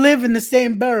 we live in the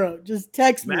same borough. Just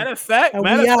text me. Matter of fact,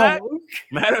 when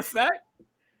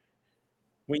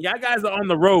y'all guys are on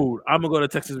the road, I'm gonna go to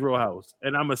Texas Roadhouse,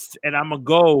 and I'm gonna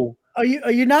go. Are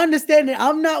you not understanding?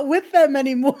 I'm not with them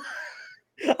anymore.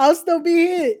 I'll still be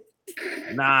here.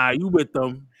 Nah, you with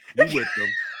them.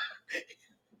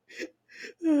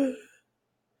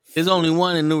 There's only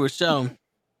one in New Rochelle.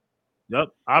 Yep,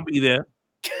 I'll be there.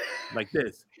 Like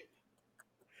this.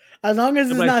 As long as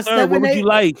it's like, not sir, 7, what would 8. you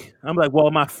like? I'm like, well,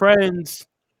 my friends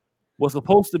were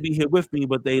supposed to be here with me,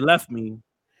 but they left me.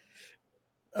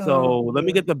 So let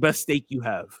me get the best steak you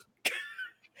have.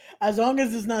 As long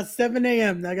as it's not 7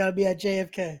 a.m., I gotta be at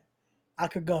JFK. I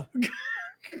could go.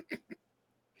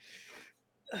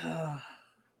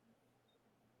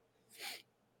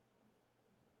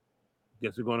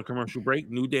 Guess we're going to commercial break.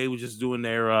 New Day was just doing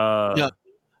their Yep.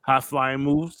 high flying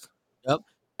moves. Yep.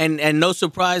 And no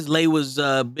surprise, Lay was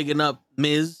bigging up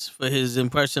Miz for his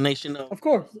impersonation Of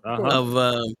course. of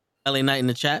LA Knight in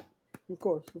the chat. Of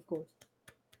course.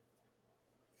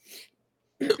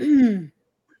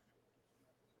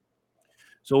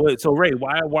 So wait, so Ray,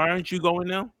 why aren't you going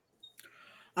now?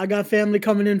 I got family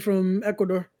coming in from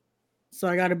Ecuador, so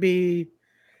I got to be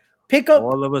pick up.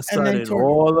 All of a sudden,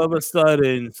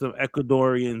 some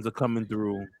Ecuadorians are coming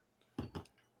through,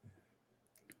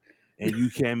 and you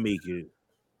can't make it.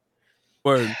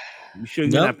 Word. You sure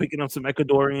you're not picking up some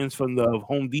Ecuadorians from the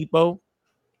Home Depot?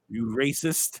 You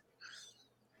racist.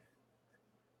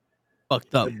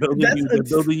 Fucked up. They're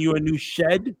building you a new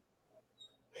shed.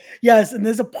 Yes, in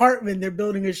this apartment, they're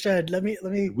building a shed. Let me.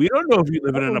 We don't know if you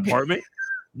live in an apartment.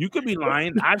 You could be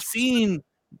lying. I've seen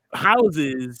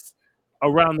houses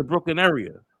around the Brooklyn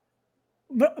area.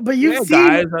 But you've seen.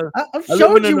 Guys, I've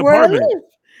showed you where I live.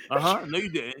 No, you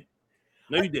didn't.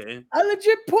 No, you didn't. I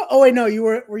legit put. Oh wait, no, you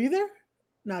were. Were you there?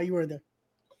 No, you weren't there.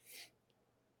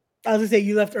 I was gonna say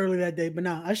you left early that day, but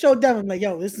no, I showed them. I'm like,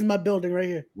 yo, this is my building right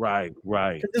here. Right.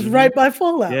 It's right by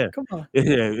Fallout. Yeah. Come on. Yeah,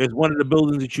 it's one of the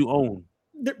buildings that you own.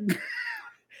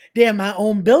 Damn, I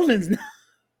own buildings now.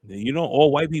 You know,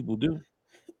 all white people do.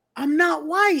 I'm not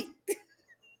white.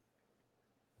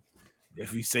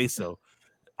 If you say so.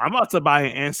 I'm about to buy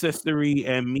an Ancestry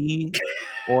and Me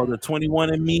or the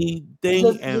 21andMe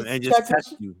thing and just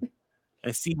test you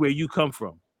and see where you come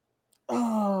from.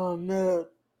 Oh man.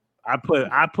 I put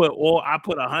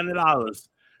 $100.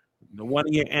 One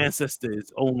of your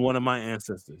ancestors owned one of my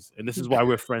ancestors, and this is why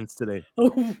we're friends today.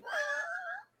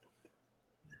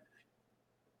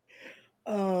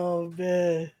 Oh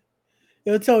man.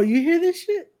 Yo, Toe, you hear this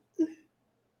shit?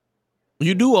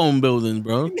 You do own buildings,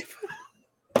 bro.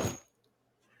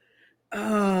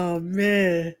 Oh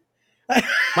man.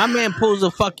 My man pulls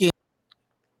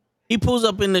he pulls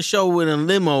up in the show with a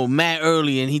limo mad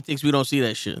early and he thinks we don't see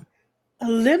that shit. A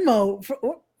limo?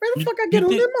 Where the fuck I get a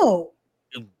limo?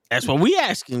 That's what we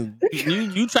asking.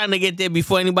 You trying to get there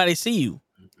before anybody see you.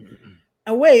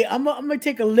 And wait, I'm gonna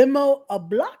take a limo a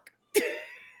block?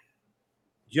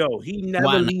 Yo, he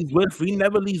never leaves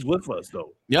with us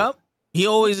though. Yep. He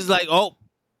always is like, oh,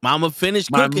 mama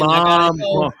finished cooking.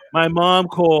 My mom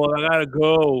called. I gotta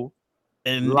go.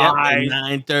 And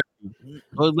 9:30.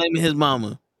 Always blaming his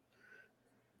mama.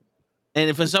 And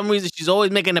if for some reason she's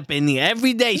always making a penny.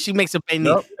 Every day she makes a penny.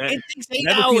 Yep. It takes 8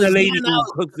 Never hours. seen a lady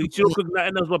who cooks. She'll cook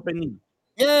nothing else but penny.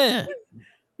 Yeah.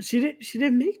 She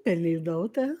didn't make pennies though.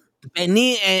 What the hell?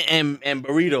 Penny and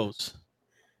burritos.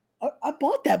 I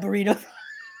bought that burrito.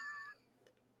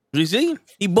 You see?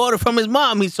 He bought it from his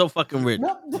mom. He's so fucking rich.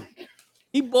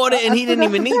 He bought it and he didn't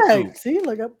even need to. See,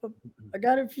 like I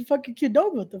got it from fucking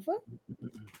Qdoba. What the fuck?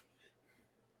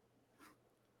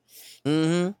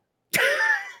 Mm-hmm.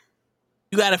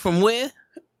 You got it from where?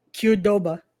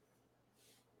 Qdoba.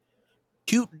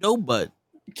 Cute dough bud.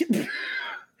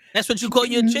 That's what you call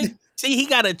your chick? See, he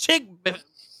got a chick.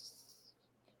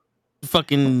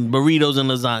 Fucking burritos and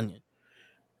lasagna.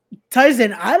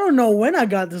 Tyson, I don't know when I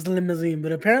got this limousine,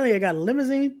 but apparently I got a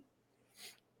limousine.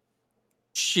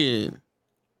 Shit.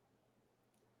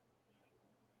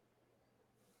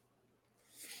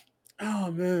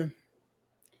 Oh man.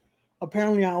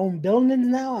 Apparently I own buildings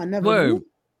now. I never knew.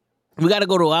 We gotta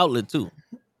go to an outlet too.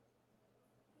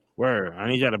 Word. I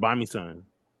need y'all to buy me something.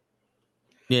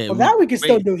 Yeah. Well, that we can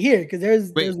still do here because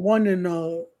there's one in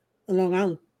Long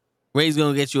Island. Ray's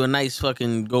gonna get you a nice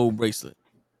fucking gold bracelet.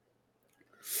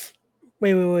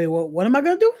 Wait. What am I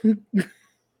gonna do?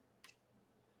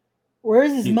 Where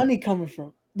is this money coming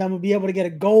from? That I'm gonna be able to get a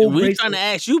gold bracelet. We're trying to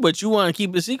ask you, but you want to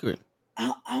keep it secret.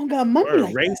 I don't got money.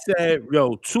 Like Ray that. said,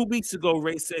 2 weeks ago,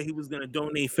 Ray said he was gonna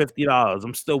donate $50.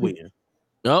 I'm still waiting.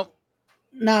 Nope.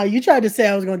 Nah, you tried to say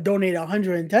I was gonna donate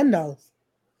 $110.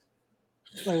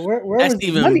 Like where was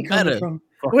the money coming from?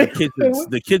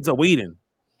 The kids are waiting.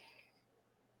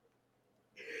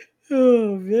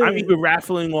 Oh, man. I'm even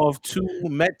raffling off 2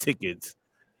 Met tickets.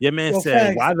 Your man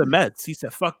said, facts. "Why the Mets?" He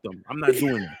said, "Fuck them. I'm not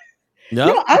doing that." Yep.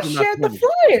 Yo, I shared the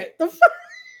flyer.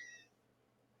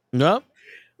 Yep.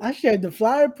 I shared the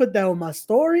flyer, put that on my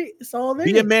story. It's all there.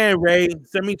 Be a man, Ray.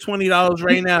 Send me $20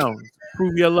 right now.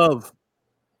 Prove your love.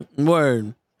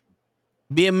 Word.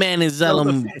 Be a man and sell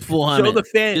them 400. Show the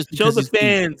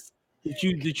fans that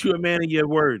you're a man of your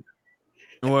word.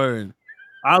 Word.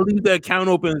 I'll leave the account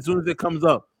open as soon as it comes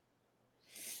up.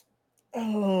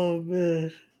 Oh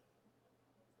man.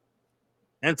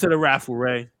 Enter the raffle,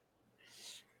 Ray.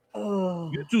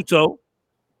 Oh. You too, Toe.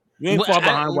 You ain't far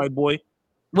behind, white boy.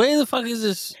 Where the fuck is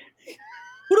this?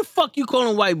 Who the fuck you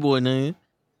calling white boy, man?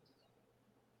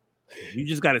 You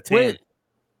just got a tan.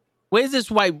 Where's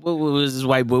this white boy? Where's this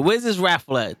white boy? Where's this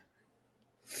raffle at?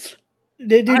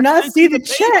 They did not see the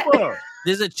chat.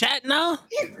 There's a chat now?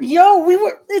 Yo,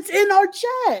 it's in our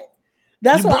chat.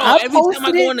 That's why I every posted time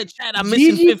I go in the chat, I'm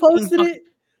missing Gigi 15 posted it.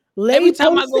 Lay every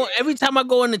time I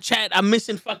go in the chat, I'm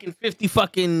missing fucking 50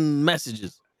 fucking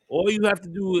messages. All you have to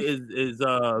do is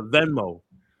Venmo.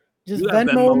 Just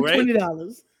Venmo him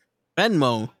 $20.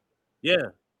 Venmo. Yeah.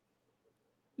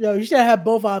 Yo, you should have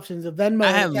both options, a Venmo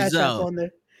and Cash App on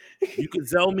there. You can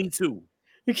Zelle me too.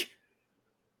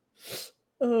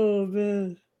 Oh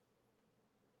man.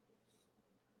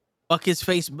 Fuck his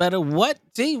face better. What?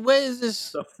 See, where is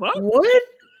this? The fuck? What?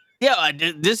 Yeah,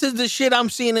 this is the shit I'm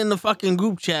seeing in the fucking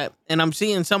group chat, and I'm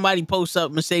seeing somebody post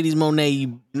up Mercedes Monet.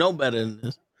 You know better than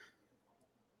this.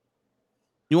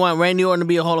 You want Randy Orton to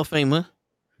be a Hall of Famer?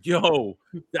 Yo,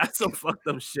 that's some fucked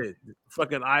up shit.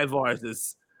 Fucking Ivar's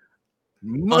is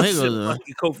mushing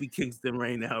fucking Kofi Kingston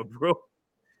right now, bro.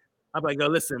 I'm like, yo,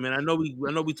 listen, man. I know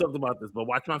we talked about this, but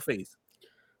watch my face.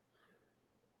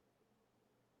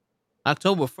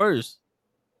 October 1st.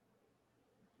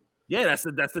 Yeah,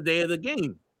 that's the day of the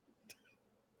game.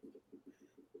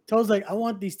 Toad's like, I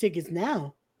want these tickets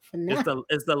now. For now.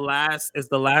 It's the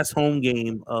last home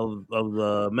game of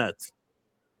the Mets.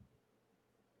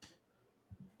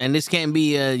 And this can't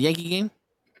be a Yankee game?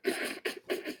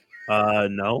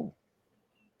 No.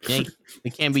 It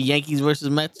can't be Yankees versus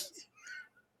Mets?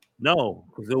 No,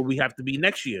 because it will have to be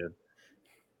next year.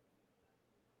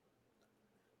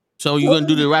 So you're gonna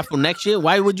do the raffle next year?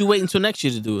 Why would you wait until next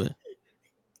year to do it?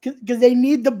 Because they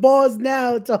need the balls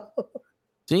now.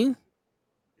 See?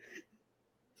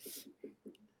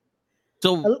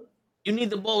 So you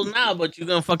need the balls now, but you're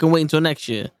gonna fucking wait until next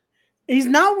year. He's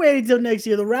not waiting until next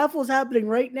year. The raffle's happening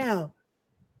right now.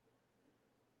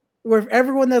 Where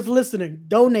everyone that's listening,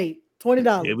 donate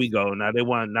 $20. Here we go. Now they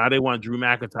want Drew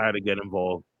McIntyre to get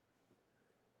involved.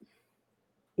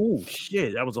 Ooh,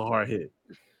 shit, that was a hard hit.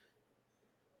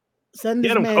 Send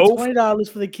this man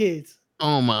 $20 for the kids.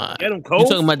 Oh my! Get him, Cole. You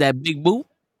talking about that big boot?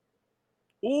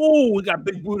 Ooh, we got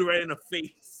big booty right in the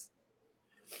face.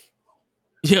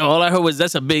 Yeah, all I heard was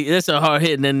that's a hard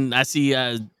hit, and then I see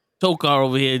Tokar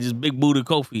over here just big booty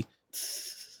Kofi.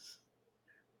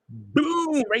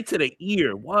 Boom! Right to the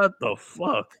ear. What the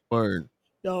fuck? Word.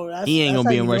 Yo, he ain't gonna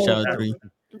be in Rush Hour 3.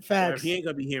 Facts. He ain't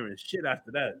gonna be hearing shit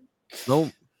after that.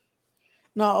 Nope.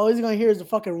 No, all he's gonna hear is the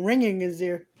fucking ringing in his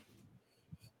ear.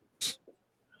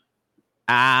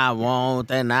 I want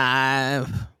that knife.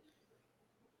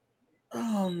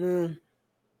 Oh man.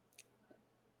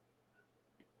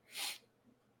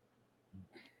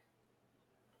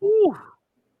 Ooh.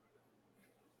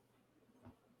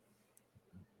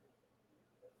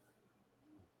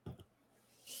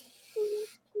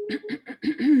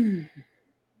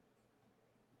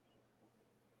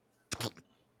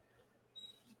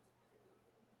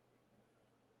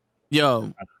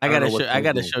 Yo, I gotta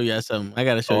show you something. I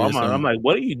gotta show you something. I'm like,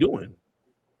 what are you doing?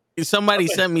 Somebody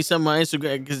sent me some on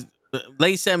Instagram because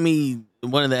they sent me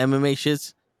one of the MMA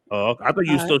shits. Oh, I thought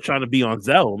you were still trying to be on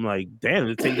Zelle. I'm like, damn,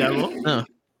 did it take that long? No,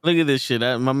 look at this shit.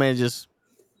 My man just.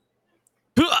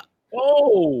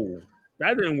 Oh,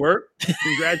 that didn't work.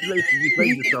 Congratulations, you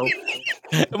played yourself.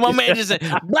 My man just said,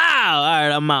 "Wow, all right,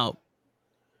 I'm out."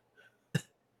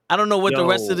 I don't know what the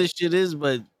rest of this shit is,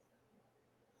 but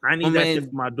I need that shit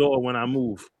for my door when I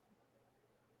move.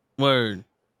 Word.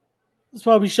 It's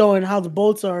probably showing how the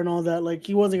bolts are and all that. Like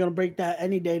he wasn't gonna break that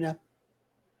any day now.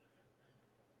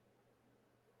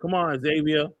 Come on,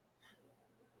 Xavier.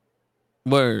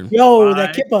 Word. Yo,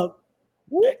 that kip up.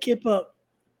 That kip up.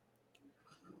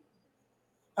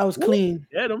 I was clean.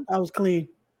 Get him. I was clean.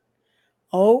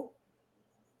 Oh,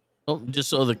 just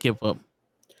saw the kip up.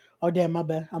 Oh, damn, my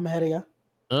bad. I'm ahead of you.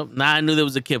 Oh, now I knew there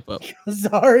was a kip up.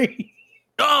 Sorry.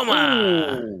 Come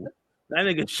on. That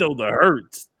nigga shoulder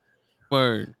hurts.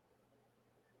 Word.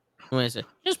 I said,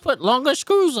 just put longer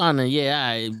screws on it. Yeah,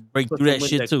 I break through that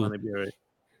shit too. Right.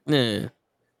 Yeah.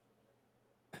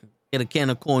 Get a can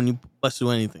of corn, you bust through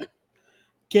anything.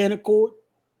 Can of corn.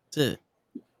 That's it.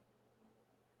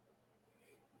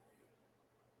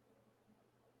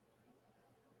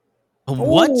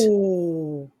 What?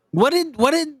 Oh. What did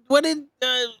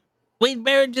Wade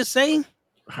Barrett just say?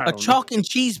 A chalk and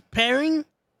cheese pairing?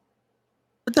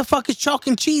 What the fuck is chalk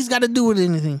and cheese got to do with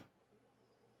anything?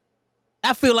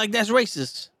 I feel like that's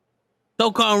racist.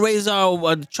 Tokar and Razor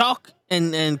are chalk,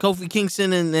 and Kofi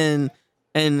Kingston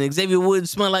and Xavier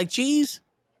Woods smell like cheese.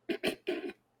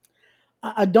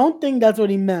 I don't think that's what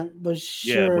he meant, but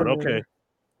sure. Yeah, but okay.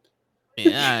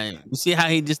 Yeah, all right. You see how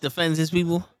he just defends his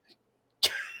people?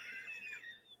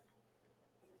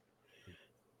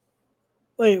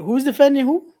 Wait, who's defending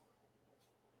who?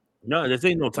 No, this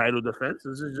ain't no title defense.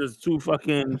 This is just two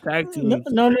fucking tag teams.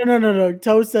 No.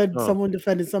 Toe said Oh. someone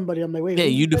defended somebody. I'm like, wait, Yeah,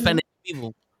 who's you defending defended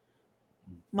people.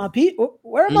 my people?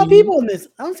 Where are my Mhm. people in this?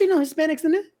 I don't see no Hispanics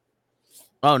in it.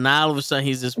 Oh, now all of a sudden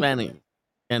he's Hispanic,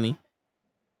 Kenny.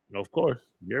 Of course,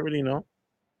 you already know.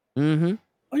 Mm-hmm.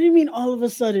 What do you mean all of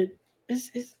a sudden? It's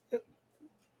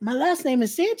my last name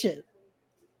is Sanchez.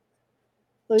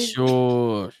 Like,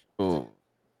 Sure.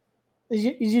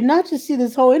 did you not just see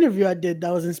this whole interview I did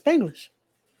that was in Spanglish?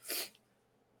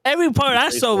 Every part I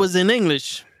saw was in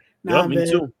English. Nah, Yep, me man.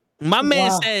 too. My man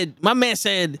Wow.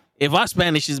 said, if our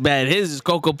Spanish is bad, his is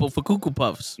Cocoa for Cuckoo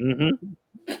Puffs.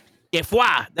 Mm-hmm. Que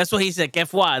fue? That's what he said. Que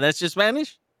fue? That's your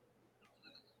Spanish?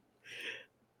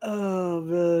 Oh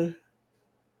man.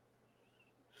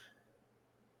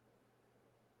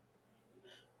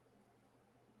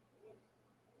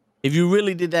 If you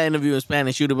really did that interview in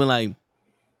Spanish, you'd have been like,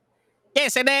 que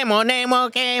se demo, nemo,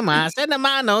 que más, se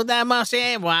mano, damos,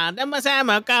 se va,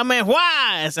 damos, come,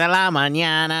 fue, esa la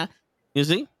mañana. You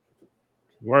see?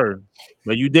 Word.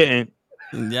 But you didn't.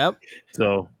 Yep.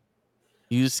 So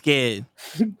You scared.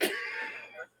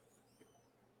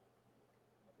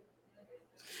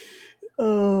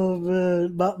 Oh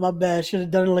man, my bad. Should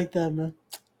have done it like that, man.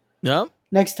 Yep.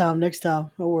 Next time.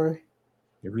 Don't worry.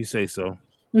 if we say so.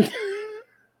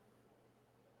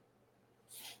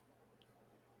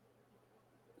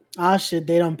 Ah shit,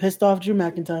 they done pissed off Drew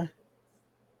McIntyre.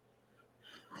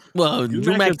 Well, Drew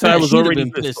Drew McIntyre McIntyre was should have already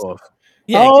been pissed pissed. off.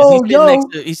 Yeah, because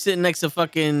yo. he's sitting next to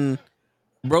fucking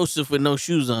Broseph with no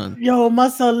shoes on. Yo, my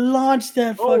son launched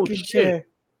that Oh, fucking shit. chair.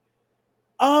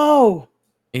 Oh.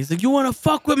 He's like, you want to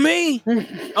fuck with me?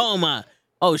 Oh my!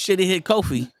 Oh shit! He hit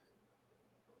Kofi.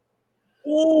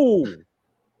 Oh,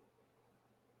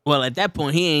 Well, at that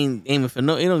point, he ain't aiming for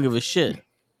no. He don't give a shit.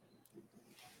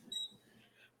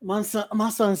 My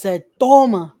son said,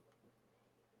 "Toma."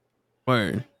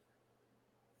 Word.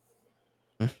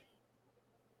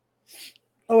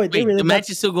 Oh wait, they Wait, really the match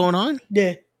is still going on?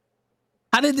 Yeah.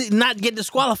 How did they not get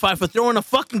disqualified for throwing a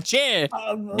fucking chair?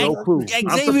 no clue. I'm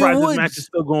Xavier surprised Woods. this match is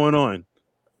still going on.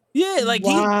 Yeah, like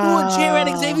he threw a chair at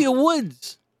Wow. Xavier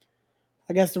Woods.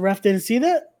 I guess the ref didn't see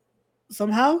that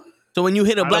somehow. So when you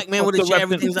hit a How black the man fuck with a the chair, ref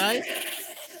didn't- everything's alright?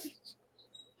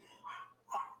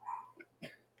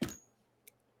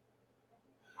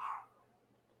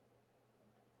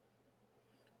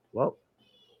 Well,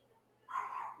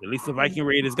 at least the Viking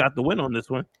Raiders got the win on this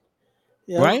one.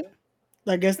 Yeah. Right?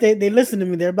 I guess they listened to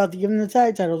me. They're about to give them the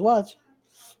tag titles. Watch.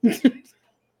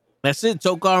 That's it.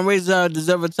 Tokar and Razor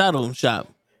deserve a title shot.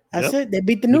 That's Yep. it. They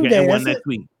beat the We're New getting Day. one That's it. next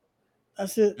week.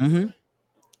 That's it. Mm-hmm.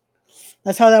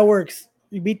 That's how that works.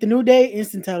 You beat the New Day,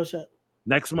 instant title shot.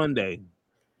 Next Monday.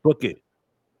 Book it.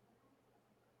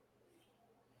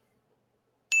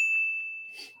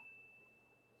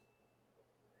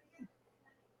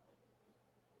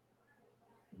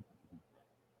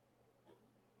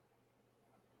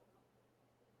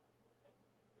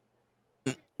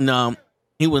 No,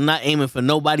 he was not aiming for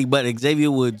nobody but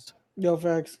Xavier Woods. Yo,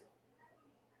 facts.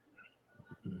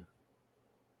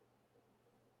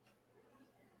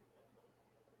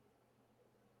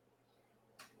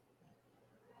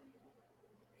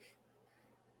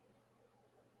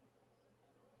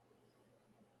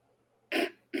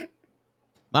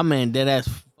 My man dead ass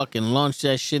fucking launched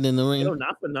that shit in the ring. Yo,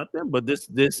 not for nothing, but this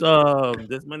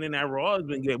Monday Night Raw has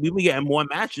been we've been getting more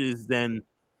matches than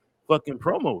fucking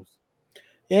promos.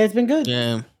 Yeah, it's been good.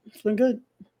 Yeah, It's been good.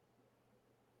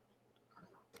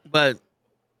 but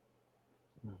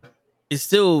it's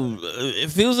still it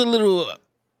feels a little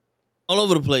all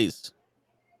over the place.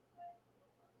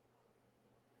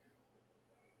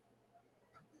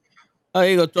 Oh,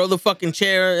 here you go. Throw the fucking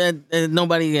chair at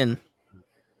nobody again.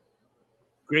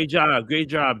 Great job,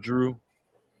 Drew.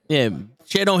 Yeah,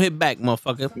 chair don't hit back,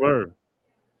 motherfucker. Word.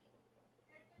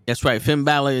 That's right. Finn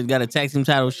Balor got a tag team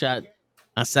title shot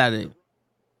on Saturday.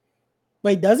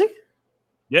 Wait, does it?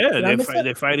 Yeah, Did I miss that?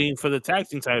 they're fighting for the tag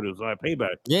team titles on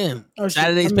Payback. Yeah, Oh, shit.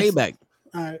 Saturday's I missed payback.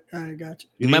 All right, gotcha.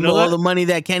 You didn't Remember know all that? the money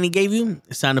that Kenny gave you?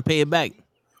 It's time to pay it back.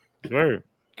 Word.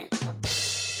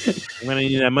 I'm gonna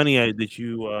need that money that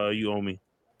you owe me.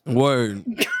 Word.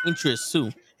 Interest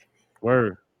too.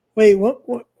 Word. Wait, what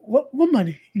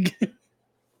money?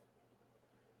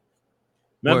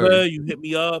 Remember, Word. you hit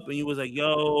me up and you was like,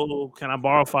 "Yo, can I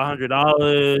borrow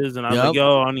 $500?" And I was Yup. like,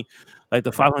 "Yo, I need like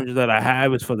the 500 that I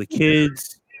have is for the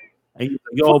kids." And you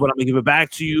like, "Yo, but I'm gonna give it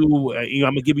back to you.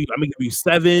 I'm gonna give you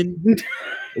 7.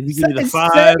 If you give me the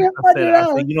 5," I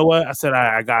said, "You know what?" I said,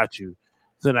 "I got you."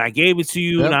 So then I gave it to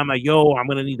you, Yep. and I'm like, "Yo, I'm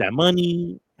gonna need that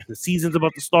money. The season's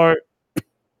about to start."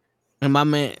 And my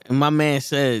man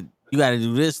said You got to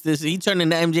do this. He turned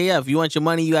into MJF. You want your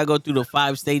money, you got to go through the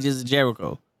 5 stages of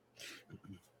Jericho.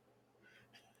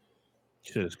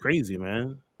 Shit is crazy,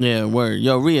 man. Yeah, word.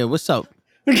 Yo, Rhea, what's up?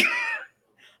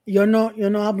 Yo no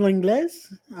hablo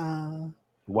inglés.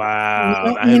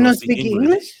 Wow. I Me don't no speak speak English.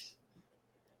 English.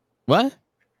 What?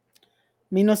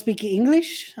 Me no speak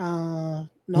English. Who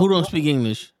don't speak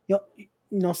English? Yo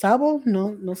no sabo.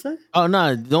 No sé. Oh,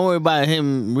 no. Don't worry about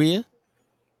him, Rhea.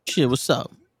 Shit, what's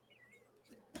up?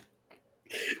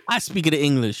 I speak the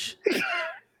English.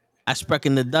 I speak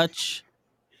in the Dutch.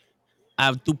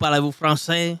 Tu parlez-vous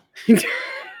français?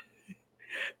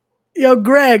 Yo,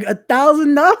 Greg,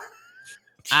 $1,000.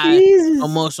 Jesus.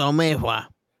 Como somewa.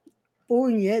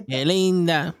 Puñeta.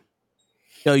 Linda.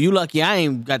 Yo, you lucky I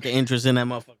ain't got the interest in that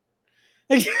motherfucker.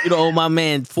 You don't owe my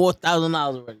man $4,000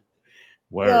 already.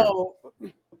 Word. Yo,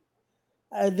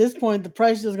 at this point, the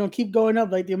price is gonna keep going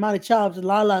up. Like the amount of chops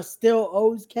Lala still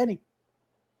owes Kenny.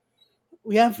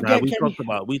 We haven't forget we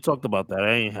Kenny. talked about that.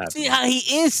 I ain't happy. See how he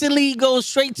instantly goes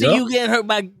straight to you getting hurt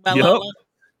by Yup. Lala?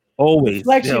 Always.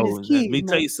 Deflection Yo, is key, let me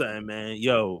tell you something, man.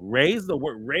 Yo, Ray's the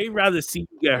word. Ray rather see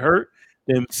you get hurt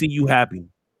than see you happy.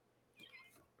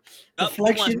 He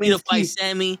wants me to fight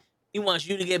Sammy. He wants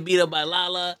you to get beat up by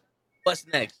Lala. What's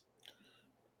next?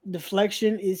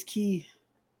 Deflection is key.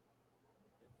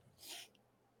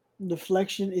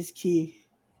 Deflection is key.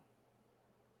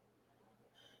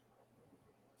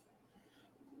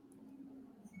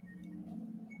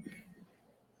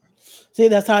 See,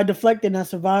 that's how I deflected and I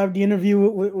survived the interview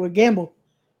with Gamble.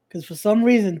 Because for some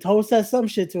reason, Toe said some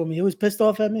shit to him. He was pissed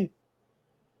off at me.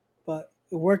 But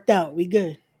it worked out. We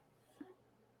good.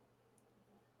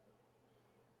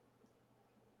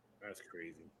 That's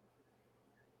crazy.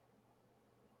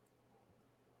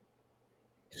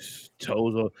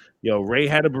 Yo, Ray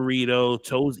had a burrito.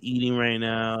 Toe's eating right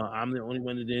now. I'm the only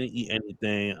one that didn't eat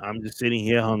anything. I'm just sitting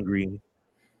here hungry.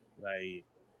 Like,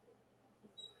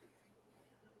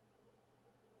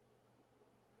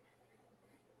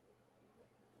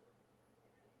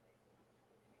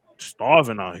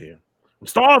 starving out here. I'm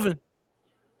starving.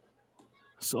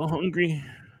 So hungry.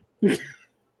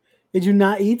 Did you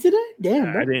not eat today?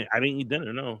 Damn, bro. I didn't eat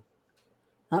dinner, no.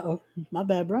 Uh-oh. My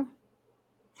bad, bro.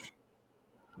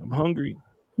 I'm hungry.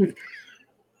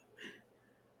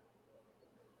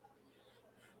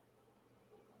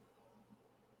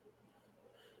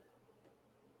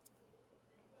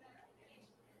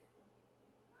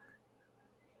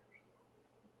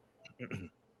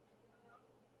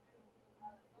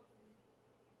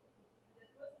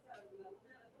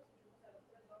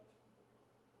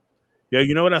 Yeah,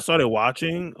 you know what I started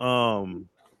watching?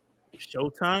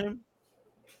 Showtime.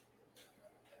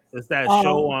 It's that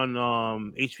show on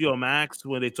HBO Max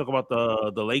where they talk about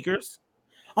the Lakers.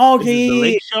 Oh, okay. The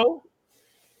Lake Show?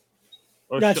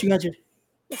 Got you. What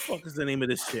the fuck is the name of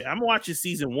this shit? I'm watching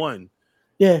season 1.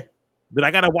 Yeah. But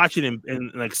I gotta watch it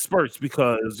in like spurts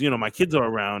because my kids are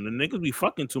around and niggas be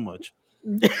fucking too much.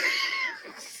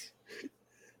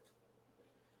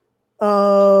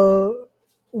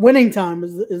 Winning Time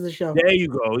is the show. There you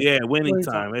go. Yeah, Winning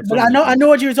Time. But I know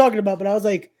what you were talking about, but I was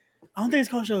like, I don't think it's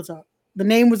called Showtime. The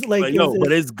name was like,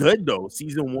 but it's good though.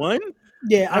 Season 1.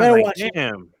 Yeah, I gotta watch it.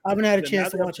 Damn, I haven't had a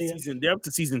chance to watch it yet. They're up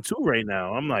to season 2 right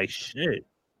now. I'm like, shit.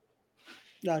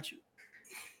 Got you.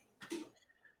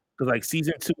 Because like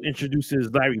season 2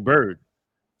 introduces Larry Bird,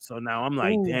 so now I'm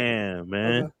like, damn,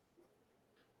 man. Okay.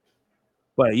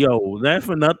 But yo, that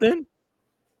for nothing.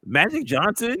 Magic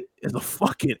Johnson is a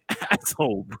fucking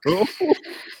asshole, bro.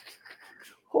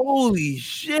 Holy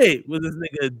shit, was this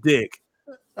nigga a dick?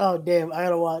 Oh damn, I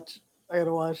gotta watch.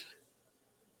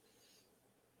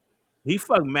 He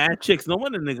fucked mad chicks. No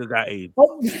wonder nigga got AIDS.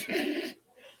 Oh.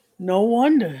 No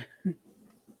wonder. That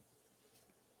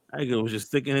nigga was just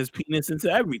sticking his penis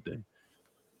into everything.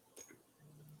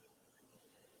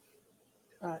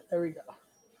 All right, there we go.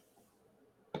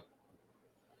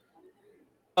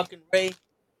 Fucking Ray.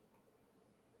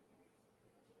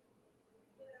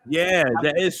 Yeah,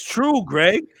 that is true,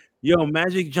 Greg. Yo,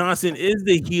 Magic Johnson is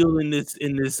the heel in this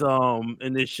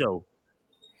show.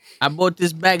 I bought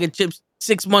this bag of chips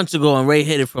 6 months ago and Ray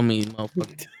hid it from me,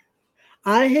 motherfucker.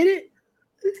 I hit it?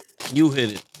 You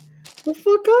hit it. What the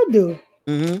fuck I do?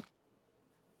 Mm-hmm.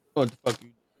 What the fuck you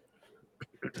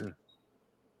do?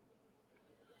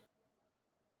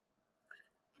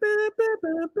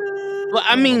 Well,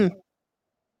 I mean,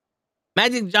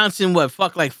 Magic Johnson,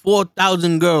 fuck like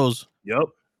 4,000 girls. Yep.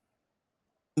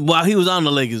 While he was on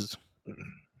the Lakers.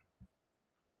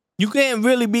 You can't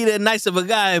really be that nice of a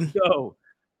guy. Yo,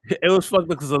 it was fucked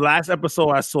because the last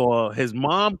episode I saw, his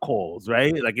mom calls,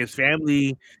 right? Like his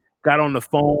family got on the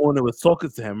phone and was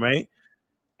talking to him, right?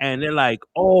 And they're like,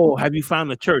 "Oh, have you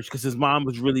found the church?" Because his mom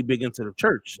was really big into the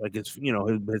church, like his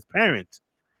his parents.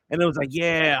 And it was like,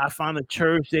 "Yeah, I found a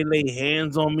church. They lay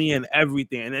hands on me and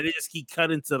everything." And then they just keep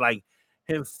cutting to like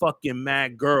him fucking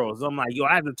mad girls. I'm like, yo,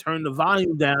 I had to turn the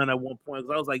volume down at one point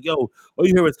because I was like, yo, all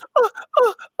you hear is, I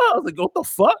was like, what the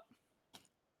fuck?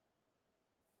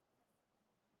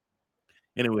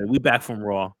 Anyway, we back from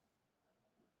Raw.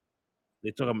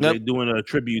 They're doing a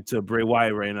tribute to Bray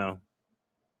Wyatt right now.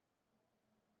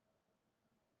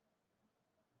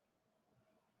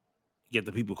 Get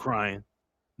the people crying.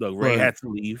 Look, Ray had to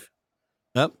leave.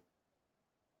 Yep.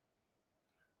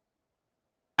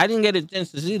 I didn't get a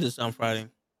chance to see this on Friday.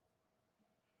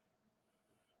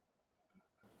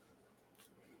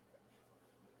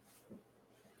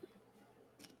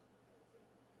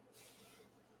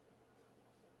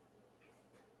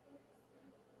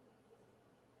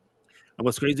 And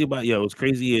what's crazy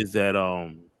is that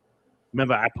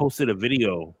remember I posted a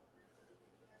video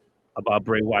about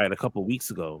Bray Wyatt a couple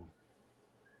weeks ago.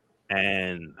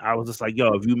 And I was just like,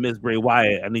 yo, if you miss Bray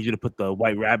Wyatt, I need you to put the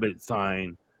white rabbit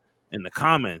sign in the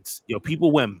comments. Yo,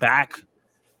 people went back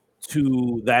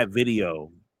to that video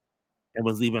and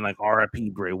was leaving like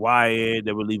RIP Bray Wyatt.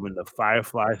 They were leaving the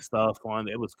Firefly stuff on.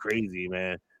 It was crazy,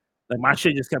 man. Like my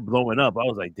shit just kept blowing up. I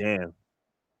was like, damn.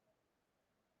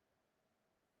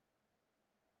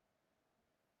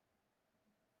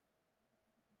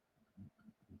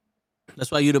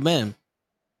 That's why you the man.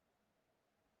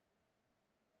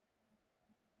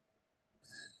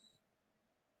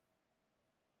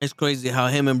 It's crazy how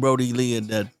him and Brody Lee are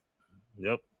dead.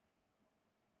 Yep.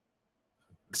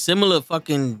 Similar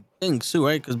fucking things too,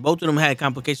 right? Because both of them had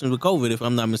complications with COVID, if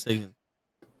I'm not mistaken.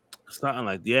 Something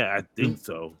like, yeah, I think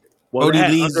so. Well, Brody they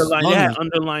had Lee's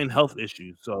underlying health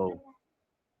issues, so.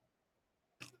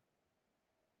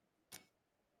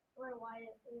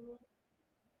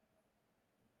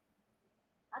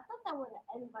 I thought that would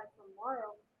end by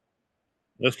tomorrow.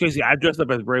 That's crazy. I dressed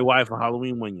up as Bray Wyatt for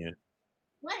Halloween one year.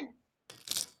 When?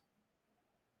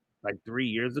 Like 3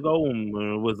 years ago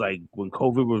when it was like when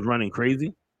COVID was running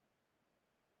crazy.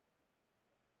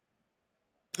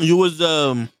 You was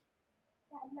the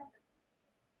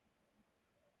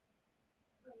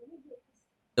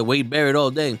Wade Barrett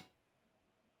all day.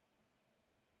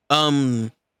 You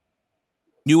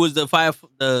was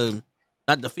the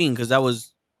not the Fiend because that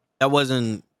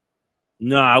wasn't.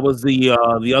 No, I was the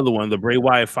other one, the Bray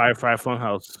Wyatt Firefly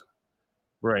Funhouse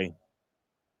Bray.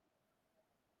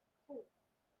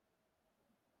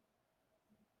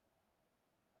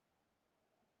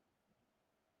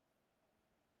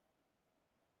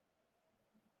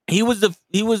 He was the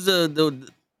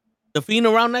Fiend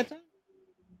around that time.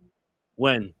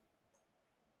 When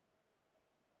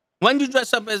did you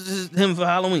dress up as him for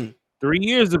Halloween? 3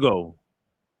 years ago.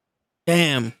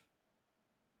 Damn.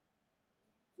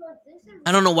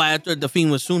 I don't know why I thought the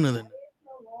Fiend was sooner than that.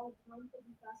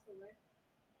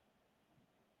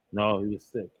 No, he was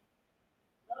sick.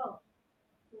 Oh,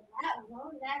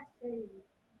 that's crazy.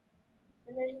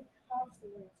 And then he passed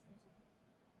away.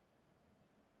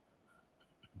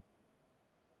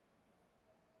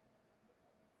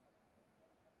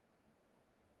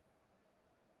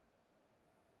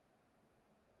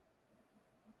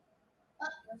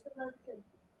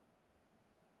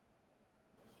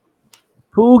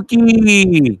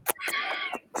 Pookie.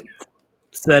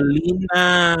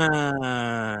 Selena.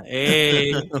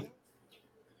 Hey. I thought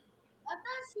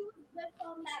she was with that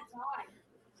guy.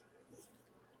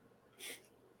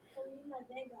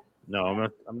 No,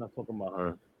 I'm not talking about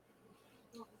her.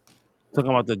 I'm talking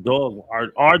about the dog.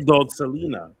 Our dog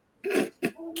Selena.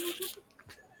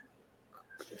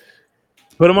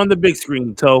 Put him on the big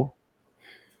screen, Toe.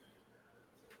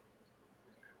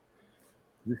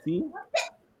 You see?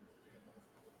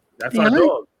 That's our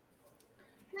dog.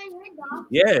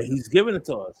 Yeah, he's giving it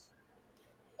to us.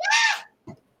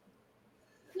 Give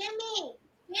me.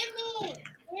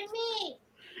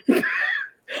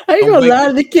 How you gonna lie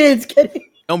to the kids?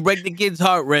 Don't break the kid's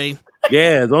heart, Ray.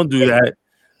 Yeah, don't do that.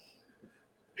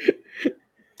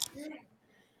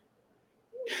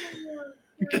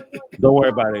 Don't worry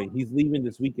about it. He's leaving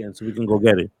this weekend, so we can go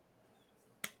get it.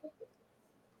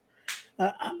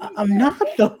 I'm not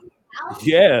though.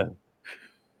 Yeah.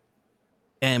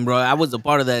 Damn, bro, I was a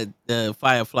part of that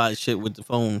Firefly shit with the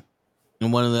phone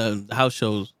in one of the house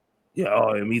shows. Yeah,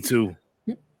 oh, yeah, me too.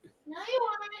 No, you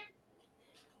want it.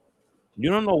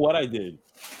 You don't know what I did.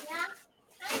 Yeah,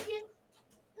 I did.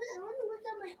 I want to look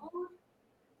at my own.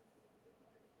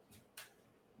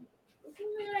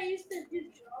 I used to do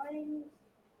drawings.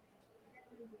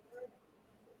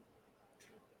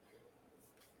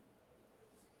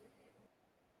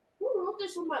 Who wrote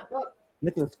this in my book?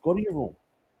 Nicholas, go to your room.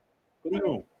 Go to your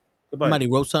room. Goodbye. Somebody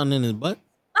wrote something in his butt.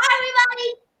 Bye,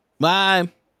 everybody. Bye.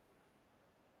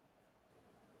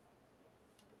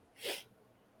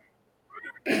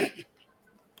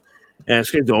 And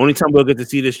it's crazy. The only time we'll get to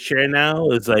see this chair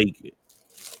now is like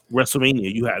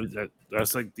WrestleMania. You have that.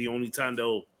 That's like the only time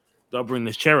they'll bring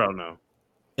this chair out now.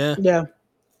 Yeah.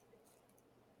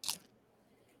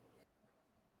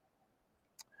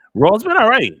 Raw's been all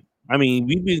right. I mean,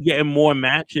 we've been getting more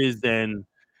matches than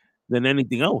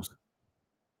anything else,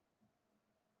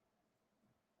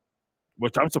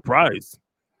 which I'm surprised.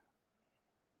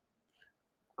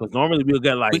 Because normally we'll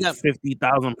get like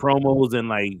 50,000 promos and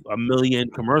like 1 million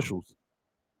commercials.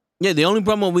 Yeah, the only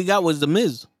promo we got was The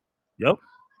Miz. Yep.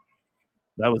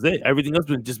 That was it. Everything else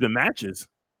just been matches.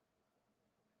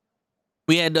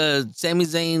 We had Sami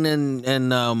Zayn and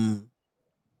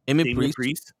Damien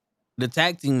Priest. The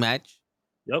tag team match.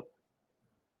 Yep.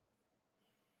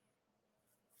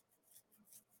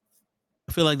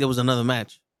 I feel like there was another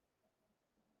match.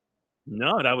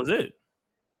 No, that was it.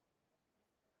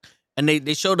 And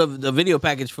they showed the video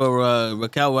package for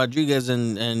Raquel Rodriguez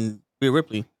and Rhea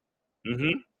Ripley.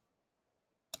 Mm-hmm.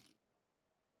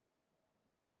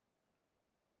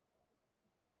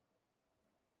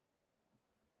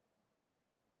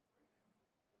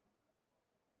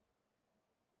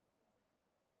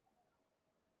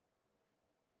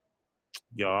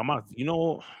 Yo, I must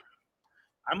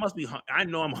be. I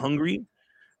know I'm hungry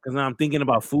because now I'm thinking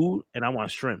about food and I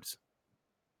want shrimps.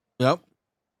 Yep.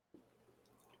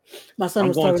 My son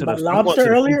was talking about lobster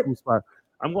earlier.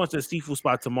 I'm going to the seafood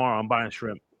spot tomorrow. I'm buying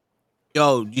shrimp.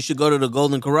 Yo, you should go to the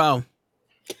Golden Corral.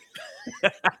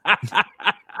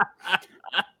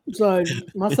 So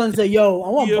my son said, "Yo, I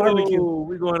want barbecue."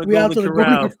 We're going to Golden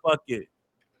Corral. Fuck it.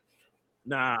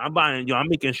 Nah, I'm buying. I'm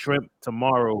making shrimp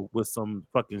tomorrow with some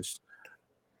fucking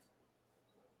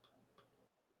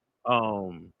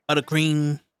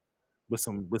buttercream with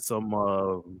some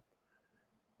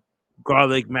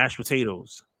garlic mashed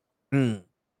potatoes.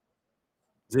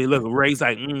 Say, look, Ray's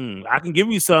like, I can give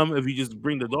you some if you just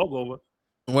bring the dog over.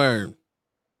 Word.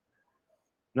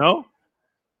 No?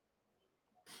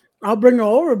 I'll bring her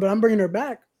over, but I'm bringing her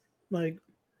back. Like,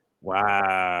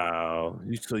 wow.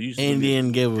 So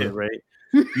Indian giver, right?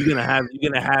 You're gonna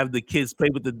have the kids play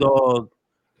with the dog.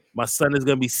 My son is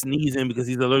gonna be sneezing because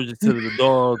he's allergic to the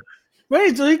dog.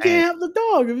 Wait, so he can't have the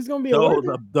dog if he's gonna be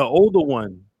allergic? The older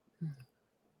one.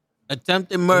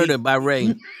 Attempted murder by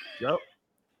Ray. Yep.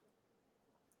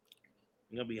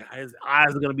 His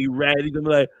eyes are gonna be red. He's gonna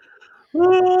be like,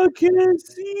 "Oh, I can't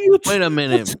see you." Wait a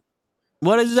minute.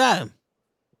 What is that?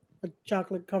 A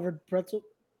chocolate covered pretzel.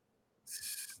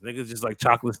 Niggas just like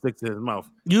chocolate sticks in his mouth.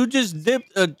 You just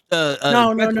dipped a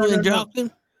pretzel in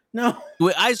chocolate? No.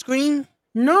 With ice cream?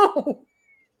 No.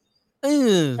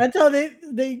 Ew. That's how they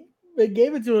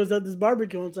gave it to us at this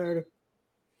barbecue on Saturday.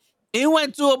 He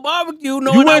went to a barbecue.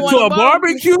 You went to a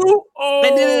barbecue? Oh, they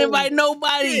didn't invite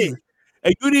nobody. Shit.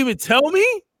 And you didn't even tell me?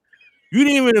 You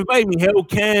didn't even invite me. Hell,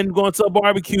 Ken, going to a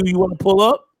barbecue. You want to pull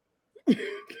up?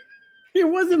 It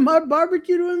wasn't my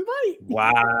barbecue to invite.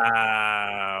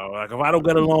 Wow. Like if I don't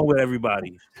get along with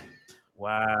everybody.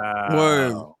 Wow.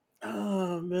 Word.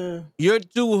 Oh, man. You're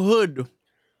too hood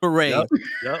for Ray. Yep.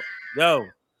 Yo.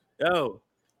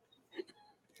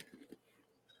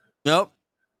 Yep.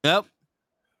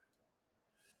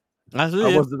 I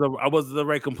wasn't the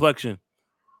right complexion.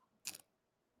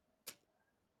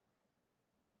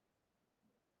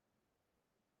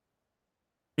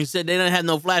 He said they didn't have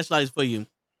no flashlights for you.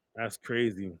 That's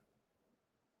crazy.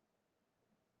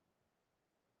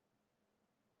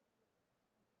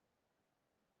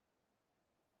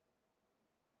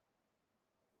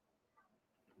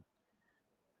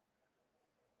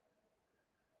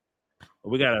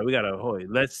 We gotta hold it.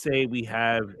 Let's say we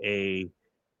have a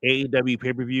AEW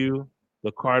pay-per-view.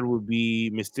 The card would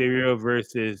be Mysterio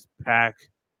versus Pac,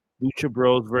 Lucha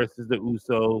Bros versus the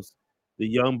Usos, the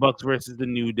Young Bucks versus the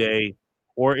New Day,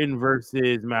 Orton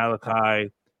versus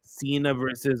Malachi, Cena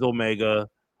versus Omega,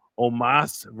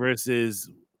 Omos versus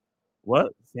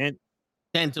what?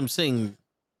 Phantom Singh.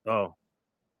 Oh,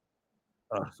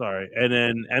 sorry. And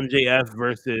then MJF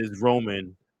versus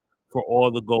Roman for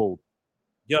all the gold.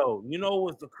 Yo, you know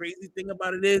what's the crazy thing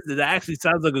about it is? It actually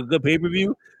sounds like a good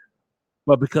pay-per-view,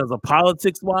 but because of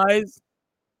politics-wise,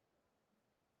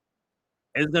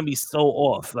 it's gonna be so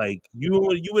off. Like you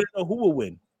wouldn't know who will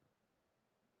win.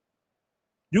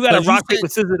 You gotta rock, paper,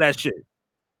 scissors that shit.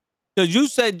 Because you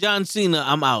said John Cena,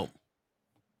 I'm out.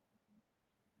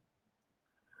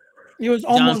 It was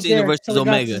almost John Cena there versus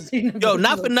Omega. Yo,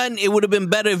 not for nothing, it would have been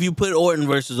better if you put Orton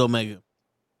versus Omega.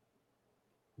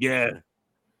 Yeah.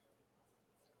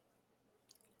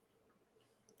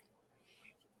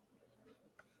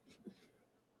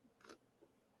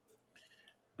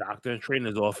 Doctor and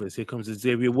trainer's office. Here comes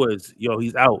Xavier Woods. Yo,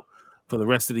 he's out for the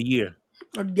rest of the year.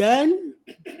 Again?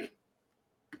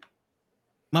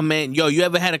 My man, yo, you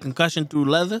ever had a concussion through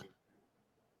leather?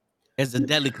 It's a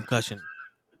deadly concussion.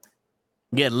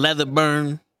 Get leather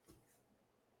burn.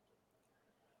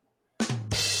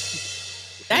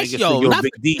 That's yo, not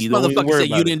Big D. this Don't even motherfucker worry said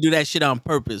you about didn't do that shit on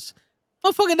purpose.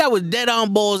 Motherfucker, that was dead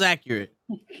on balls accurate.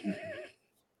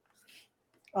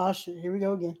 Oh shit, here we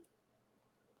go again.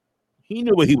 He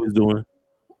knew what he was doing.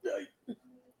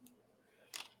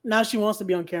 Now she wants to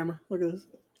be on camera. Look at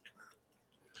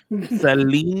this.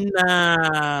 Selena.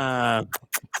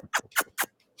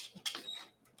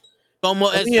 Como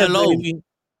es Yeah, hello. baby.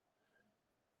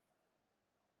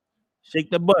 Shake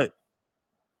the butt.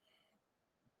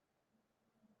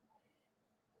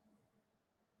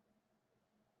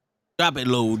 Drop it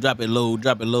low, drop it low,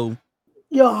 drop it low.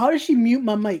 Yo, how does she mute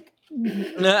my mic?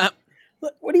 Nah.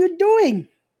 Look, what are you doing?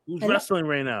 Who's Hello? wrestling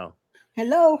right now?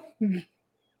 Hello?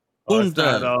 Oh, it's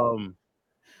Gunther.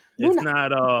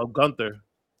 not Gunther.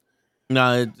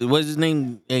 No, what's his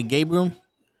name? Gabriel?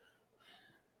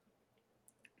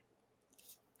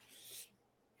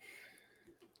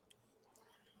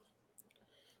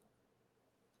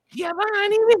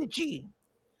 Giovanni Ricci.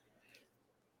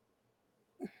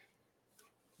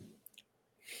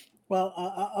 Well,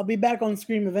 I'll be back on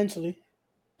screen eventually.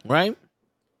 Right?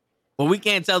 But we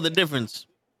can't tell the difference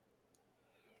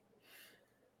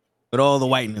with all the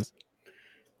whiteness.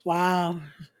 Wow.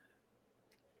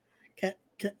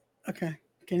 Okay.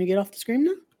 Can you get off the screen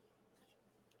now?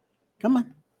 Come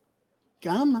on.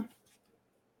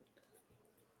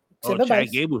 Oh,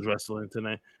 Chad Gable's wrestling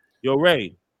tonight. Yo,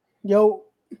 Ray. Yo.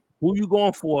 Who you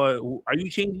going for? Are you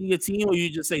changing your team, or you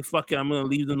just say fuck it? I'm gonna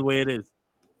leave them the way it is.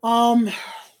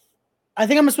 I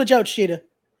think I'm gonna switch out Shida,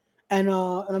 and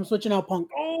I'm switching out Punk.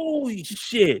 Holy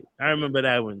shit! I remember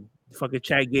that one. Fucking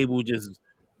Chad Gable just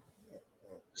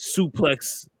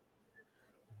suplex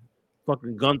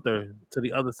fucking Gunther to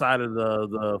the other side of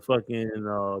the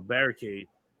fucking barricade.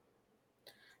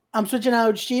 I'm switching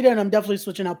out Shida, and I'm definitely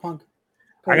switching out Punk.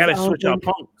 I gotta switch out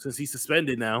Punk since he's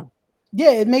suspended now.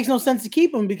 Yeah, it makes no sense to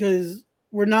keep him because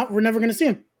we're never gonna see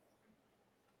him.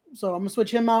 So I'm gonna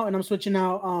switch him out, and I'm switching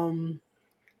out.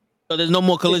 So there's no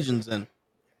more collisions then.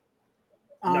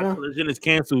 That collision is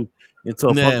canceled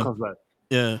until Punk comes back.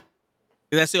 Yeah,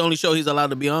 that's the only show he's allowed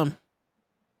to be on.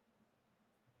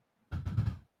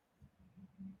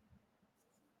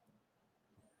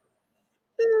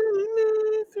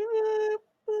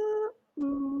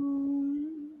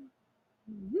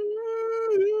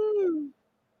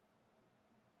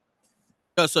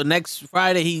 So next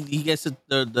Friday he gets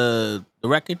the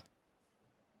record.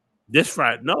 This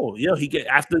Friday, no, he get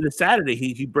after the Saturday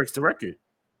he breaks the record.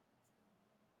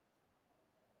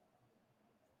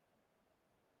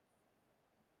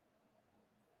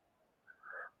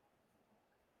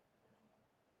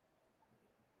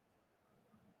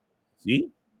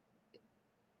 See?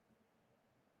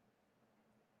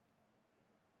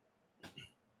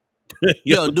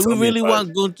 Yo, do we really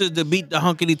want Gunther to beat the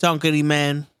hunkity tonkity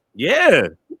man? Yeah.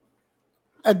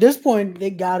 At this point, they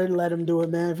gotta let him do it,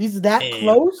 man. If he's that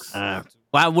close,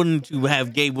 why wouldn't you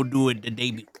have Gable do it the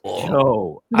day before?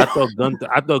 Yo, I thought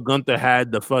Gunther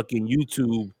had the fucking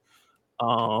YouTube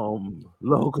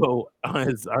logo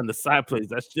on the side plates.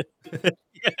 That's just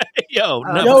yo,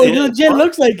 it legit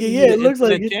looks like it. Yeah, it looks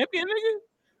like it. Champion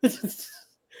nigga.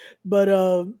 But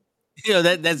yo,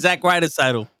 that's Zack Ryder's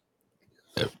title.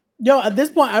 Yo, at this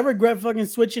point, I regret fucking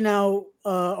switching out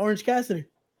Orange Cassidy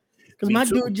because my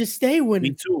dude just stay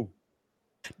winning. Me too.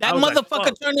 That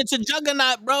motherfucker turned into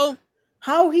Juggernaut, bro.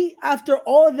 How he after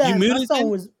all of that, my son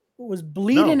was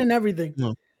bleeding and everything,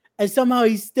 and somehow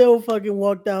he still fucking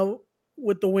walked out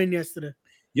with the win yesterday.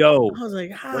 Yo, I was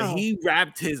like, how? When he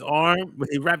wrapped his arm, when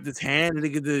he wrapped his hand, and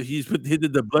he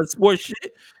did the blood sport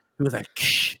shit. He was like,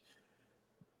 Ksh.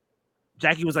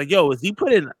 Jackie was like, "Yo, is he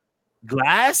putting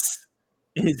glass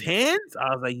in his hands?"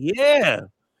 I was like, "Yeah."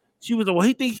 She was like, "Well,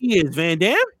 he thinks he is Van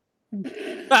Damme."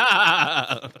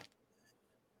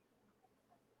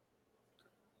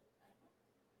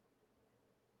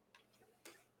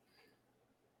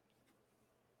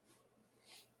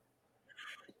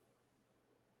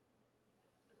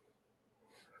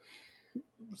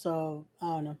 So I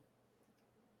don't know.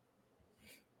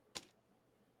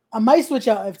 I might switch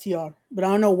out FTR, but I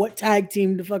don't know what tag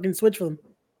team to fucking switch for them.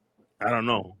 I don't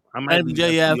know. I might leave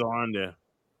FTR on there.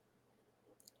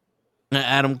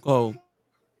 Adam Cole.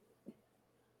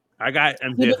 I got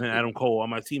MJF and Adam Cole on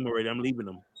my team already. I'm leaving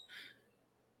them.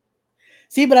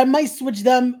 See, but I might switch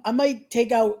them. I might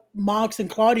take out Mox and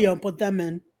Claudio and put them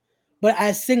in, but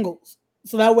as singles.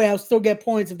 So that way I'll still get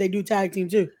points if they do tag team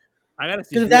too. I gotta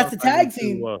see Because if who that's else the I need tag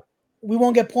team, to. we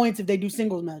won't get points if they do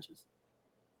singles matches.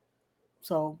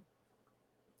 So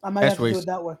I might That's have to do racist. it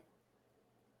that way.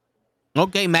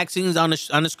 Okay, Maxine's on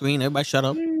the screen. Everybody shut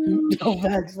up. Yo,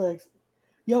 facts.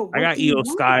 Yo, I what got do you Io want?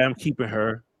 Sky. I'm keeping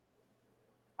her.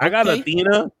 I got Okay.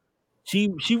 Athena.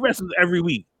 She wrestles every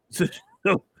week. So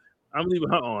I'm leaving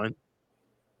her on.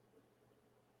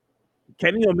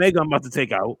 Kenny Omega, I'm about to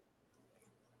take out.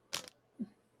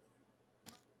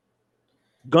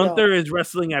 Gunther is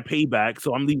wrestling at Payback,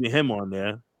 so I'm leaving him on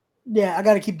there. Yeah, I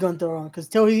got to keep Gunther on because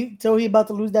till he about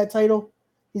to lose that title,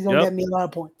 he's gonna get me a lot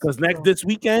of points. Because this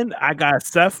weekend, I got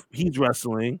Seth. He's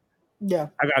wrestling. Yeah.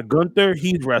 I got Gunther.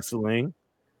 He's wrestling.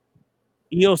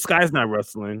 Io Sky's not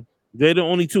wrestling. They're the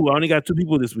only two. I only got 2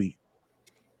 people this week.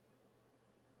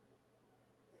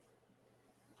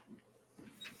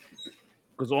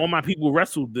 Because all my people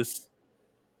wrestled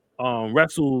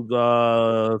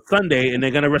Sunday, and they're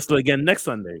gonna wrestle again next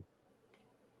Sunday.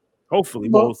 Hopefully,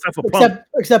 well, except for Punk.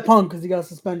 Except Punk because he got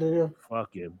suspended. Yeah.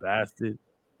 Fucking bastard.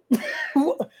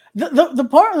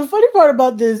 The funny part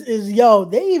about this is, yo,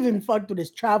 they even fucked with his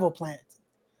travel plans.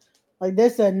 Like they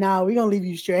said, nah, we gonna leave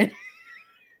you stranded.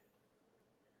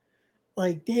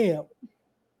 Like, damn.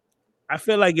 I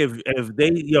feel like if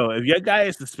your guy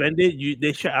is suspended,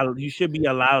 you should be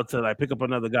allowed to like pick up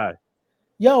another guy.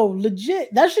 Yo,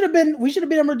 legit. That should have been. We should have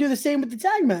been able to do the same with the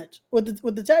tag match with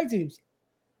the tag teams.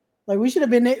 Like we should have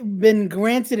been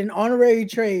granted an honorary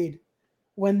trade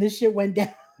when this shit went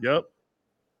down. Yep.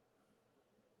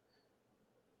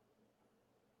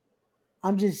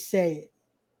 I'm just saying.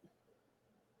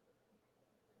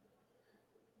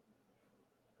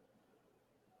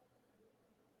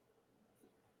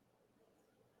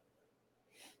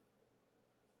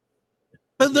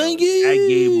 But thank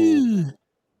you.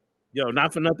 Yo,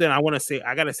 not for nothing. I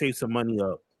gotta save some money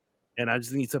up, and I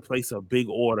just need to place a big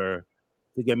order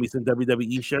to get me some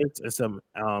WWE shirts and some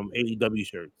AEW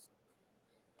shirts.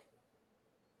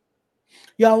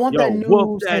 Yo, I want that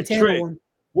new that Santana trick. one.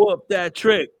 Whoop that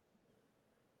trick.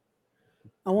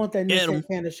 I want that new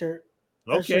Santana shirt.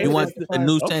 Okay, you want the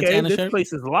new Santana this shirt?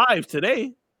 place is live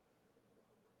today.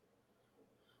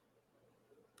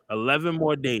 11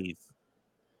 more days.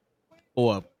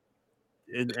 Or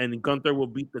and Gunther will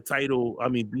beat the title. I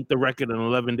mean, beat the record in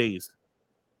 11 days.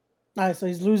 All right, so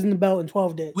he's losing the belt in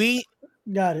 12 days. We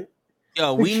got it.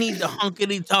 Yo, we need the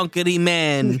hunkety tonkety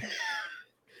man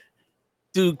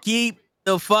to keep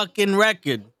the fucking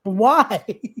record. Why?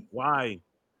 Why?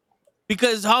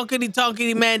 Because hunkety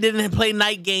tonkety man didn't play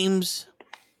night games.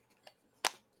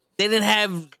 They didn't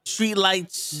have street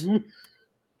lights. Mm-hmm.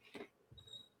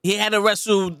 He had to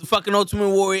wrestle the fucking Ultimate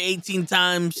Warrior 18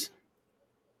 times.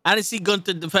 I didn't see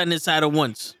Gunther defend his title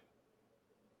once.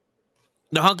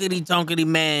 The hunkety tonkety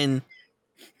man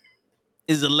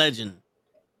is a legend.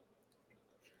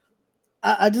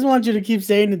 I just want you to keep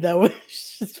saying it that way.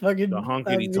 Just fucking the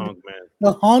hunkety tonk man.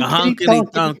 The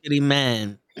hunkety tonkety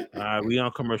man. We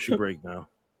on commercial break now.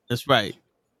 That's right.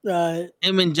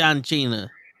 Him and John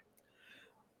Cena.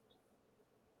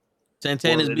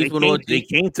 Santana's beef with Ortiz. They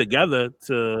came together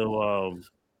to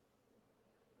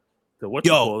what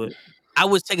you call it. I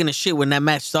was taking a shit when that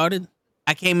match started.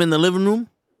 I came in the living room.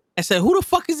 I said, "Who the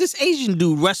fuck is this Asian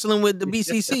dude wrestling with the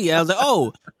BCC?" And I was like,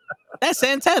 "Oh, that's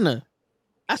Santana."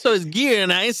 I saw his gear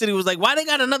and I instantly was like, "Why they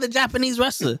got another Japanese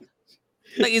wrestler?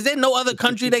 Like, is there no other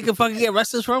country they can fucking get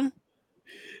wrestlers from?"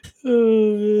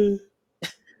 Like,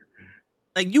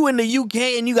 you in the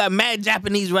UK and you got mad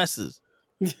Japanese wrestlers.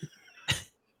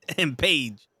 And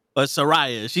Paige or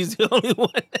Saraya, she's the only one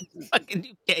that's fucking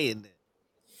UK in there.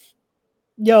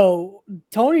 Yo,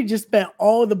 Tony just spent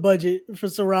all the budget for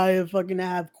Saraya fucking to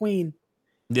have Queen.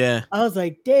 Yeah. I was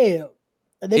like, damn.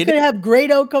 They couldn't have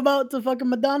Grado come out to fucking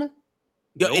Madonna?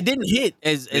 Yo, it didn't hit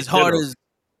as hard as...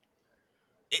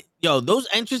 those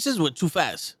entrances were too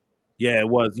fast. Yeah, it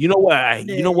was. You know what?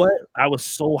 You know what? I was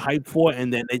so hyped for it,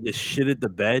 and then they just shitted the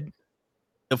bed.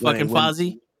 The fucking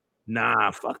Fozzy? Nah,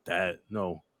 fuck that.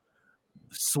 No.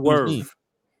 Swerve.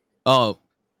 Oh.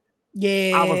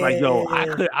 Yeah. I was like, yo,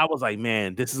 I was like,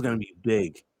 man, this is gonna be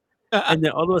big. And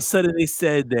then all of a sudden they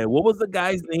said that what was the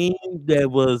guy's name that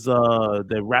was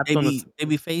that rapped on the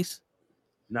Babyface?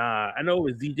 Nah, I know it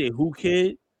was DJ Who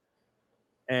Kid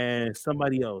and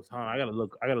somebody else. I gotta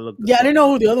look. Yeah, I didn't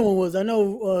know who the other one was. I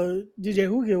know DJ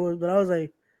Who Kid was, but I was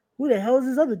like, who the hell is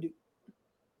this other dude?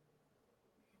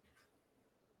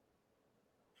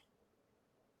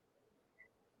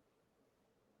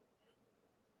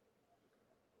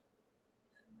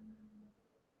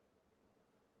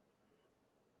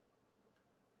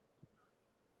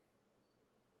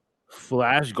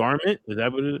 Flash Garment? Is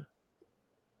that what it is?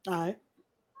 All right.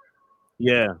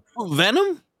 Yeah. Oh,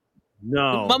 Venom?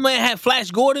 No. My man had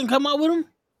Flash Gordon come out with him.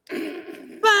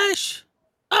 Flash.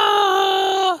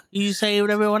 Oh, you saved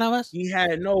every one of us. He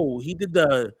did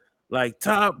the like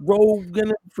top rope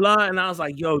gonna fly, and I was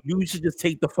like, yo, you should just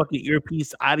take the fucking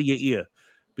earpiece out of your ear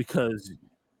because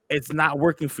it's not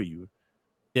working for you.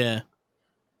 Yeah.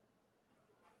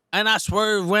 And I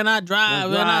swerve when I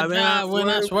drive, when I drive, when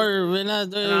I swerve, when I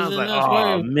do, and I was like, I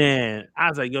oh swerve. man. I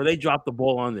was like, yo, they dropped the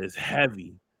ball on this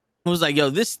heavy. I was like, yo,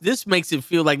 this makes it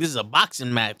feel like this is a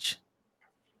boxing match.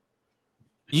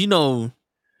 You know,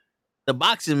 the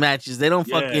boxing matches, they don't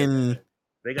fucking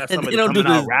They got they somebody don't do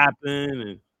coming out this.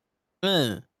 rapping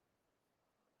and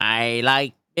I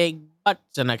like big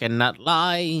butts and I cannot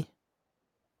lie.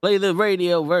 Play the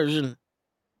radio version.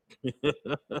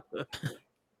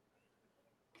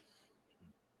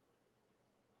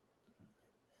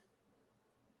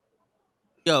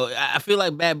 Yo, I feel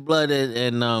like Bad Blood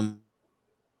and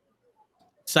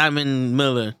Simon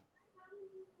Miller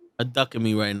are ducking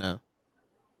me right now.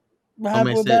 What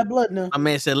happened with Bad Blood now? My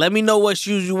man said, let me know what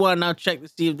shoes you want and I'll check to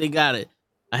see if they got it.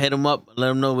 I hit him up,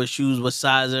 let him know what shoes, what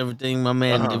size, everything. My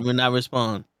man did not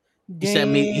respond. He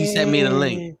sent me the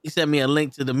link. He sent me a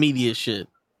link to the media shit.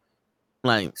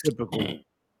 Like typical.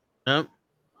 Yep.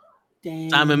 Damn.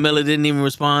 Simon Miller didn't even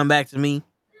respond back to me.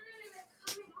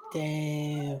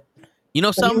 Damn. You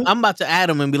know something? I'm about to add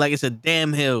him and be like, it's a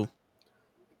damn hill.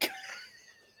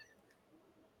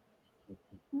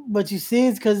 But you see,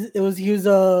 it's because he was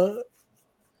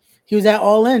at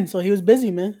All In, so he was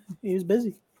busy, man. He was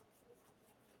busy.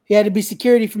 He had to be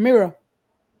security for Miro.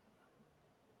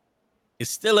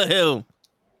 It's still a hill.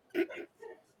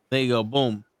 There you go,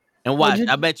 boom. And watch,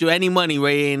 I bet you any money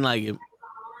Ray ain't like it.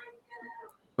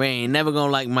 Ray ain't never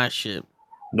gonna like my shit.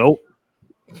 Nope.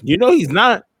 You know he's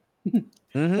not.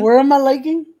 Mm-hmm. Where am I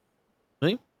liking?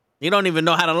 See? You don't even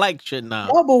know how to like shit now.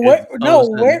 No, but where?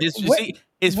 See,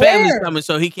 his family's coming,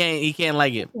 so he can't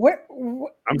like it.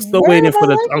 I'm still waiting for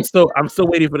the. I'm still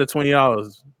waiting for the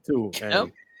 $20 too. Yep.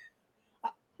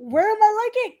 Where am I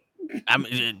liking? I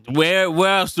mean,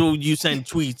 where else do you send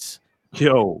tweets?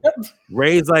 Yo,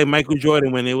 Ray's like Michael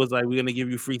Jordan when it was like, we're gonna give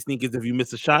you free sneakers if you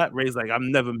miss a shot. Ray's like,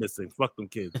 I'm never missing. Fuck them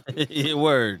kids.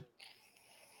 Word.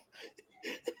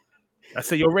 I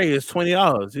said, yo, Ray, it's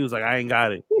 $20. He was like, I ain't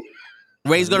got it.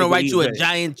 Ray's gonna write you a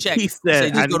giant check. He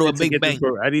said, just go to a big bank.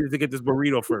 I needed to get this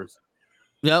burrito first.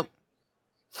 Yep.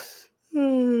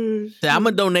 Say, I'm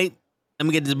gonna donate. Let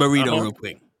me get this burrito real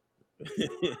quick.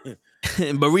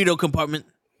 Burrito compartment.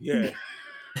 Yeah.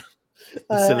 He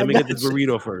said, let me get this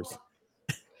burrito first.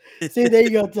 See, there you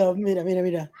go, Tom.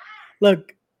 Mira.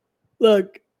 Look,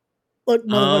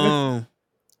 motherfucker.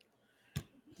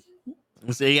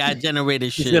 So he got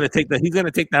generated shit. He's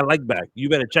gonna take that like back. You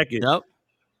better check it.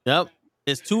 Yep.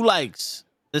 It's 2 likes.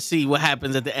 Let's see what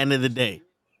happens at the end of the day.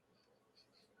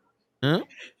 Huh?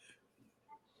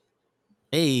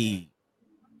 Hey.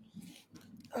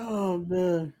 Oh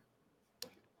man.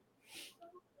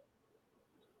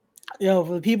 Yo,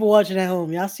 for the people watching at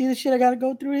home, y'all see the shit I gotta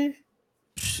go through here?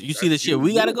 You see the shit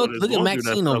we gotta go. Look at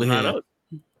Maxine over here.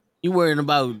 You worrying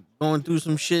about going through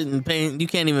some shit and paying? You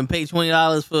can't even pay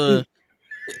 $20 for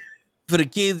the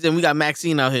kids, and we got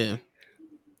Maxine out here.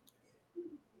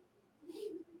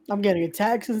 I'm getting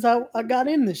attacked since I got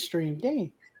in this stream.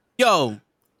 Dang. Yo,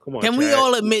 come on, can we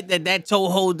all admit that toe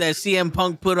hold that CM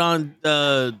Punk put on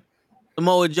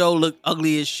Samoa Joe looked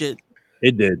ugly as shit?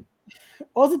 It did.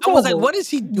 I was like, what is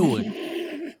he doing?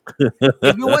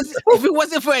 If it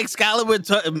wasn't for Excalibur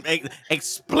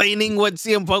explaining what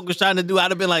CM Punk was trying to do,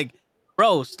 I'd have been like,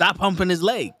 bro, stop humping his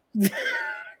leg.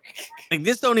 Like,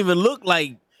 this don't even look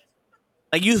like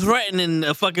you threatening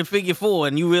a fucking figure 4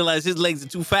 and you realize his legs are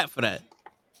too fat for that.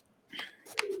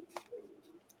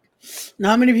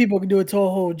 Now, how many people can do a toe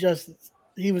hold justice?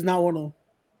 He was not one of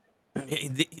them.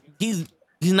 He's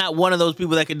not one of those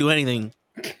people that can do anything.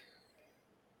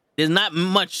 There's not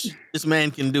much this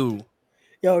man can do.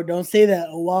 Yo, don't say that.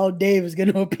 A Wild Dave is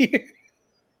gonna appear.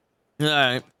 All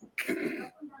right. He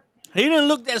didn't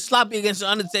look that sloppy against the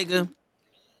Undertaker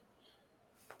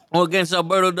or against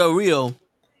Alberto Del Rio.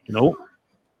 Nope.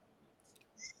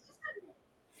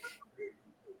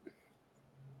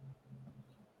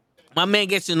 My man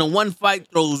gets into one fight,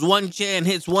 throws one chair, and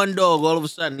hits one dog. All of a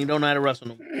sudden, he don't know how to wrestle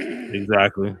no more.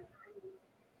 Exactly.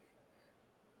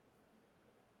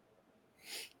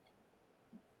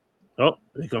 Oh,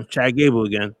 here comes Chad Gable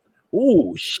again.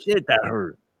 Oh, shit, that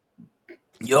hurt.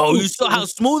 Yo, you saw how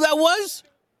smooth that was?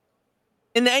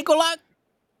 In the ankle lock?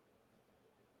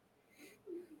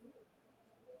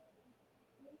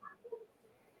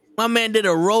 My man did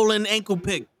a rolling ankle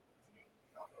pick.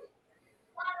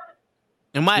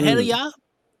 Am I ahead of y'all?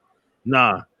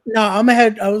 Nah. No, I'm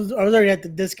ahead. I was already at the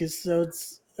discus, so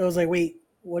I was like, wait,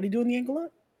 what are you doing the ankle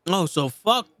lock? Oh, so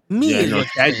fuck me Yeah, is no. what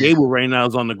you're Chad saying. Gable right now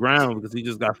is on the ground because he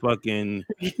just got fucking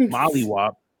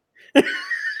mollywop.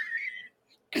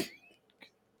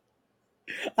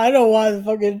 I don't know why the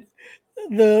fucking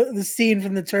the scene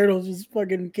from the Turtles just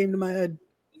fucking came to my head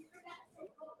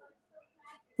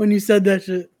when you said that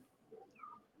shit.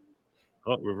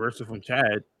 Oh, reversal from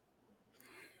Chad.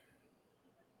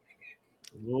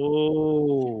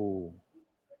 Whoa.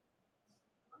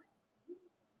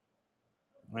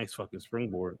 Nice fucking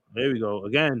springboard. There we go.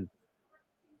 Again.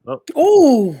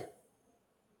 Oh,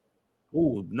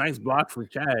 Oh, nice block from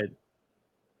Chad.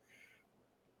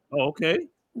 Oh, okay.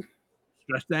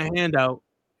 Stretch that hand out.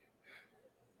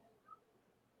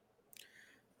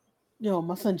 yo,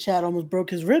 my son Chad almost broke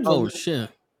his ribs. Oh on that. shit.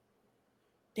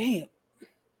 Damn.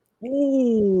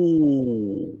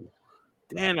 Ooh.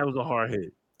 Damn, that was a hard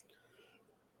hit.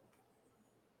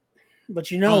 But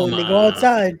you know, when they go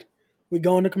outside, we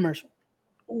go into commercial.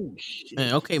 Oh shit.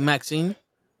 Hey, okay, Maxine.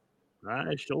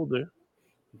 Nice shoulder.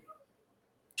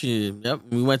 Shit. Yep.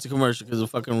 We went to commercial because of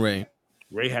fucking Ray.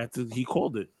 Ray had to. He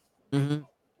called it. Mm-hmm.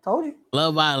 Told you.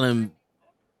 Love Island,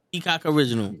 Peacock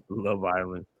original. Love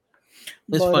Island.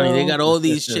 It's funny. They got all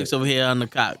these chicks over here on the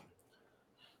cock.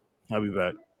 I'll be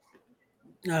back.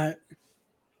 All right.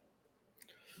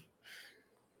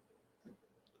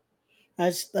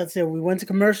 That's it. We went to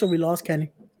commercial. We lost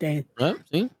Kenny. Damn. Yep.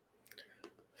 See.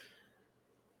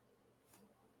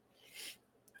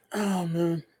 Oh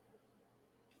man.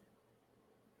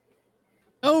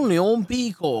 Only on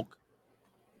Peacock.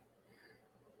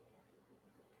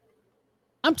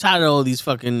 I'm tired of all these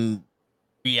fucking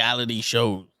reality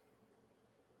shows.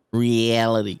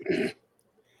 Reality. The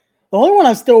only one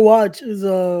I still watch is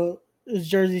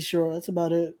Jersey Shore. That's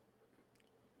about it.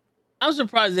 I'm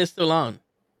surprised they're still on.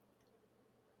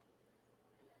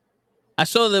 I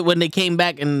saw that when they came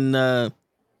back and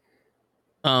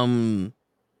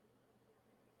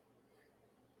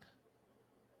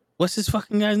what's his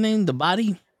fucking guy's name? The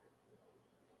Body?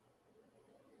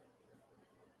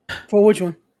 For which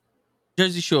one?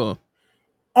 Jersey Shore.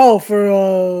 Oh,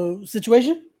 for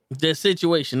Situation? The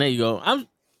Situation. There you go.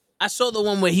 I saw the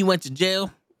one where he went to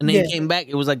jail and then he came back.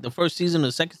 It was like the first season or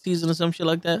the second season or some shit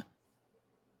like that.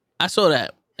 I saw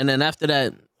that. And then after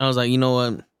that, I was like, you know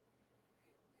what?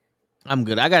 I'm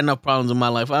good. I got enough problems in my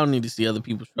life. I don't need to see other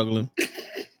people struggling. You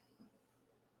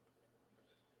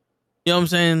know what I'm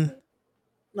saying?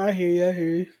 I hear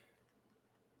you.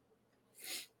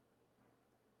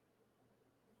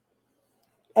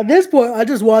 At this point, I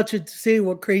just watch it to see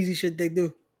what crazy shit they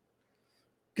do.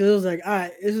 Because it was like, all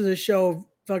right, this is a show of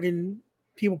fucking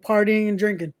people partying and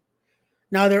drinking.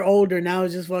 Now they're older. Now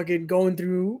it's just fucking going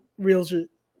through real shit.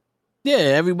 Yeah,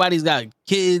 everybody's got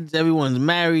kids. Everyone's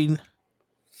married.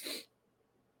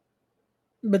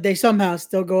 But they somehow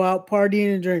still go out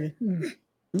partying and drinking.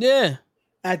 Yeah.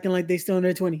 Acting like they still in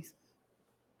their 20s.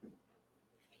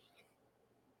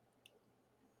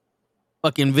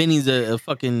 Fucking Vinny's a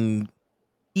fucking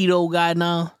keto guy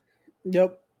now.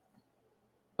 Yep.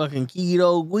 Fucking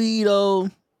keto Guido.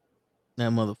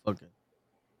 That motherfucker.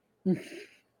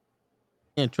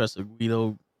 Can't trust a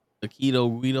keto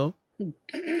Guido.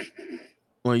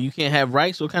 Well, you can't have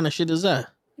rice? What kind of shit is that?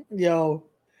 Yo,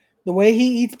 the way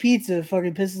he eats pizza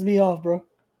fucking pisses me off, bro.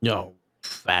 Yo,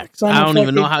 facts. Son I of don't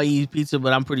even know fucking- how he eats pizza,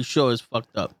 but I'm pretty sure it's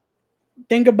fucked up.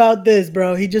 Think about this,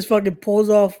 bro. He just fucking pulls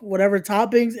off whatever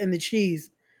toppings and the cheese,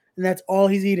 and that's all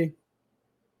he's eating.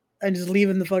 And just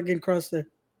leaving the fucking crust there.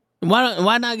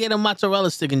 Why not get a mozzarella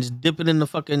stick and just dip it in the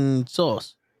fucking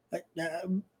sauce?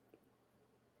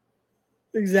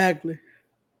 Exactly.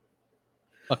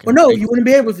 Fucking Well, no, crazy. you wouldn't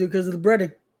be able to because of the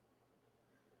breading.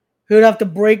 He would have to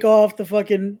break off the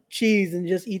fucking cheese and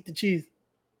just eat the cheese.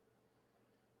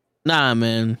 Nah,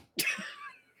 man.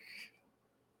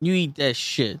 You eat that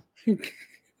shit.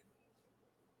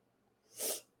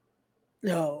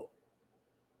 No.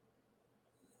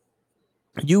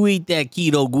 You eat that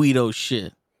keto Guido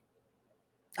shit.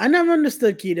 I never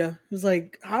understood keto. It's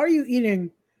like, how are you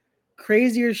eating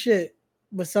crazier shit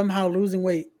but somehow losing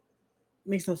weight?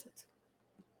 Makes no sense.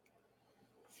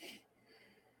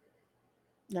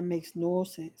 That makes no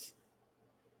sense.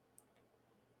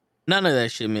 None of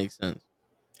that shit makes sense.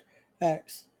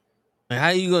 Facts. Like, how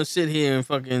you gonna sit here and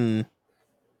fucking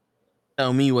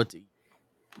tell me what to eat?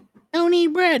 Don't eat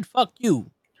bread. Fuck you.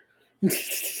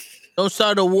 Don't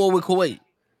start a war with Kuwait.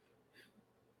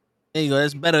 There you go.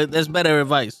 That's better. That's better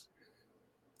advice.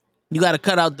 You gotta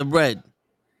cut out the bread.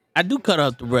 I do cut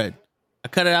out the bread. I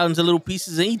cut it out into little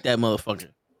pieces and eat that motherfucker.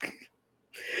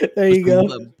 There you go.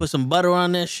 Put some butter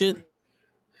on that shit.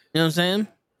 You know what I'm saying?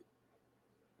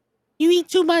 You eat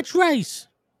too much rice.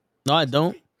 No, I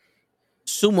don't.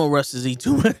 Sumo wrestlers eat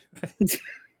too much.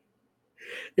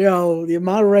 Yo, the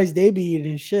amount of rice they be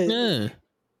eating and shit. Yeah.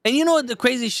 And you know what the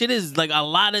crazy shit is? Like a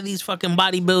lot of these fucking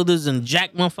bodybuilders and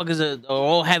jack motherfuckers are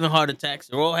all having heart attacks.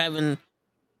 They're all having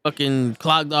fucking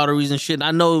clogged arteries and shit.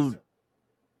 I know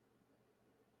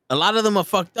a lot of them are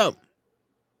fucked up.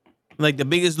 Like the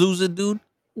Biggest Loser dude,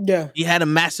 Yeah. he had a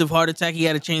massive heart attack. He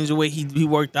had to change the way he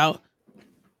worked out.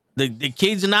 The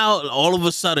kids now, all of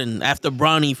a sudden, after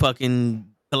Bronny fucking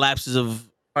collapses of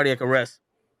cardiac arrest,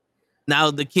 now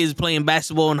the kids playing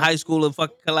basketball in high school are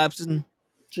fucking collapsing.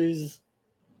 Jesus.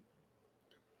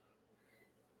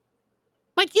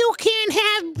 But you can't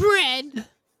have bread.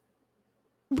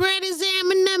 Bread is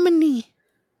anemone.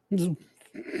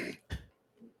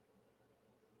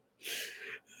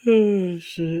 Oh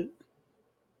shit.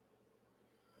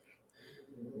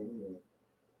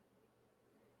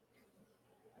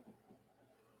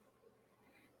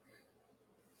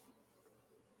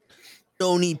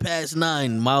 Don't eat past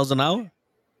 9 miles an hour.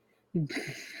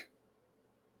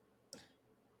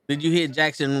 Did you hear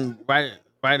Jackson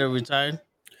Ryder retired?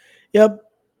 Yep.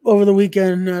 Over the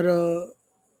weekend at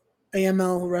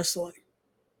AML wrestling.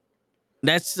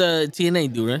 That's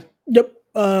TNA dude, right? Yep.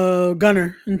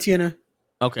 Gunner in TNA.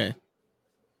 Okay.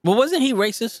 But wasn't he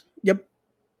racist? Yep.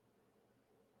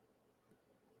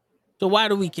 So why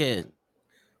do we care?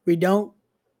 We don't.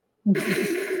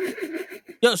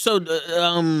 Yo, so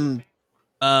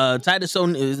Titus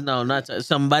is no, not Titus.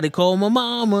 Somebody call my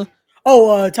mama.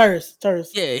 Oh, Tyrus.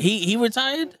 Yeah, he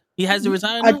retired. He has to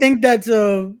retire I now. think that's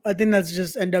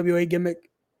just NWA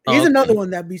gimmick. He's Oh, another okay. one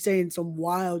that be saying some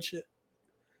wild shit.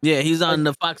 Yeah, he's on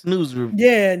the Fox News.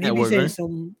 Yeah, and he be network, saying right?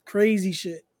 some crazy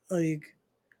shit. Like,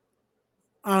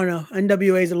 I don't know.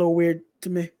 NWA is a little weird to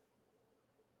me.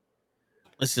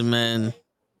 Listen, man.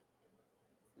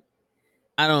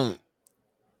 I don't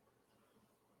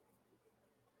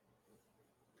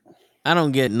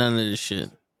get none of this shit.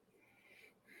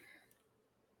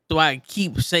 So I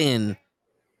keep saying,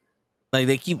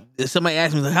 like somebody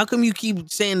asked me, like, how come you keep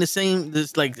saying this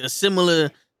like a similar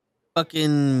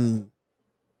fucking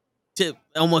tip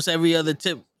almost every other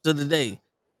tip of the day?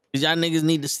 Because y'all niggas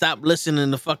need to stop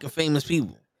listening to fucking famous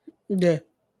people. Yeah.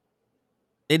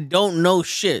 They don't know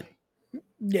shit.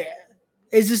 Yeah.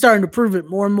 It's just starting to prove it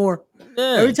more and more.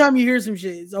 Yeah. Every time you hear some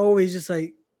shit, it's always just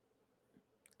like,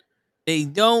 they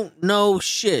don't know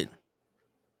shit.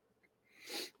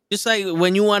 Just like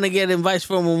when you want to get advice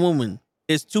from a woman,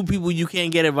 there's two people you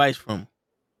can't get advice from.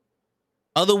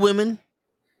 Other women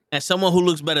and someone who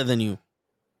looks better than you.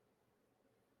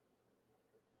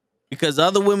 Because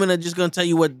other women are just going to tell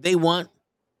you what they want.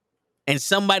 And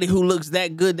somebody who looks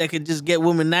that good that could just get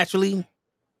women naturally,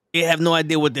 they have no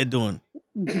idea what they're doing.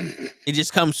 It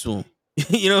just comes to them.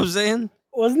 You know what I'm saying?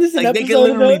 wasn't this an Like they can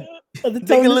episode literally, of the they can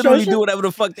Tony literally Show? do whatever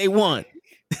the fuck they want.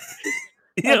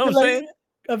 You know what I'm saying?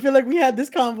 I feel like we had this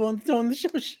convo on the Tony Show.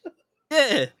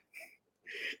 Yeah.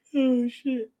 Oh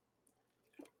shit.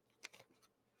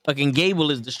 Fucking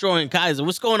Gable is destroying Kaiser.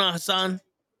 What's going on, Hassan?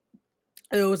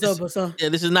 Hey, what's up, son? Yeah,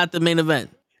 this is not the main event.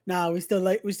 Nah, we still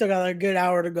got like a good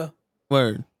hour to go.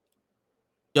 Word.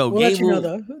 Yo, We'll Gable. let you know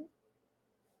though.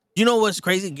 You know what's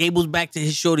crazy? Gable's back to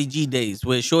his Shorty G days,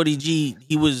 where Shorty G,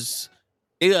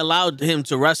 they allowed him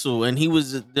to wrestle and he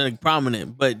was like,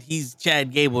 prominent, but he's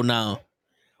Chad Gable now.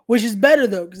 Which is better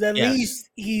though, because at Yes. least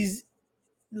he's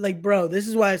like, bro, this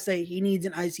is why I say he needs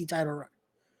an IC title run.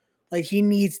 Like he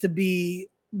needs to be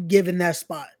given that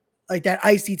spot. Like that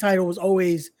IC title was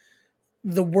always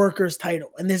the worker's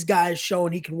title, and this guy is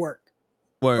showing he can work.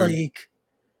 Word. Like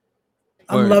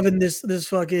I'm Word. loving this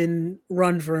fucking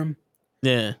run for him.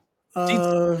 Yeah.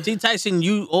 See, Tyson,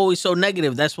 you always so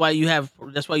negative. That's why you have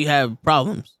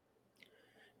problems.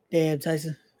 Damn,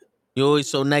 Tyson. You're always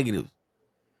so negative.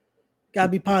 Gotta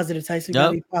be positive, Tyson. Yep.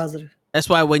 Gotta be positive. That's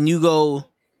why when you go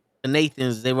to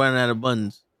Nathan's, they run out of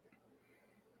buns.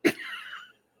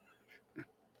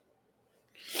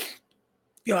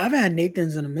 Yo, I haven't had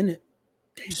Nathan's in a minute.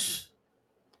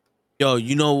 Yo,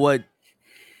 you know what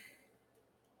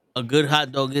a good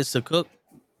hot dog is to cook?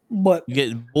 What? You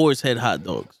get Boar's Head hot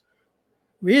dogs.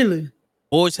 Really?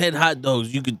 Boar's Head hot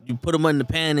dogs. You put them in the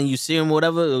pan and you sear them,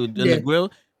 whatever, in the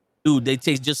grill. Dude, they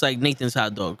taste just like Nathan's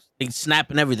hot dogs. They snap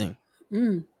and everything.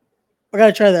 I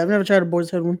gotta try that. I've never tried a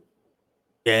Boar's Head one.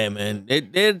 Yeah, man.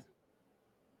 They're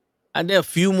a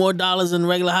few more dollars than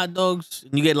regular hot dogs,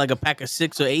 and you get like a pack of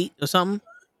 6 or 8 or something.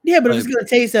 Yeah, but if it's gonna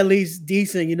taste at least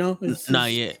decent, you know.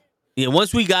 Not yet. Yeah,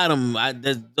 once we got them,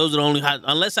 those are the only hot.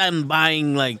 Unless I'm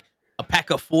buying like a pack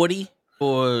of 40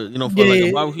 for like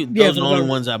a barbecue. Those are the only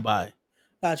ones I buy.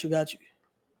 Got you.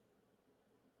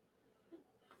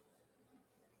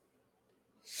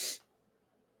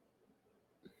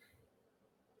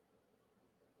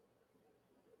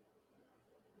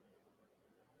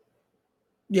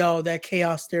 Yo, that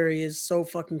chaos theory is so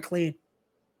fucking clean.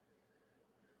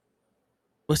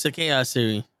 What's the chaos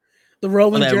theory? The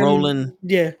Roland that German. Roland-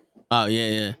 Yeah. Oh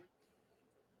yeah.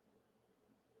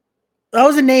 That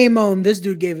was a name this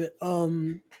dude gave it.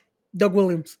 Doug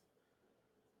Williams.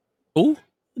 Who?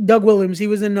 Doug Williams. He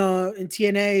was in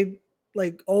TNA,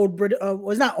 like old Brit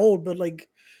was not old, but like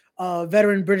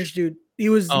veteran British dude. He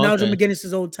was Nigel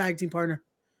McGuinness's old tag team partner.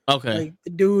 Okay. Like the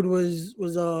dude was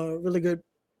really good.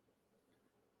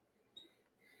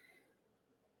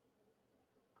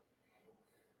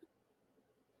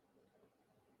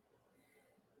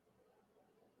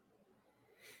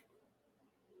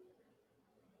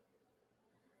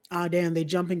 Ah, damn, they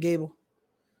jumping Gable.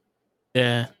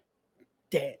 Yeah.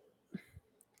 Damn.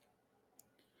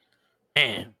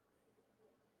 Damn.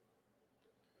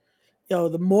 Yo,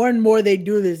 the more and more they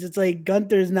do this, it's like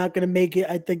Gunther's not gonna make it.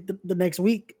 I think the next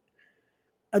week.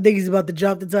 I think he's about to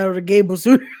drop the title to Gable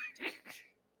soon.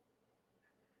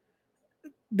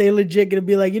 They legit gonna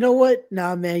be like, you know what?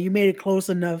 Nah, man, you made it close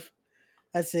enough.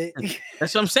 That's it.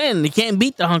 That's what I'm saying. They can't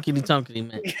beat the Hunkity Tunkity,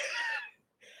 man.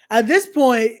 At this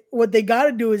point, what they got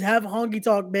to do is have Honky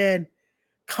Tonk Man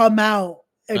come out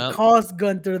and cost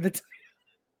Gunther the title.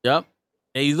 Yep.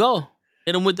 There you go.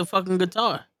 Hit him with the fucking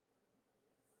guitar.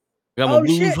 Got my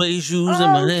blue suede shoes in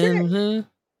my hand.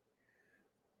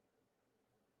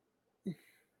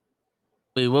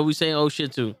 Wait, what we saying? Oh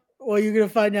shit, too. Well, you're gonna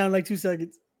find out in like 2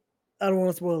 seconds. I don't want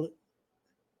to spoil it.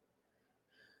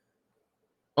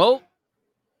 Oh.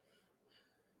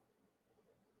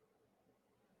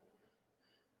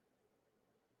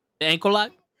 The ankle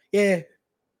lock? Yeah.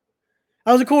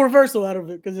 That was a cool reversal out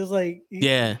of it because it's like,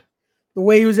 yeah, the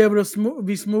way he was able to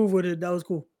be smooth with it, that was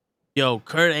cool. Yo,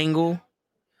 Kurt Angle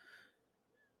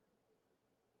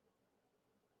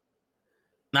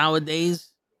nowadays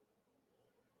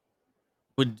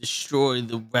would destroy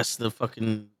the rest of the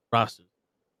fucking roster.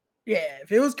 Yeah,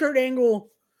 if it was Kurt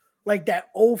Angle, like that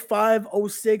 05,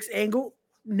 06 Angle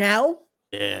now,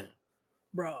 yeah,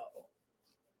 bro,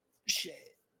 shit.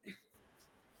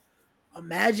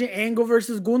 Imagine Angle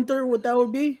versus Gunther, what that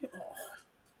would be.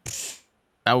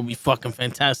 That would be fucking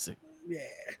fantastic. Yeah.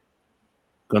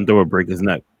 Gunther would break his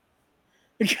neck.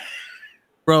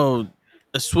 Bro,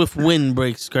 a swift wind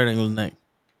breaks Kurt Angle's neck.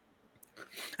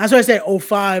 That's why I said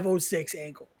 05, 06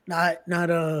 Angle. Not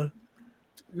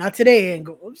today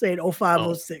Angle. I'm saying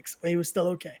 05, 06, but he was still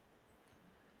okay.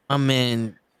 My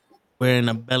man wearing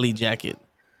a belly jacket.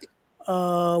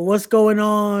 What's going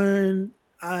on?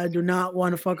 I do not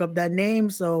want to fuck up that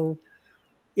name, so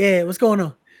yeah, what's going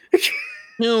on?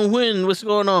 Win, what's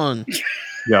going on?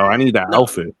 Yo, I need that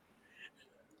outfit.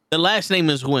 The last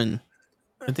name is Win.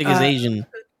 I think it's Asian.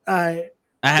 I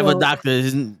have a doctor.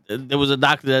 There was a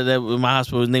doctor that in my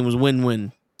hospital. His name was Win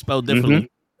Win, spelled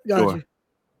differently. Gotcha.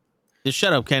 Just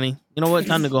shut up, Kenny. You know what?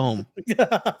 Time to go home.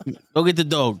 Go get the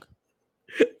dog.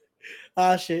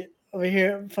 Ah, shit. Over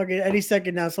here, fucking any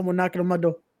second now, someone knocking on my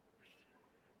door.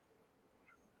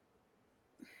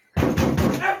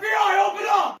 FBI, open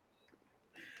up!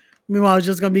 Meanwhile, it's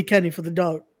just gonna be Kenny for the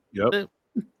dog. Yep.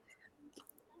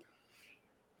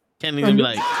 Kenny's gonna be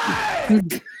like,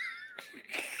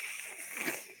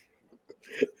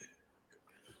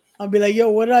 I'll be like, yo,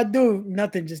 what did I do?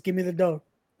 Nothing. Just give me the dog.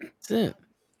 That's it.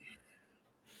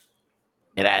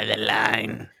 Get out of the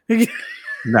line.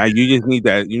 Nah, you just need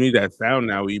that. You need that sound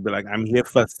now. Where you be like, "I'm here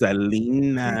for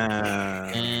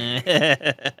Selena."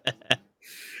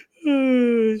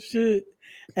 Oh shit!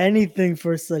 Anything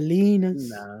for Selena's.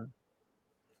 Nah.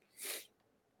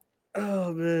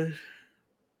 Oh man.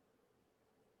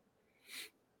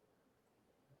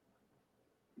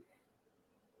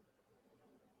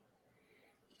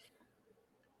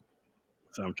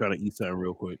 So I'm trying to eat something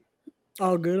real quick.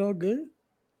 All good, all good.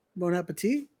 Bon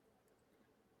appetit.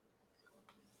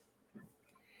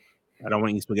 I don't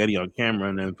want to eat spaghetti on camera,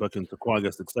 and then fucking Taquan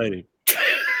gets excited.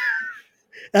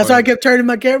 That's why I kept turning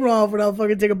my camera off when I'll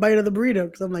fucking take a bite of the burrito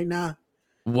because I'm like, nah.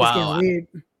 Wow. Weird.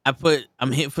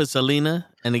 I'm hit for Selena,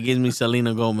 and it gives me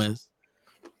Selena Gomez.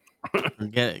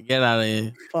 Get out of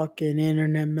here. Fucking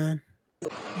internet, man.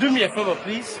 Do me a favor,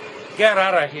 please. Get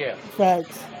out of here.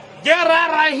 Facts. Get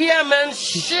out of here, man.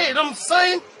 Shit, I'm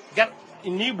saying. Get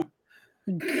in Igbo.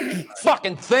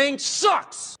 Fucking thing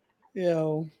sucks.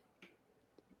 Yo,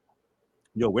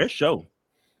 where's Show?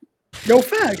 Yo,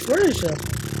 facts. Where is Show?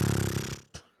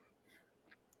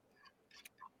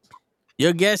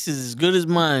 Your guess is as good as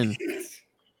mine.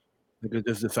 Nigga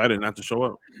just decided not to show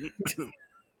up.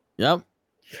 Yep.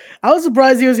 I was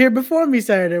surprised he was here before me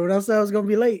Saturday when I said I was gonna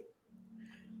be late.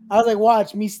 I was like,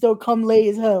 watch me still come late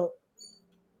as hell.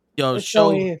 Yo, Let's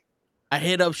Show I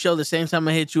hit up Show the same time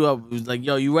I hit you up. He was like,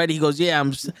 "Yo, you ready?" He goes, "Yeah,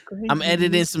 I'm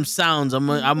editing some sounds. I'm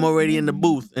already in the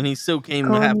booth," and he still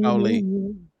came a half hour late.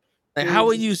 Like, how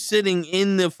are you sitting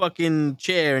in the fucking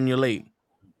chair and you're late?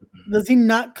 Does he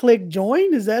not click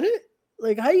join? Is that it?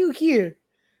 Like, how you here,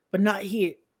 but not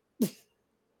here?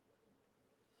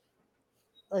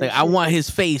 Like, I want his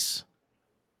face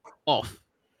off.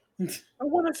 I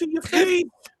want to see your face.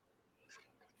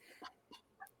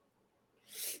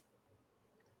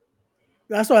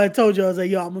 That's why I told you I was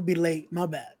like, yo, I'm gonna be late. My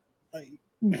bad. Like,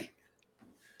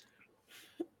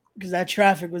 because that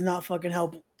traffic was not fucking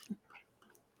helping.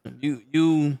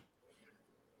 You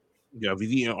Yeah, if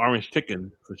he's eating orange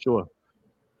chicken for sure.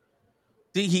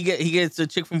 see, he gets a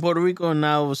chick from Puerto Rico, and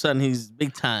now all of a sudden he's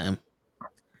big time.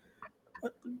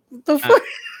 What the fuck?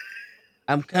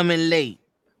 I'm coming late.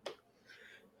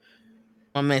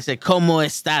 My man said, "Como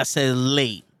estás?" Says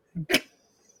late.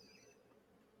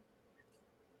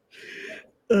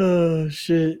 Oh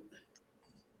shit.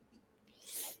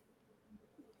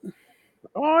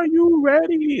 Are you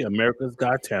ready? America's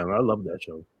Got Talent. I love that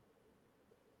show.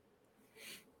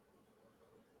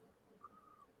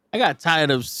 I got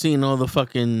tired of seeing all the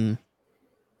fucking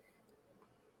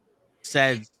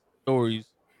sad stories.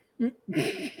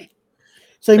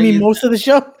 So you mean most of the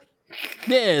show?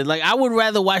 Yeah, like I would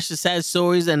rather watch the sad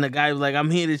stories and the guy was like, "I'm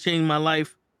here to change my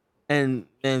life and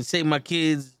save my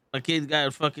kids. My kids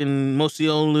got fucking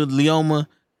mesothelioma."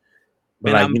 But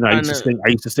And like, I'm you know, I trying used to to, sing. I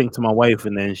used to sing to my wife,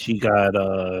 and then she got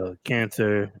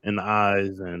cancer in the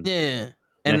eyes, and yeah,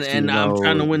 next thing you I'm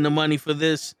trying to know, win the money for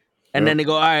this. And yep. then they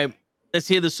go, "All right, let's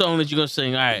hear the song that you're gonna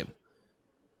sing." All right,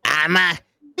 I'm a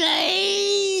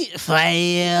play for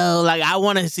you. Like I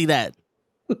want to see that.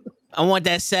 I want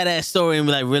that sad ass story and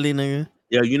be like, "Really, nigga?"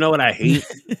 Yo, you know what I hate?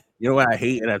 You know what I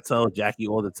hate, and I tell Jackie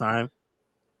all the time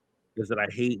is that I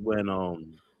hate when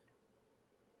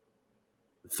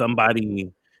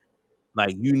somebody,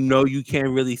 like, you know, you can't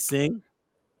really sing,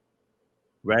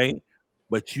 right?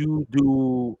 But you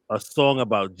do a song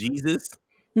about Jesus,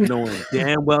 knowing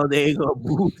damn well they ain't gonna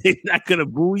boo. They're not gonna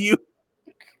boo you.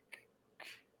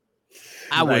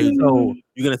 I Like, would. so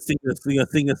you're gonna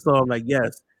sing a song like,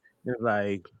 yes. They're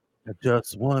like, I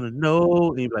just want to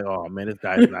know. And you're like, oh man, this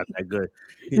guy's not that good.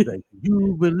 He's like,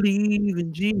 you believe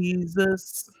in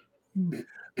Jesus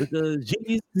because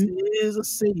Jesus is a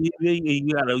savior. And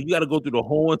you gotta go through the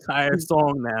whole entire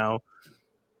song now.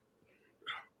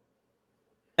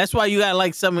 That's why you got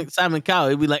like Simon Cowell.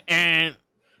 He'd be like, "Eh."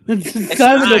 Simon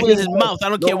Especially with does his mouth. I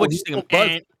don't care what you he sing. won't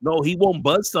buzz. No, he won't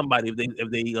buzz somebody if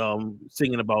they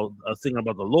singing about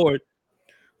the Lord.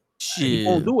 He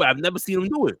won't Shit, do it. I've never seen him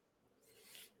do it.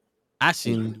 I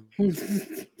seen. Yo,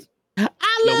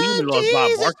 we even lost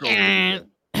Bob Barker over the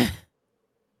weekend.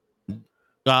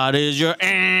 God is your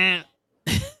aunt.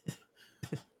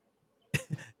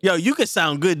 Yo, you can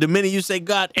sound good the minute you say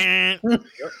God. Get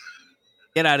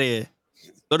out of here.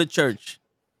 Go to church.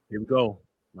 Here we go,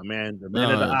 my man. The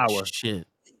man of the hour. Shit.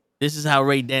 This is how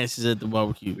Ray dances at the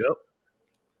barbecue. Yep.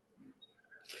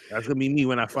 That's gonna be me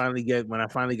when I finally get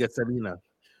Selena.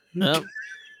 Yep.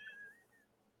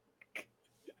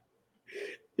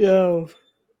 Yo.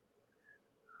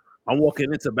 I'm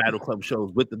walking into Battle Club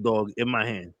shows with the dog in my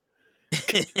hand.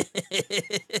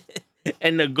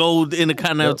 And the gold in the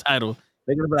Continental title.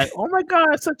 They're gonna be like, "Oh my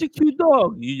god, such a cute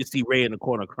dog!" You just see Ray in the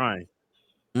corner crying.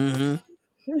 Mm-hmm.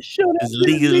 Because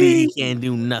legally he can't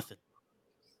do nothing.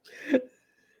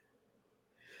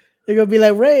 They're gonna be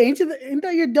like, Ray, ain't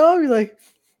that your dog? You're like,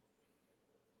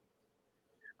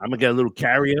 I'm gonna get a little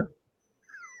carrier.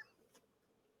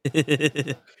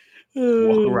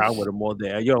 Walk around with him all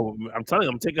day. Yo, I'm telling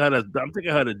you, I'm taking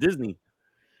her to Disney.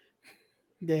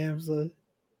 damn son.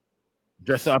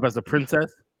 Dress her up as a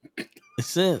princess.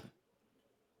 That's it.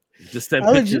 Just send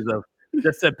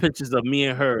pictures of me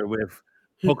and her with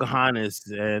Pocahontas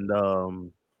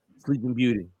and Sleeping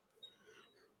Beauty.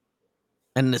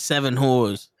 And the 7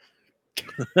 whores.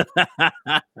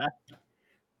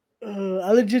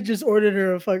 I legit just ordered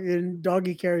her a fucking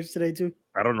doggy carriage today too.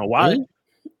 I don't know why.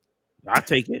 I'll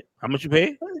take it. How much you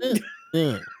pay?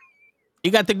 Yeah.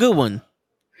 You got the good one.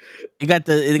 It got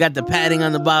the padding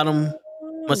on the bottom,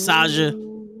 massager.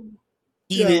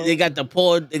 Eat it. They got the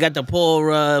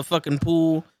paw fucking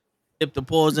pool. Dip the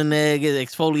paws in there,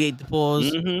 exfoliate the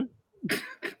paws. Mm-hmm.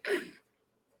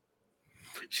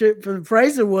 Shit, for the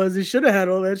price it was, it should have had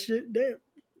all that shit. Damn.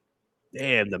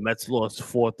 Damn, the Mets lost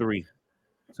 4-3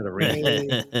 to the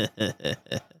Rangers.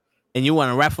 And you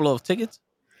want to raffle off tickets?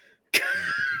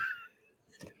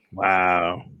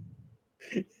 Wow.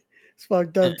 It's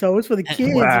fucked up, Toe. It's for the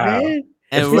kids, Wow. man.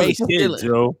 And Ray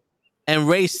still, and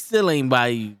Ray still ain't buy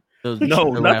you No, the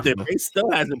nothing. raffle. Ray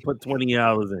still hasn't put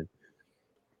 $20 in.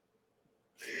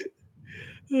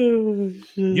 Oh,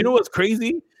 shit. You know what's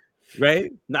crazy?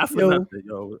 Right? Not for Yo. nothing,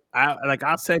 yo.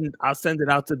 I'll send it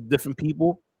out to different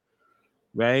people,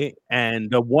 right? And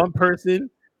the one person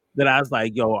that I was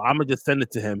like, yo, I'm gonna just send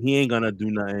it to him. He ain't gonna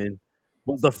do nothing.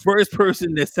 Was the first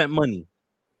person that sent money.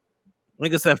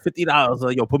 Nigga said $50.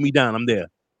 Like, yo, put me down. I'm there.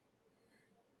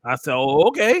 I said, oh,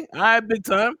 okay. All right, big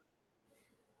time.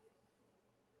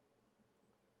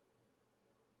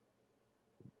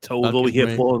 Toes over Fucking here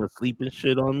Ray. falling asleep and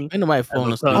shit on me. Ain't nobody As falling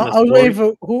I'm asleep. telling the I was story.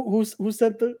 waiting for who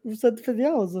said the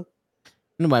 $50. Ain't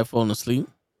nobody falling asleep.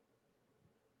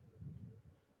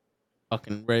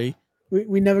 Fucking Ray.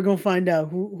 We never gonna find out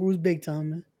who's big time,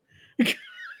 man.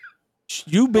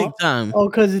 You big time. Oh,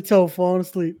 cause it's Toe falling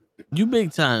asleep. You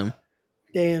big time.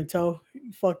 Damn, Toe,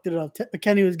 you fucked it up.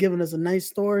 Kenny was giving us a nice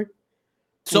story.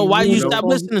 So and why you ruined it stop for him.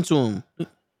 listening to him?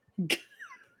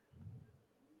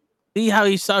 See how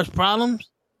he starts problems?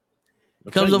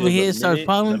 I'm Comes telling over you, here and starts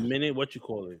problems? The minute, what you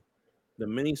call it? The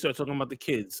minute you start talking about the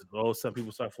kids, all of a sudden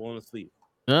people start falling asleep.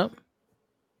 Yep.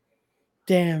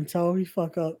 Damn, Toe, you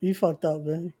fucked up,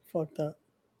 man. You fucked up.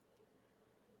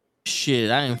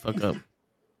 Shit, I ain't fuck up.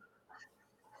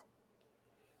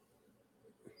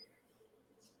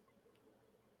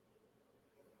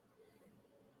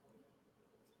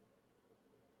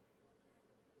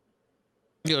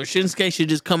 Yo, Shinsuke should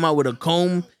just come out with a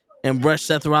comb and brush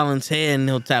Seth Rollins' hair and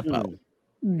he'll tap out.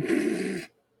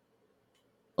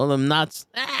 All them knots.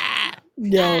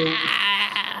 Yo,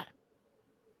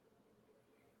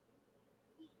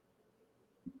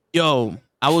 Yo,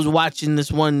 I was watching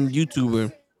this one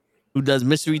YouTuber who does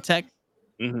mystery tech.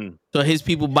 Mm-hmm. So his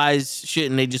people buys shit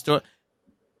and they just throw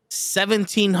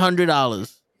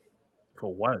 $1,700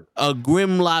 For what? a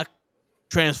Grimlock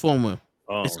transformer.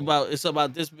 Oh. It's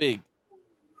about this big.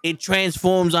 It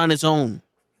transforms on its own.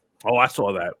 Oh, I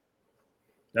saw that.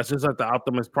 That's just like the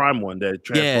Optimus Prime one that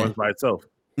transforms by itself.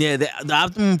 Yeah, the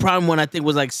Optimum Prime one I think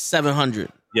was like 700.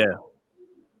 Yeah.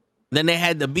 Then they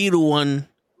had the Beetle one,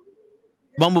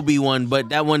 Bumblebee one, but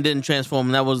that one didn't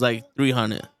transform. That was like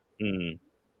 300. Mm.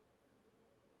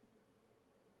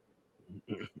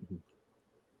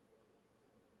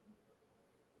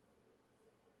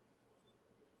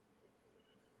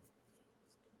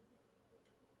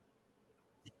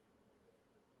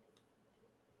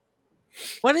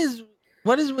 What is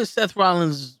with Seth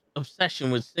Rollins'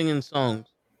 obsession with singing songs?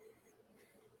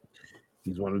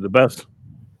 He's one of the best.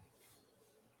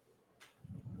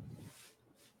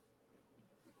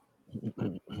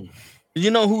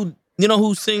 You know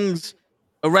who sings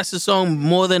a wrestler song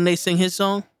more than they sing his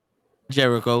song?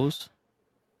 Jericho's.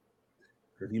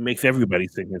 He makes everybody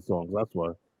sing his songs. That's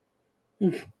why.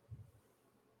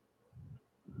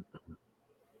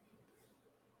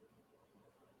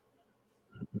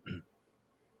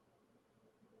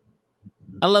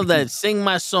 I love that. Sing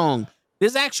my song.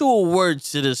 There's actual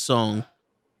words to this song,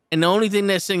 and the only thing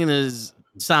they're singing is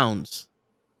sounds.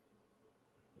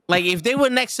 Like if they were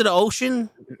next to the ocean,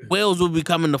 whales would be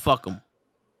coming to fuck them.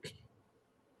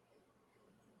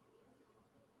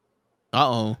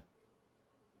 Uh-oh.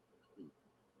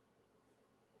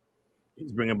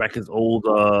 He's bringing back his old.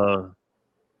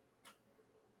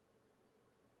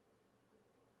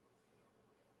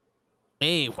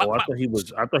 Hey, I thought he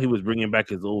was bringing back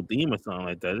his old theme or something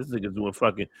like that. This nigga's doing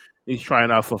fucking. He's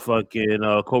trying out for fucking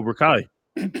Cobra Kai.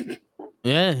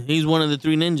 Yeah, he's one of the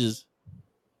three ninjas.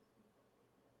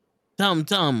 Tum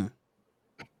Tum.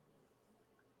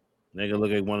 Nigga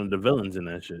look like one of the villains in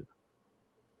that shit.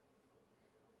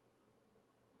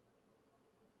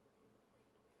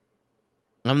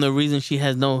 I'm the reason she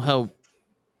has no help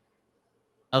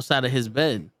outside of his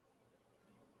bed.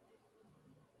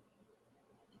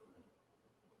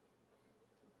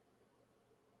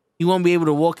 He won't be able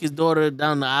to walk his daughter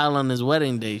down the aisle on his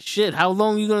wedding day. Shit, how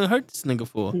long you gonna hurt this nigga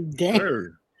for? damn.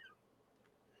 Word.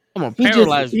 I'm gonna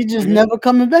paralyze He just you. never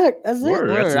coming back. That's Word.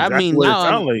 it. That's Word. exactly I mean, what it now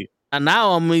sounds like. and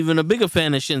now I'm even a bigger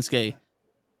fan of Shinsuke.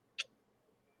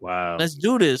 Wow. Let's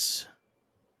do this.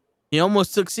 He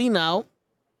almost took Cena out.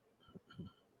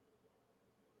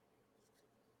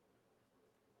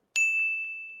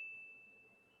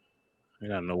 I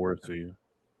got no words for you.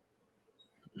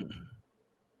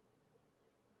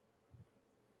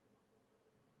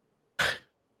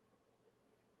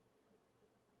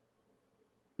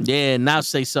 Yeah, now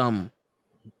say something.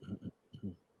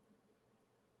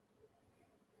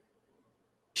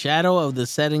 Shadow of the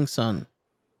Setting Sun.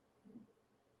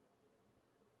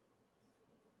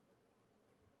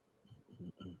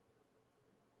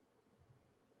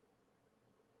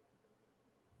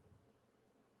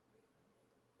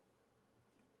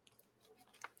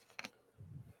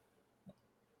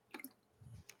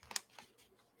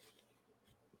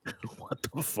 What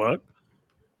the fuck?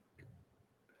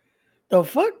 The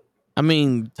fuck? I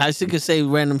mean, Tyson can say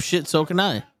random shit, so can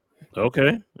I.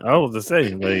 Okay, I was to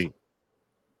say like.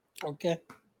 Okay.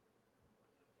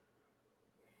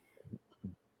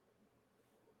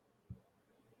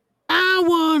 I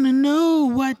wanna know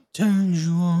what turns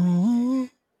you on.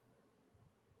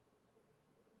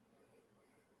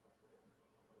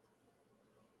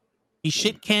 He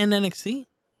shit canned NXT.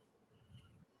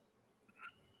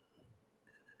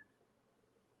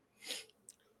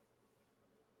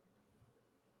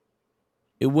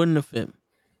 It wouldn't have fit.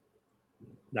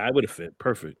 Nah, it would have fit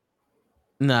perfect.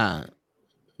 Nah,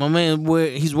 my man,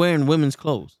 he's wearing women's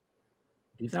clothes.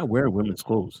 He's not wearing women's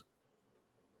clothes.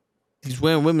 He's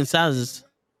wearing women's sizes.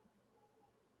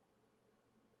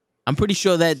 I'm pretty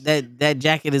sure that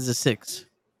jacket is a 6.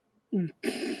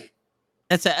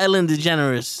 That's an Ellen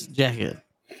DeGeneres jacket.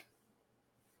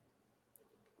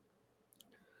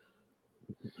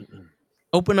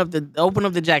 Open up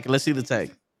the jacket. Let's see the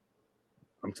tag.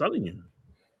 I'm telling you.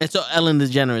 It's an Ellen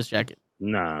DeGeneres jacket.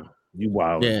 Nah, you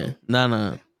wild. Yeah,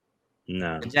 nah.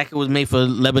 Nah. The jacket was made for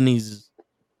Lebanese.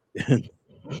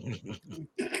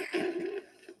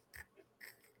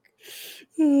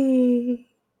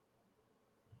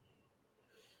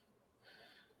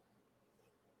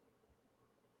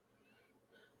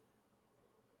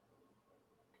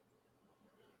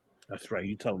 That's right.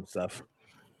 You tell him stuff.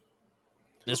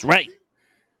 That's right.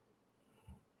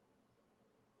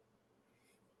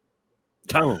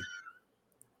 Tell him.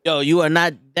 Yo, you are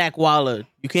not Dak Waller.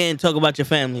 You can't talk about your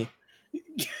family.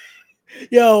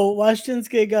 Yo, watch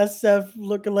Shinsuke got Seth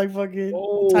looking like fucking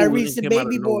Tyrese the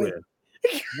baby boy.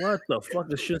 What the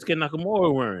fuck is Shinsuke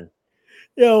Nakamura wearing?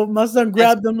 Yo, my son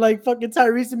grabbed him like fucking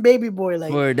Tyrese and baby boy.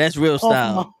 Like, Word, that's real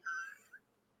style.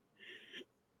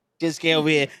 Just get over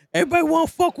here. Everybody want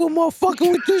to fuck with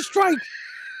motherfucker with 2 strikes.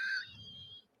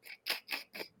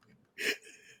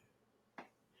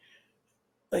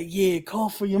 Like, yeah, call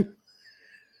for your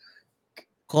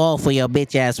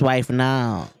bitch ass wife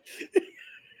now.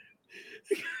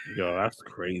 Yo, that's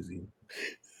crazy.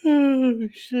 Oh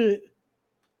shit.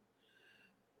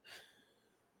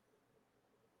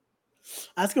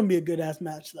 That's gonna be a good ass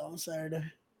match though on Saturday.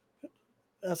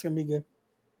 That's gonna be good.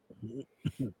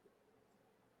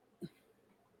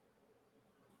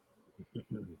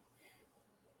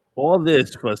 All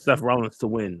this for Seth Rollins to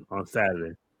win on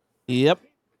Saturday. Yep.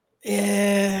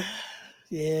 Yeah.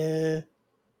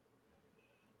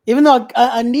 Even though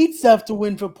I need Seth to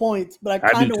win for points, but I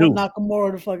kind of want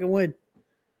Nakamura to fucking win.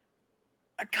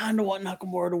 I kind of want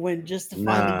Nakamura to win just to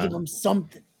finally give him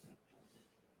something.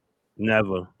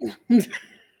 Never.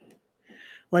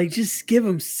 Like, just give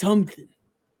him something.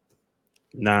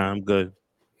 Nah, I'm good.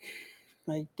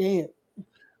 Like, damn.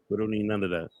 We don't need none of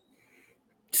that.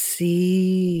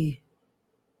 See.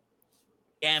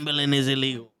 Gambling is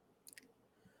illegal.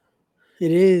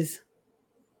 It is.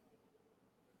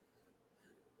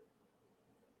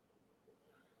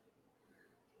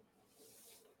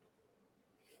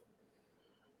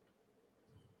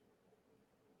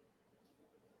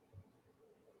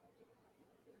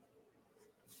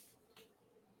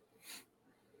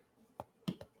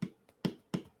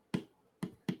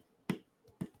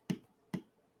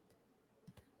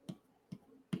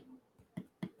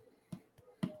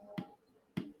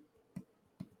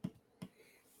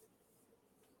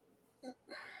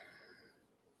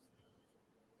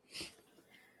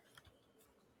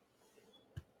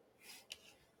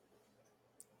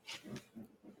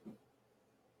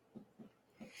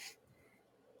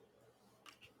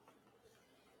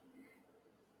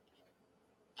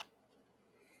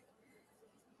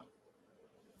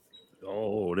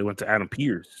 Oh, they went to Adam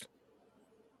Pearce.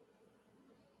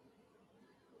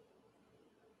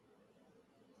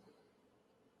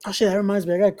 Oh shit, that reminds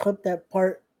me. I gotta clip that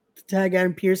part to tag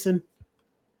Adam Pearson.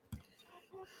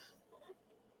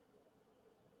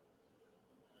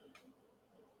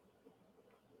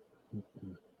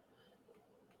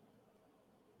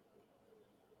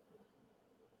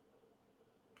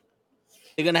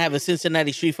 They're gonna have a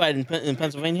Cincinnati street fight in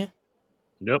Pennsylvania.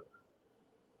 Yep.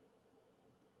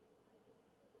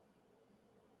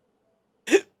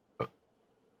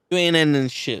 You ain't ending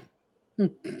shit.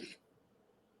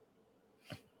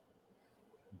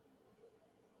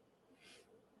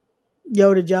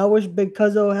 Yo, did y'all wish Big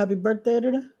Cuzzo happy birthday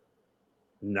today?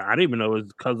 Nah, I didn't even know it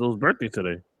was Cuzzo's birthday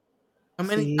today. How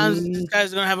many times this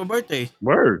guy's gonna have a birthday?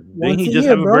 Word. Once Didn't he a just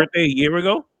year, have a bro. birthday a year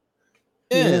ago?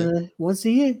 Yeah. Once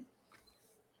a year.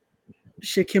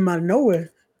 Shit came out of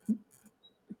nowhere.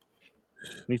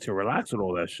 Need to relax with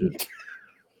all that shit.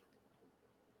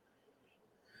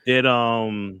 Did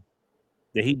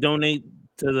he donate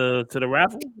to the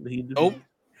raffle? Nope.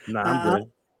 Nah, I'm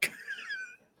good.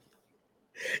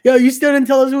 Yo, you still didn't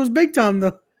tell us it was Big Time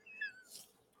though.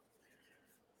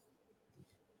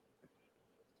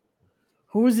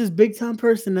 Who was this Big Time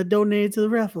person that donated to the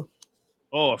raffle?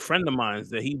 Oh, a friend of mine's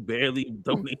that he barely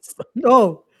donates stuff.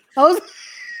 Oh, I was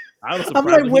I'm surprised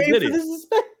like when he waiting did for it. the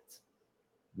suspense.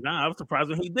 Nah, I was surprised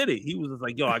when he did it. He was just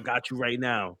like, "Yo, I got you right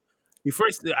now." At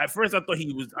first I thought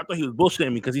he was bullshitting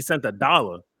me because he sent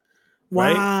 $1,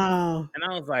 right? Wow. And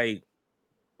I was like,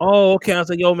 "Oh, okay." I was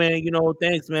like, "Yo, man,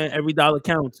 thanks, man. Every dollar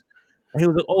counts." And he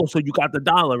was like, "Oh, so you got the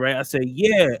 $1, right?" I said,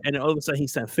 "Yeah." And then all of a sudden he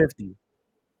sent 50.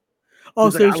 Oh,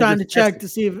 so like, he's trying to check to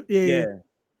see if Yeah.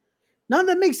 No,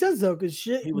 that makes sense though, because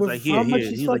shit He was with like, how "Here." much He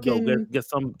he's was like, "Yo,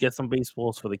 fucking get some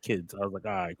baseballs for the kids." I was like,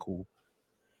 "All right, cool."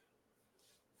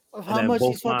 of And how then much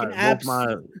these fucking apps.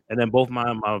 both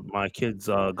my kids'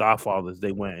 godfathers,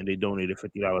 they went and they donated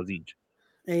 $50 each.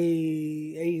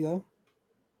 Hey, there you go.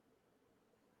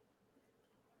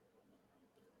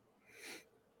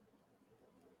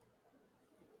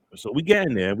 So we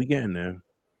getting there. I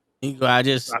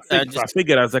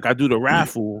figured I was like, I do the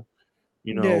raffle,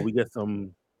 Yeah. we get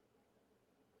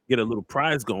a little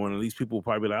prize going. At least people will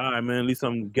probably be like, all right, man, at least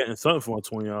I'm getting something for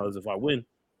 $20 if I win.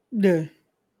 Yeah.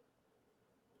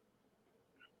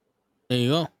 There you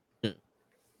go. Yeah.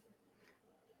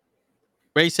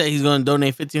 Ray said he's going to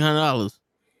donate $1,500.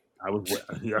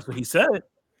 That's what he said.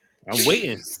 I'm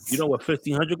waiting. You know what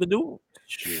 1,500 could do?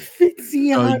 Shit.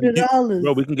 $1,500.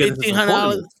 Bro, we can get into some $1,500.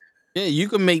 tournaments. Yeah, you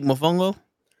can make Mofongo.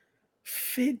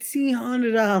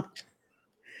 $1,500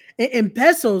 in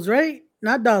pesos, right?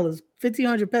 Not dollars.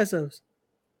 1,500 pesos.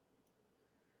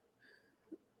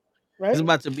 Right? It's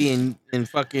about to be in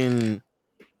fucking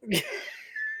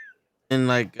in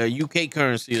like a UK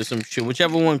currency or some shit.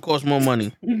 Whichever one costs more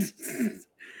money.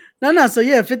 No. So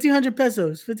yeah, 1,500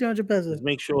 pesos. 1,500 pesos. Just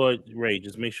make sure, Ray.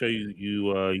 Just make sure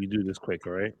you do this quick,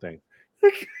 all right? Thanks.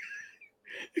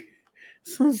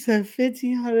 Someone said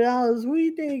 $1,500. What do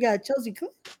you think? You got Chelsea?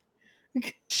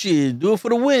 Shit, do it for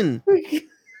the win. Right.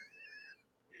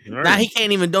 Now he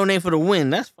can't even donate for the win.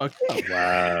 That's fucked up.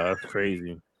 Wow, that's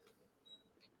crazy.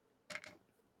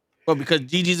 But because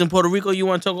Gigi's in Puerto Rico, you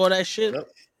want to talk all that shit? Yep.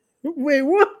 Wait,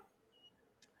 what?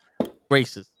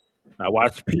 Racist. I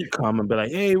watched Pete come and be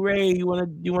like, "Hey Ray, you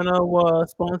wanna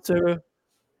sponsor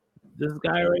this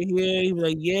guy right here?" He was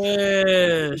like,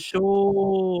 "Yeah,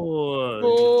 sure."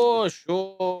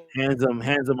 Sure. Hands him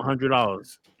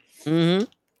 $100. Mm-hmm.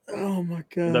 Oh my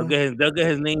god. They'll get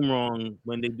his name wrong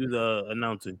when they do the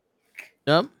announcing.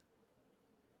 Yep.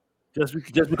 Just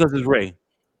because it's Ray.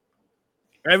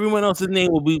 Everyone else's name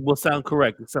will sound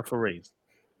correct except for Ray's.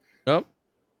 Yep.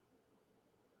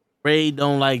 Ray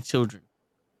don't like children.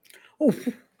 Oh.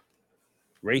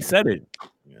 Ray said it.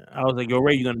 I was like, "Yo,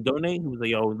 Ray, you gonna donate?" He was like,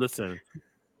 "Yo, listen,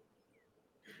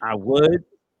 I would,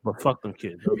 but fuck them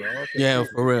kids." I was like, okay. Yeah,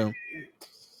 for real.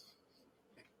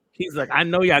 He's like, "I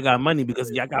know y'all got money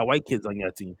because y'all got white kids on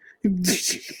your team."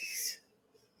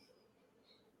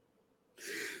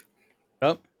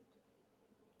 Yep.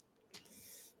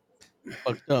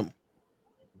 Fucked up.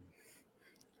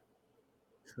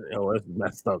 Yo, that's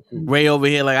messed up. Too. Ray over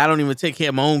here, like, I don't even take care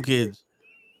of my own kids.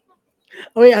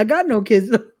 Oh yeah, I got no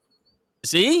kids.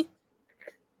 See?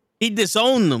 He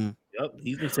disowned them. Yep,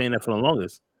 he's been saying that for the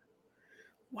longest.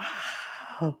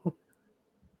 Wow.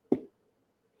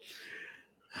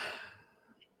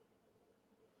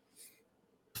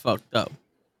 Fucked up.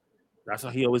 That's how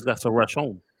he always got to rush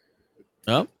home.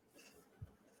 Yep.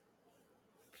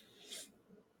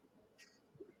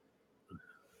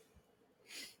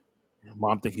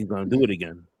 Mom think he's gonna do it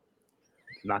again.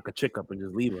 Knock a chick up and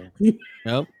just leave her.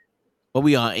 Yep. What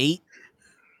we on 8?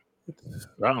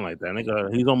 I don't like that.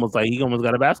 Nigga, he almost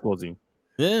got a basketball team.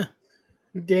 Yeah.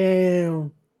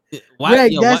 Damn. Why?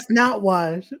 Greg, Yo, that's not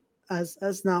why.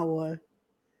 That's not why.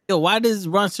 Yo, why does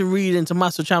Bronson Reed and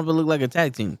Tommaso Ciampa look like a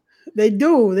tag team? They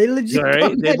do. They legit. Yeah,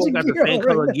 right? They both got the same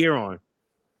color right gear on.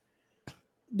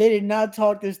 They did not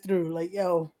talk this through. Like,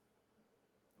 yo.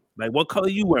 Like, what color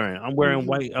you wearing? I'm wearing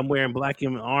white. I'm wearing black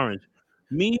and orange.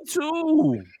 Me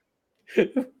too.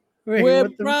 We're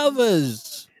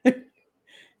brothers.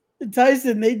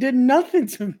 Tyson, they did nothing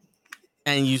to me.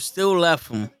 And you still left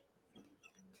him.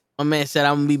 My man said,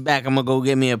 I'm gonna be back. I'm gonna go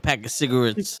get me a pack of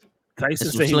cigarettes.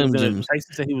 Tyson said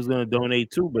he was gonna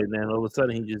donate too, but then all of a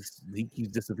sudden he keeps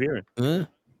disappearing. Yeah.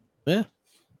 Yeah.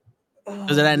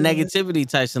 Because of that negativity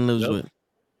Tyson lives with.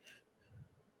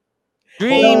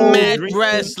 Dream Match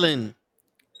Wrestling.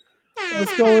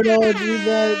 What's going on, Dream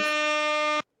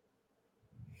Match?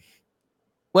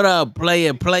 What up,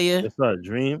 player? What's up,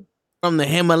 Dream? From the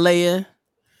Himalaya.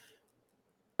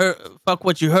 Fuck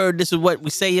what you heard. This is what we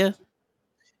say ya.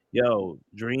 Yo,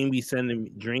 Dream be sending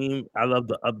me Dream. I love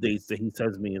the updates that he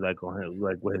sends me like on him,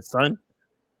 like with his son.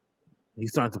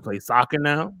 He's starting to play soccer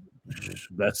now.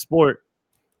 Best sport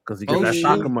because he gets Oh, that shit.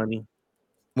 soccer money.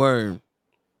 Word.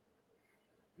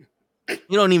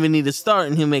 You don't even need to start,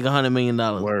 and he'll make $100 million.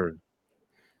 Word.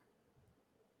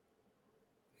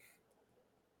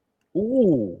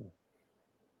 Ooh.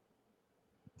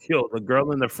 Yo, the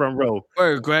girl in the front row.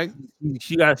 Word, Greg.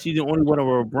 She's the only one of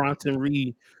her Bronson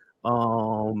Reed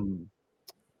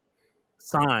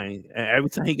sign. And every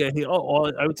time he get hit,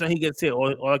 every time he gets hit,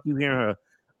 all I keep hearing her,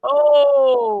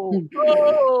 oh,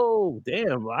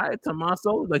 damn, all right,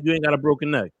 Tommaso, like you ain't got a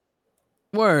broken neck.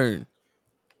 Word.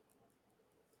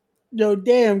 Yo,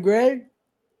 damn, Greg.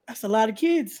 That's a lot of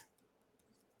kids.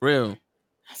 Real.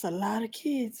 That's a lot of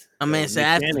kids. My man said Nick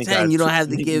after Cannon 10, got you don't two- have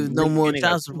to Nick- give no Nick more Cannon got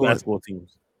child two support. basketball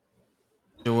teams.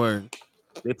 Your word.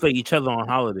 They play each other on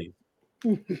holidays.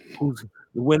 Who's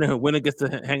the winner gets to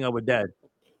hang out with dad.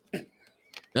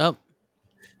 Yep.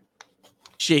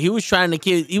 Shit, he was trying to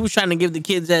give the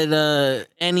kids at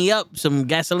Annie Up some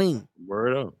gasoline.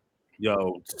 Word up.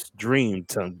 Yo, Dream.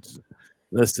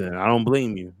 Listen, I don't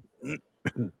blame you.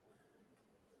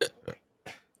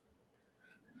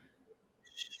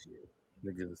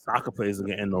 Niggas, soccer players are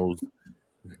getting those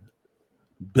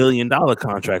billion-dollar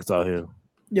contracts out here.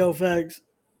 Yo, facts.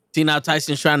 See, now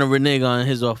Tyson's trying to renege on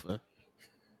his offer.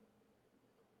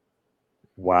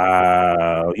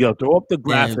 Wow. Yo, throw up the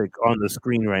graphic on the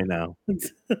screen right now.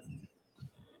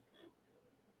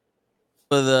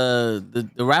 For the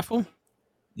raffle?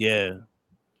 Yeah.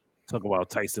 Talk about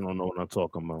Tyson don't know what I'm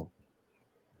talking about.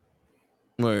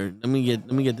 Word. Let me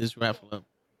get this raffle up.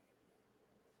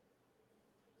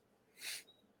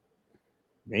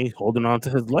 Man, he's holding on to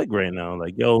his leg right now.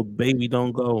 Like, yo, baby,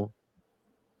 don't go.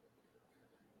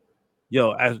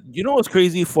 Yo, you know what's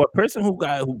crazy? For a person who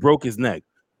broke his neck,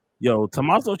 yo,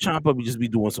 Tommaso Ciampa would just be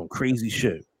doing some crazy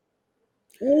shit.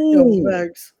 Yo,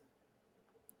 facts.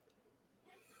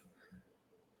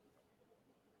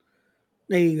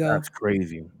 There you go. That's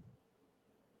crazy.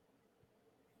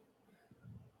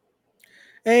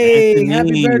 Hey,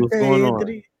 Anthony, happy what's birthday, going on?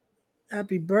 Anthony.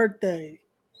 Happy birthday.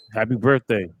 Happy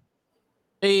birthday.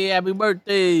 Hey, happy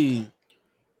birthday.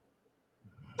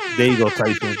 There you go,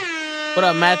 Tyson. What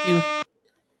up, Matthew?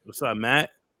 What's up, Matt?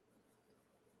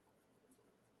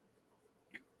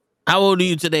 How old are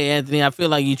you today, Anthony? I feel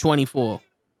like you're 24.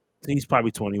 He's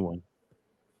probably 21.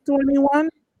 21?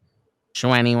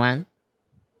 21.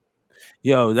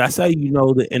 Yo, that's how you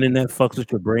know the internet fucks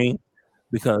with your brain,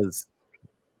 because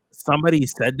somebody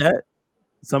said that.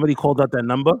 Somebody called out that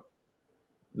number,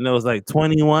 and it was like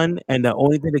 21, and the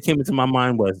only thing that came into my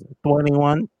mind was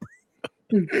 21.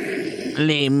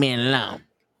 Leave me alone.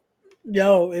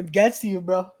 Yo, it gets to you,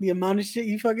 bro. The amount of shit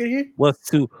you fucking hear. What's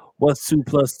 2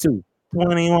 plus 2?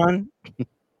 21.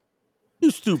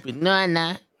 You stupid.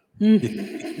 Nah.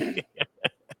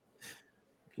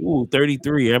 Ooh,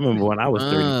 33. I remember when I was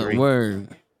 33. Word.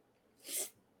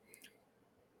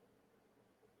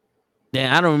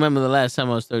 Damn, I don't remember the last time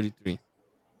I was 33.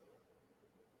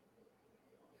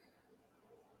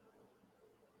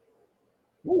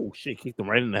 Ooh, shit, kicked him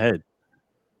right in the head.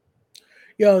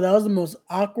 Yo, that was the most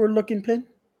awkward looking pin.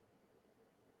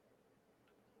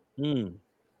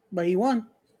 But he won.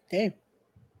 Damn.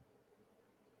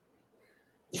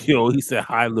 Yo, he said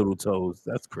hi, little toes.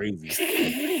 That's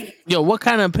crazy. Yo, what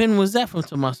kind of pin was that from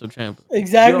Tommaso Ciampa?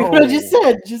 Exactly what I just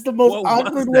said. Just the most what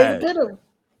awkward was way to that? pin him.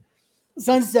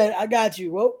 Sunset, I got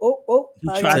you. Oh. He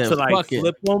I tried got to you. like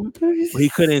flip him, but he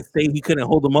couldn't stay. He couldn't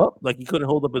hold him up. Like he couldn't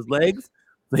hold up his legs.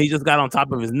 So he just got on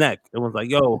top of his neck. It was like,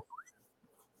 yo,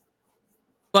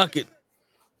 fuck it.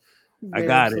 I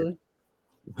got it.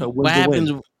 What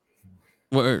happens?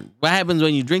 What happens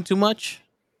when you drink too much?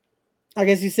 I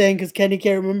guess he's saying because Kenny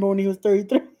can't remember when he was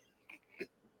 33.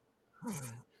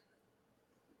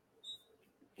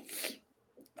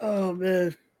 Oh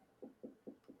man.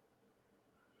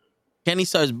 Kenny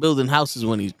starts building houses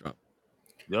when he's drunk.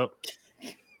 Yep.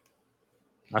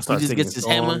 I He start just singing gets his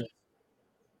songs. hammer.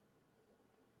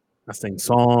 I sing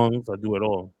songs. I do it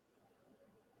all.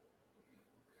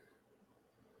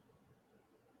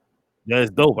 Yeah,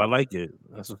 it's dope. I like it.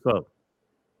 That's what's up.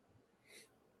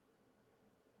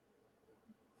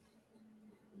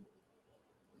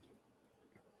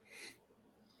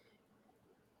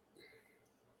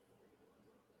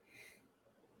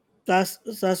 That's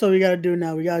what we gotta do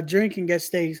now. We gotta drink and get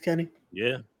steaks, Kenny.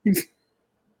 Yeah.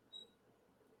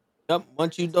 Yep.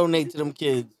 Once you donate to them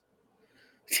kids.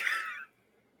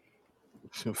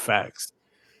 Facts.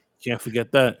 Can't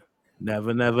forget that.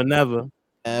 Never, never, never.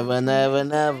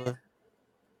 Never.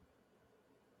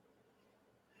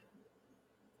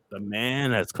 The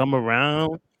man has come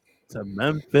around to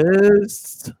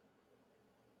Memphis.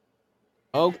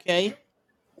 Okay.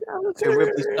 Rhea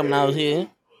Ripley's coming out here.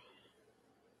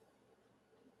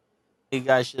 Hey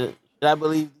guys, should I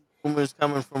believe these rumors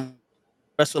coming from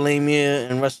WrestleMania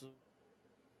and Wrestle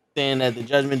saying that the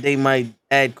Judgment Day might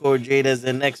add Cora Jade as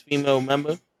the next female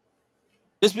member?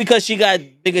 Just because she got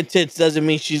bigger tits doesn't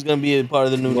mean she's gonna be a part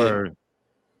of the New Day. Word.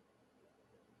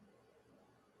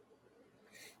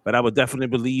 But I would definitely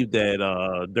believe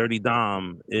that Dirty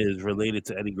Dom is related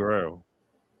to Eddie Guerrero.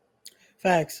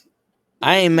 Facts.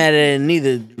 I ain't mad at it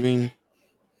neither, Dream.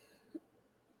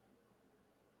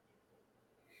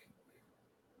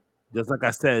 Just like I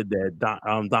said,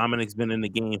 that Dominic's been in the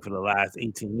game for the last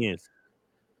 18 years.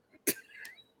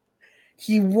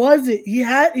 He wasn't. He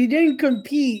didn't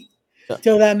compete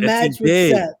till that match was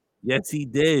set. Yes, he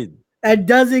did. That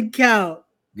doesn't count.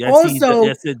 Yes, Also,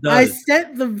 yes, it does. I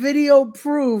sent the video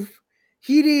proof.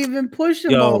 He didn't even push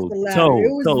him off the ladder. It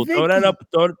was Vicky. Throw that up.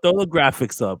 Throw the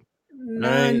graphics up.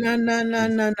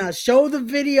 Nah. Show the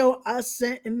video I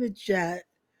sent in the chat.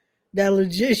 That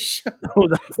legit show. No,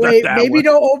 Wait, maybe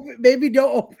don't open. Maybe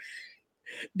don't open.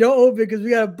 Don't open because we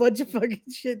got a bunch of fucking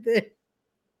shit there.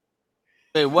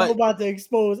 Wait, what? I'm about to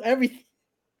expose everything.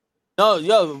 No,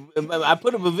 yo, I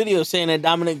put up a video saying that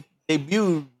Dominic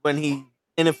debuted when he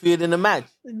interfered in the match.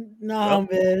 Nah,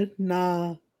 man,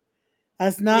 nah.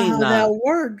 That's not how that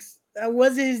works. That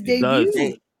wasn't his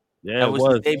debut. Yeah, that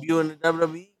was his debut in the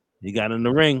WWE. He got in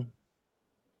the ring.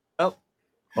 Oh,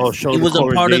 show. He was a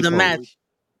part of the match.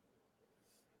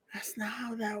 That's not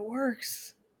how that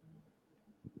works.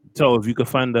 So if you could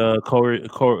find the Corey,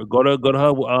 go to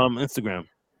her Instagram.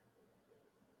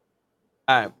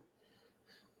 All right.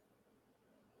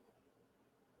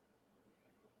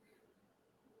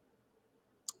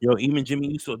 Yo, even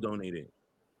Jimmy Uso donated.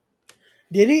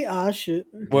 Did he? Ah, shit.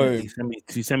 Word. He sent me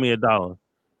 $1.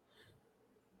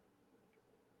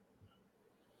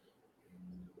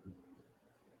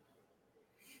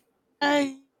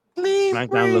 Hey,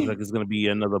 SmackDown looks like it's gonna be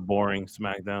another boring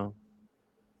SmackDown.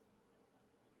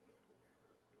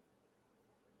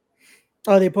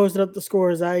 Oh, they posted up the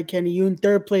scores. All right, Kenny, you in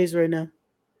third place right now.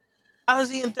 How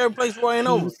is he in third place roaring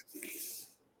over?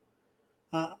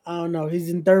 I don't know.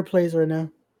 He's in third place right now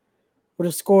with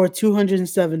a score of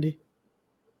 270.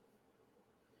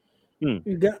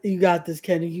 You got this,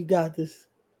 Kenny. You got this.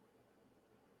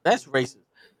 That's racist.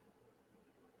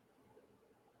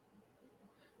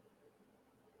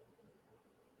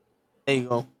 There you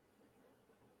go.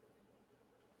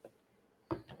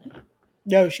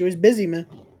 Yo, she was busy, man.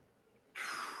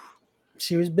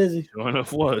 She was busy. Sure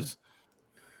enough was.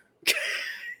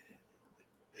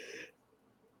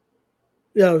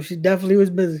 Yo, she definitely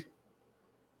was busy.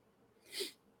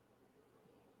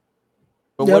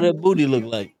 But what did booty look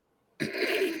like?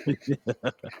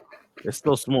 It's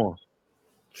still small.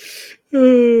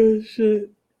 Oh, shit.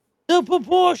 The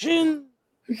proportion.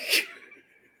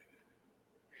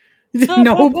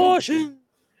 Proportion.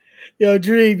 Yo,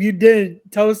 Dream, you did.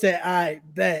 Toast said, I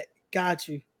bet. Got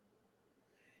you.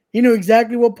 He knew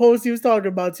exactly what post he was talking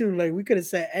about, too. Like, we could have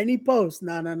said any post.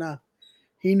 Nah.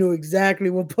 He knew exactly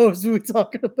what post we were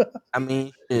talking about. I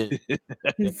mean, shit.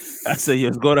 I said,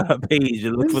 yes, go to her page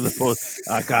and look for the post.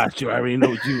 I got you. I already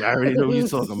know what you're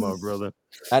talking about, brother.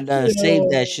 I done saved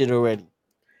that shit already.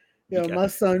 Yo, my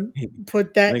son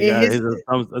put that in his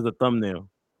as a thumbnail.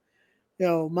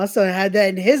 Yo, my son had that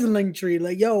in his link tree.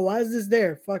 Like, yo, why is this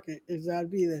there? Fuck it. It's gotta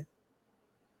be there.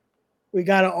 We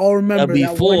gotta all remember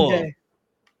that one day.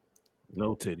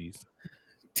 No titties.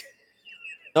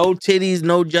 No titties,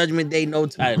 no Judgment Day, no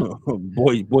title.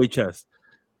 boy chest.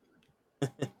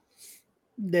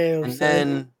 Damn. And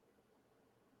then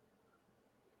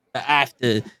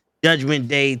after Judgment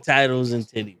Day, titles, and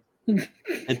titties.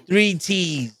 The 3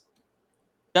 T's.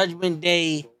 Judgment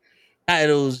Day,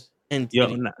 titles, and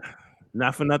titties. Yo,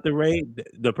 not for nothing, Ray.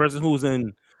 The person who's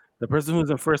in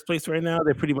first place right now,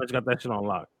 they pretty much got that shit on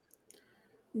lock.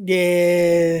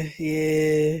 Yeah.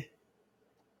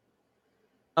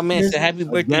 My man said, "Happy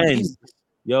birthday, Jesus."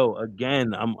 Yo,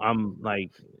 again, I'm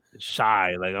like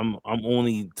shy. Like I'm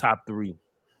only top 3.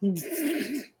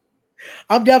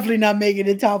 I'm definitely not making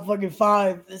the top fucking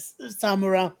 5 this time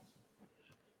around.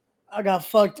 I got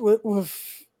fucked with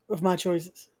my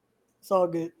choices. It's all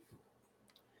good.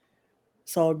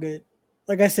 It's all good.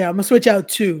 Like I said, I'm gonna switch out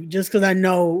 2 just because I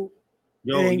know.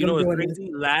 Yo, you know what's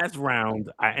crazy? Last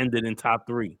round, I ended in top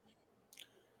 3.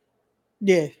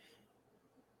 Yeah.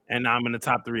 And now I'm in the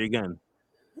top 3 again.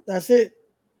 That's it.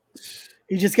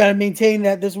 You just gotta maintain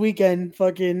that this weekend,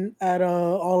 fucking at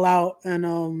All Out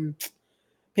and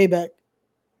Payback.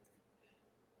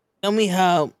 Tell me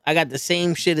how I got the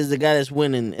same shit as the guy that's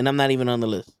winning, and I'm not even on the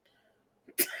list.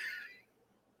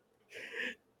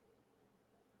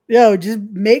 Yo, just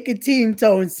make a team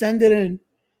toe and send it in.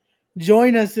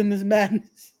 Join us in this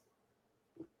madness.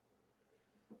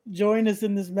 Join us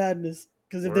in this madness.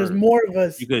 Because if there's Word. more of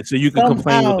us, You could complain with the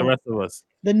somehow rest of us.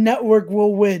 the network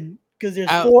will win. Because there's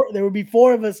I- four. There will be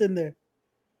 4 of us in there.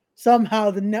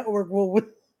 Somehow the network will win.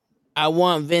 I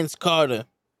want Vince Carter.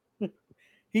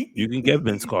 You can get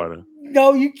Vince Carter.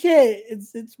 No, you can't.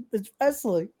 It's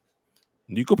wrestling.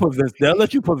 You could put Vince. They'll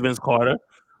let you put Vince Carter,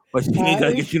 but he ain't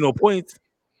gonna get you no points.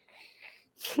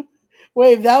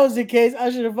 Wait, if that was the case, I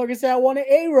should have fucking said I wanted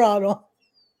A-Rod on.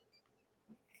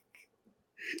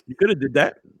 You could have did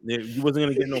that. You wasn't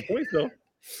gonna get no points though.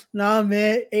 Nah,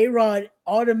 man. A-Rod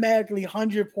automatically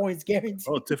 100 points guaranteed.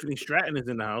 Oh, Tiffany Stratton is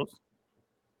in the house.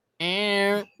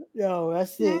 Yo,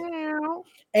 that's it.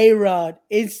 A-Rod,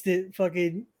 instant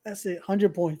fucking, that's it,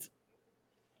 100 points.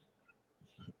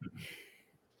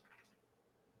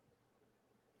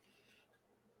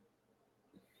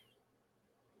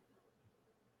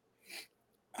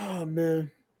 Oh, man.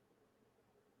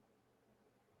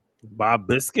 Bob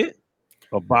Biscuit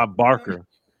or Bob Barker?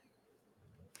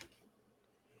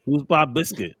 Who's Bob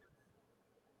Biscuit?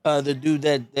 The dude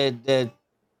that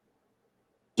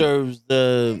serves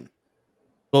the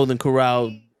Golden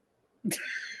Corral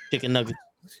chicken nuggets.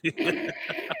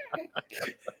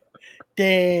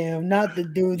 Damn, not the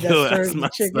dude that Yo, serves that's the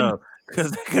messed chicken. up.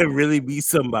 Because that could really be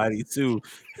somebody too.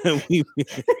 And we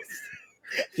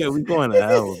going to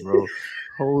hell, bro.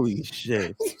 Holy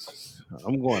shit.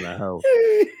 I'm going to hell.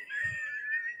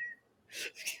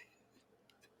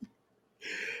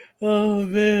 Oh,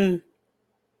 man.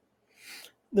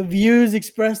 The views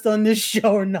expressed on this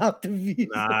show are not the views.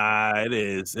 Nah, it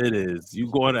is. It is.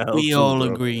 You going to hell We too, all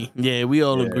bro. agree. Yeah, we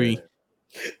all agree.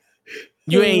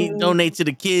 You ain't donate to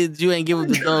the kids. You ain't give up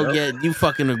the dog yet. You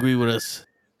fucking agree with us.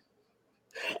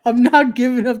 I'm not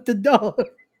giving up the dog.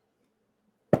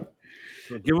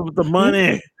 So give up the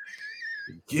money.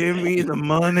 Give me the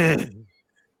money.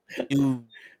 You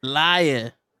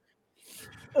liar.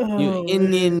 Oh, You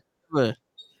Indian. what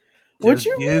Just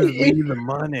you give mean? me the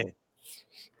money.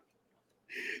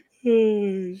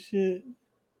 Oh, shit.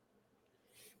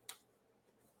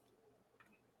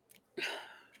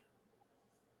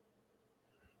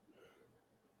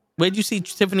 Where'd you see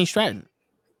Tiffany Stratton?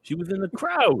 She was in the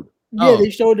crowd. Yeah, Oh. they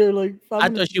showed her like 5 I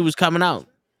minutes. thought she was coming out.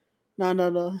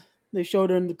 No. They showed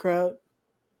her in the crowd.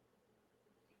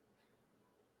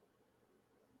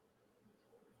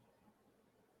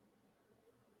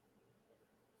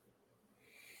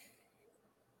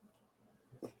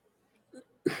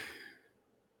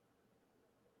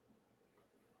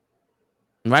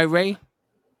 Right, Ray?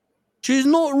 She's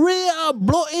not Rhea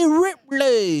Bloody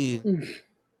Ripley.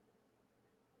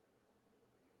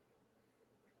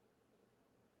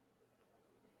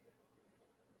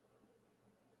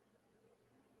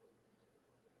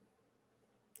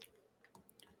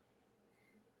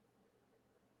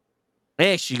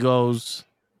 There she goes.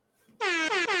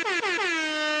 Let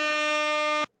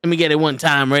me get it one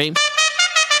time, Ray.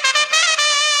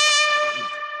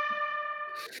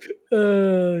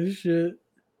 Oh, shit.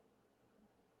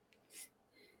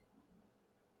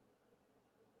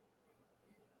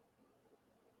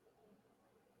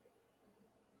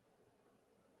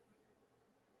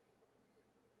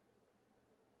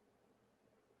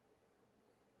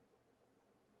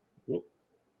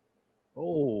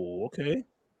 Oh, okay.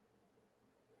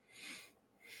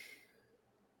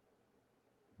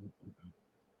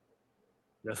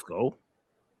 Let's go.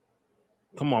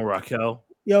 Come on, Raquel.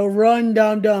 Yo, run,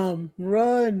 Dom.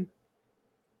 Run.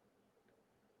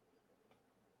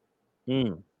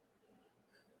 Yo,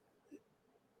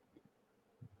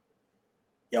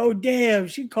 damn.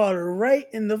 She caught her right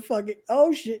in the fucking.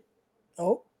 Oh, shit.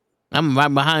 Oh. I'm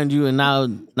right behind you, and now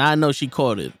I know she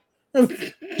caught it.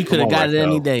 She could have got it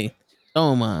any day.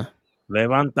 Oh, man.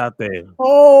 Levantate.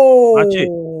 Oh. Watch it.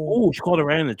 Oh, she called her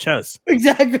right in the chest.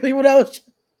 Exactly what I was.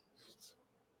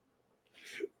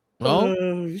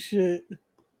 Oh, shit.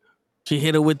 She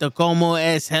hit her with the como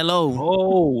es hello.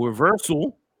 Oh,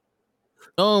 reversal.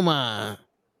 Oh, man.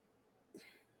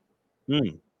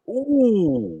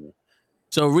 Ooh.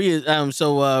 So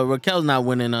Raquel's not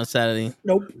winning on Saturday.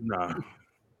 Nope. Nah.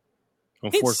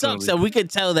 It sucks that we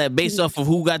could tell that based off of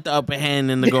who got the upper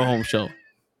hand in the go home show.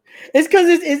 It's because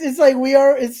it's like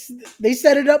they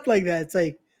set it up like that. It's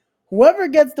like whoever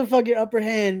gets the fucking upper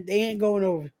hand, they ain't going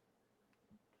over.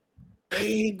 They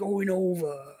ain't going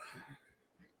over.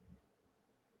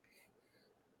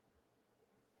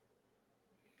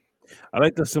 I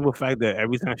like the simple fact that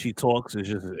every time she talks,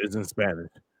 it's in Spanish.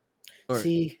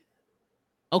 See,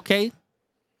 Okay.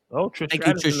 Oh, Trish Thank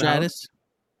you, Stratus Trish in the house. Stratus.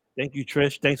 Thank you,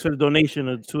 Trish. Thanks for the donation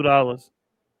of $2.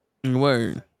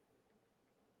 Word.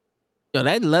 Yo,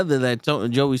 that leather that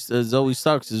Zoe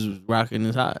Starks is rocking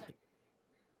is hot.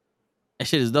 That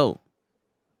shit is dope.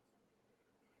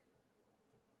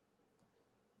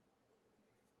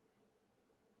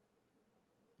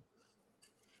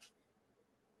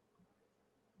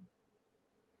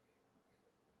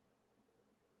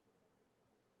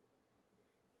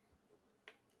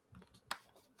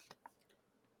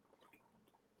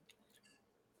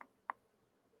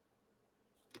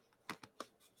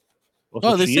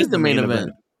 So This she is is the main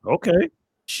event. Okay.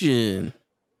 Shit.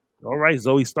 All right.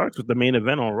 Zoe starts with the main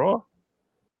event on Raw.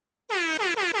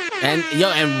 And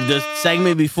the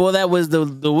segment before that was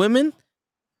the women.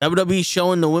 WWE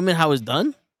showing the women how it's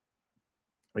done.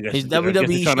 I guess Is they're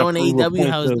WWE trying to showing prove a AEW point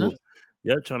how it's done?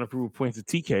 trying to prove a point to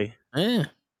TK. Yeah.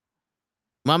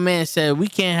 My man said we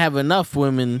can't have enough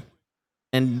women,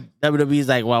 and WWE's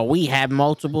like, well, we have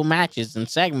multiple matches and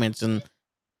segments and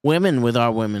women with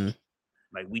our women.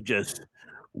 Like we just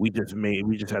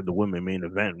had the women main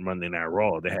event Monday Night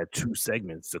Raw. They had 2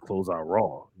 segments to close out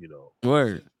Raw.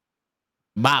 Word.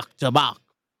 Back to back.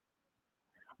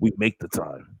 We make the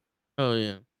time. Oh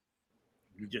yeah.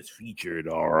 We just featured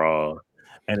our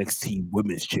NXT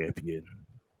Women's Champion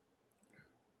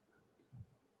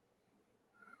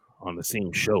on the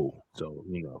same show. So,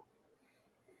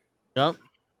 Yep.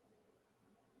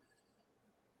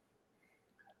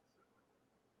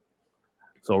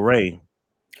 So, Ray,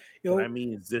 Yo, that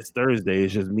means this Thursday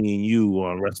is just me and you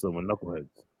on Wrestling with Knuckleheads.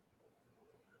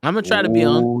 I'm gonna try to be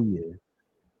on. Oh, yeah.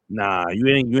 Nah, you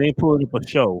ain't pulling up a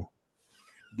show.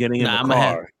 Getting in the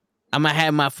car. I'm gonna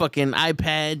have my fucking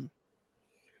iPad.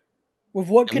 with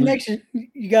what connection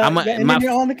you got? Internet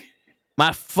on the.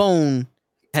 My phone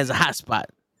has a hotspot.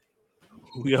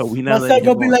 Yo, we My not son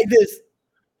gonna be like this.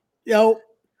 Yo,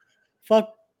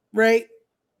 fuck Ray,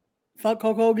 fuck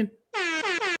Hulk Hogan.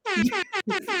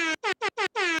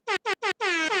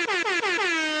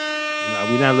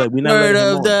 Nah, we not Word letting him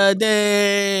of on. the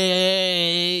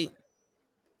day.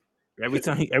 Every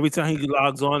time he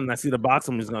logs on and I see the box,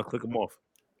 I'm just gonna click him off.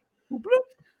 Boop, bloop.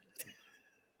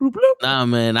 Boop, bloop. Nah,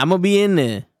 man, I'm gonna be in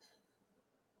there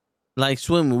like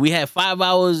swimming. We had 5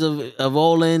 hours of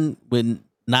all in with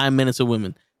 9 minutes of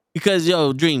women. Because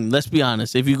Dream, let's be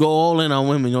honest. If you go all in on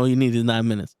women, all you need is 9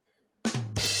 minutes.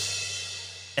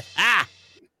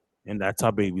 And that's how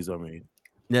babies are made.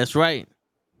 That's right.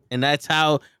 And that's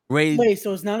how Ray. Wait,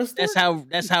 so it's not a story?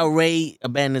 That's how Ray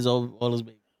abandons all his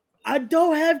babies. I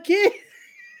don't have kids.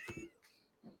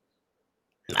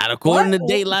 Not according to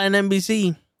Dateline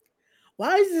NBC.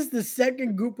 Why is this the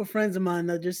second group of friends of mine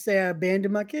that just say I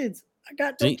abandoned my kids? I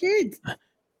got no kids.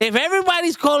 If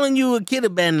everybody's calling you a kid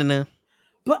abandoner,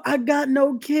 but I got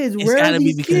no kids. It's Where are gotta be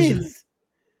these because kids?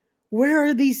 Where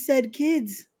are these said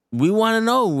kids? we want to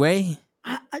know, Ray.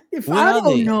 If Where I are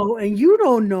don't they? know and you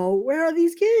don't know, where are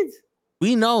these kids?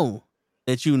 We know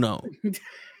that you know.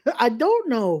 I don't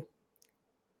know.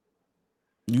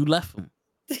 You left them.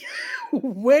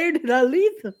 Where did I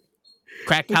leave them?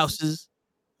 Crack houses.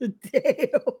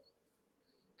 Damn.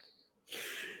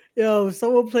 Yo,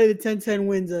 someone play the 10-10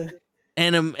 Windsor.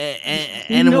 Animal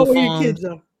where your farms. kids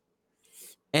are.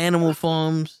 Animal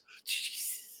farms.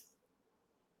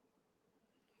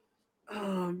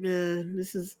 Oh man,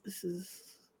 this is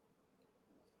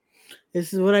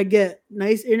what I get.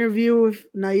 Nice interview with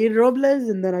Nair Robles,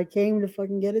 and then I came to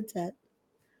fucking get a tat.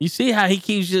 You see how he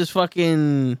keeps just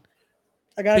fucking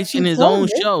I got pitching his plug, own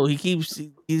man. show.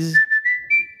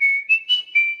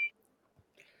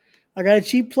 I got a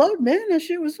cheap plug, man. That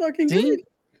shit was fucking good.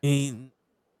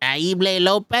 Naible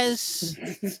Lopez.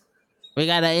 We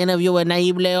got an interview with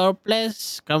Naible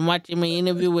Lopez. Come watch my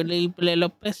interview with Naible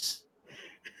Lopez.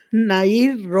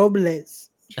 Nair Robles.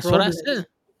 That's what I said.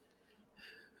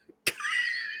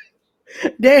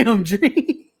 Damn,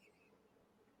 Dream.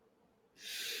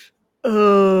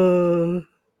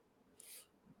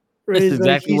 That's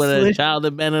exactly what a child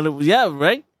abandoned was. Yeah,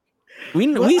 right?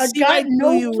 We see right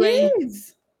through you, Ray.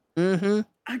 Mm-hmm.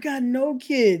 I got no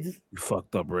kids. You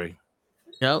fucked up, Ray.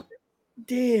 Yep.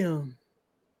 Damn.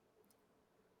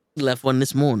 He left one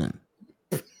this morning.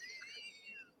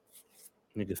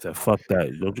 Nigga said, fuck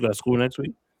that. Don't you got school next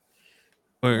week?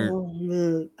 Oh,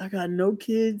 man. I got no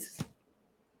kids.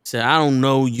 Said, I don't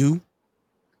know you.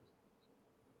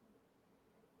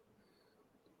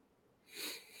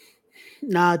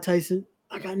 Nah, Tyson.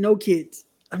 I got no kids.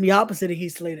 I'm the opposite of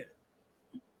Heath Slater.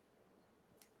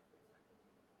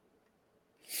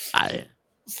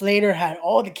 Slater had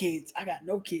all the kids. I got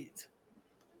no kids.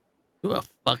 You're a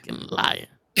fucking liar.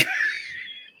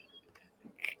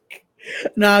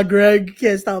 Nah, Greg, you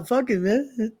can't stop fucking,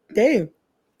 man. Damn.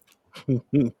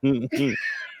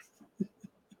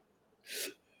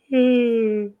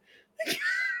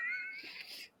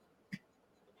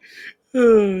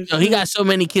 Oh, Yo, he shit. got so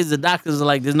many kids. The doctors are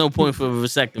like, "There's no point for a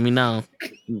vasectomy now."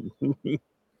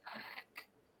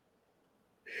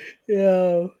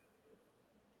 Yo.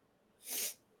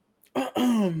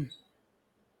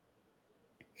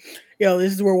 Yo,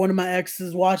 this is where one of my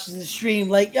exes watches the stream.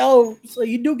 Like, yo, so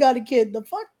you do got a kid? The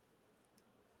fuck?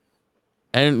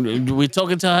 And we're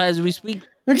talking to her as we speak.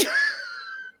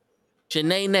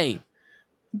 Shanae.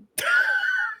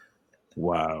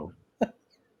 Wow.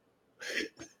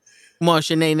 Come on,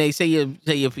 Shanae, say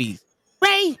your piece.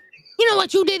 Ray, you know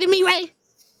what you did to me, Ray?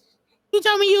 You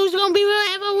told me you was gonna be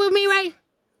forever with me, Ray.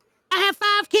 I had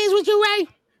 5 kids with you, Ray.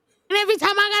 And every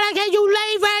time I got a kid, you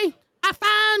late, Ray. I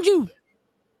found you.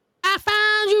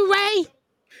 Ray.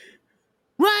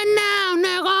 Run now,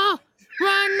 nigga.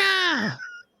 Run now.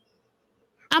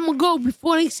 I'm gonna go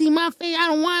before they see my face. I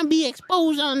don't want to be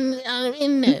exposed on the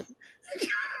internet.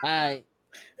 All right.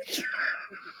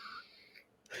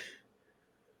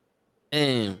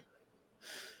 Damn.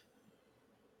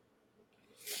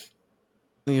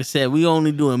 Like I said, we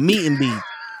only doing meet and beat.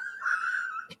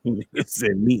 It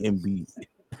said meet and beat.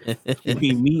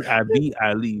 We meet, I beat,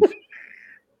 I leave.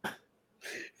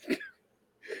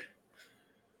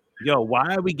 Yo,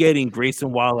 why are we getting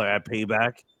Grayson Waller at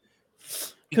Payback?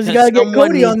 Because you gotta get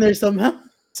Cody on there somehow.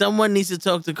 Someone needs to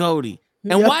talk to Cody.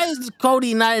 And Yep. why is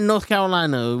Cody not in North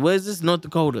Carolina? Where is this? North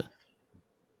Dakota.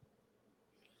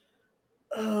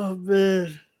 Oh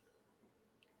man.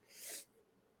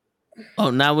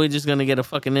 Oh, now we're just gonna get a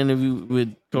fucking interview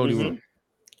with Cody. Mhm.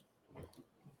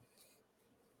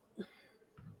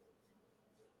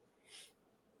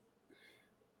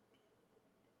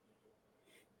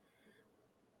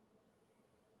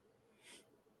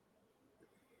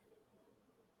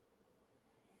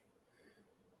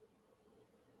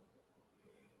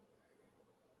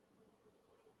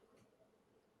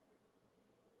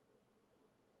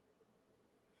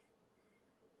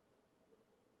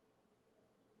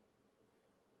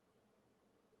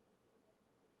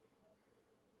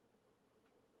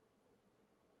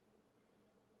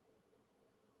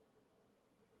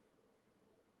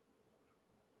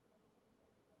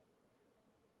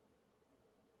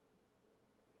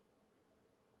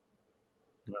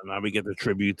 Now we get the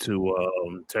tribute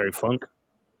to Terry Funk.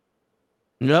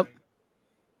 Yep.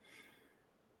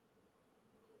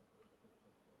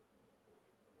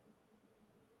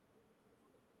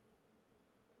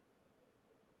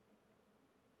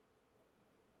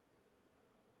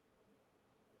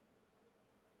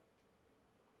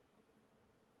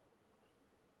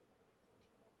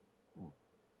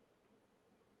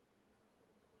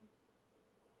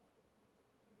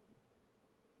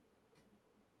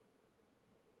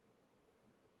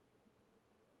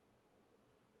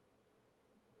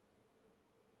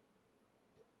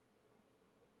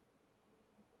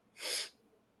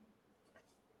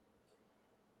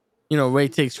 You know, Ray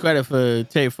takes credit for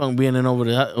Terry Funk being in over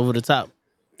the top.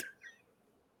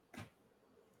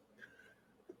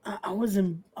 I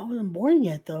wasn't born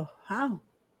yet though. How?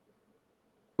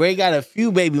 Ray got a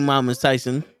few baby mamas,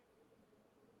 Tyson.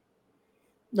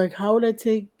 Like, how would I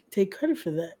take credit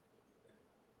for that?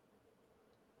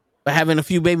 For having a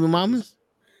few baby mamas?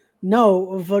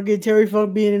 No, fucking Terry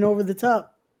Funk being in Over the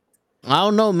Top. I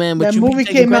don't know, man. But That you movie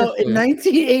came out in for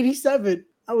 1987.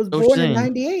 I was what born you in saying?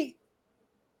 98.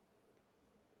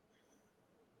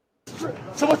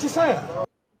 So what you saying?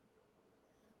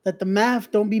 That the math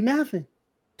don't be mathing.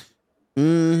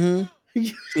 Mm-hmm.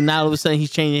 See, now all of a sudden he's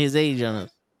changing his age on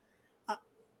us.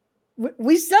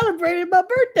 We celebrated my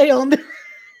birthday on there.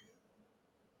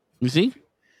 You see?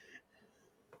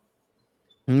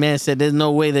 Man said there's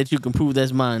no way that you can prove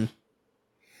that's mine.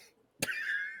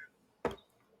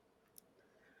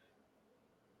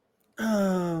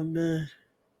 Oh man.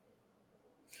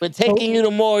 We're taking you to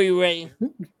Maury, Ray.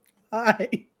 All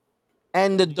right.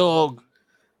 And the dog.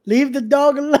 Leave the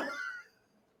dog alone.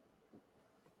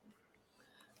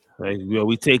 Like, yo,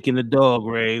 we taking the dog,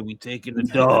 Ray. We taking the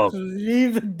dog.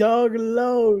 Leave the dog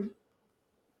alone.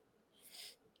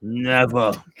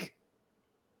 Never.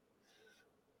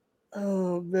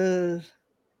 Oh man.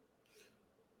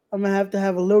 I'm gonna have to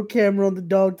have a little camera on the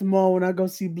dog tomorrow when I go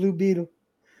see Blue Beetle.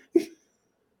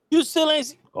 You still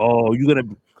ain't. Oh,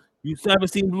 you still haven't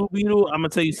seen Blue Beetle? I'm gonna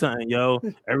tell you something, yo.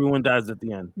 Everyone dies at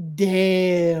the end.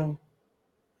 Damn.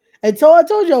 And so I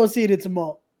told you I was seeing it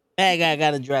tomorrow. That guy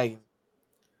got a dragon.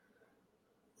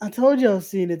 I told you I was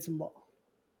seeing it tomorrow.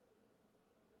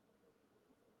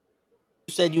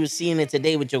 You said you were seeing it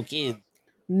today with your kids.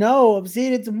 No, I'm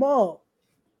seeing it tomorrow.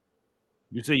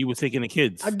 You said you were taking the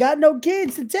kids. I got no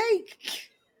kids to take.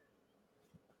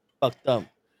 Fucked up.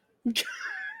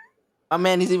 My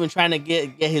man is even trying to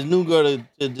get his new girl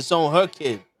to disown her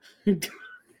kid.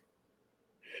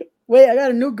 Wait, I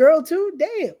got a new girl too?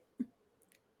 Damn.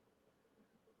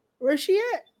 Where's she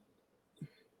at?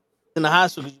 In the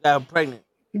hospital because you got her pregnant.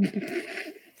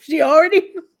 She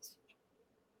already?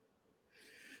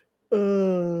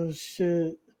 Oh,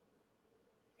 shit.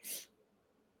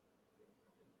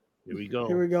 Here we go.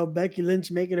 Here we go. Becky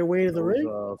Lynch making her way to the ring.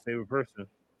 Favorite person.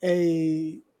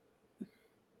 Hey.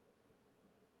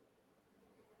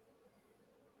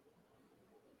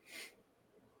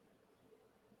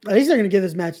 At least they're going to give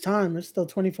this match time. There's still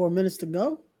 24 minutes to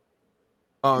go.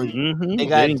 Oh, Mm-hmm. they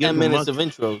got didn't give 10 him minutes much. of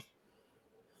intros.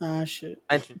 Ah, shit.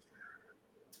 Entrance.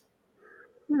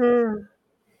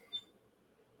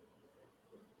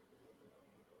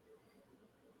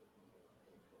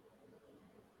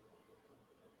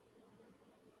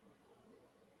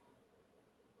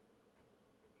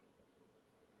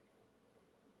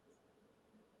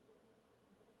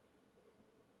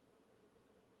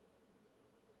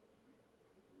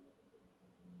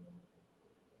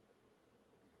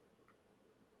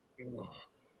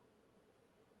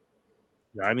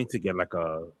 Yeah, I need to get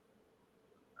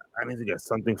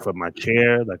something for my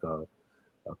chair, like a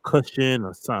cushion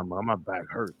or something. My back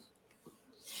hurts.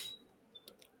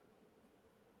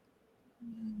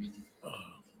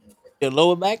 Your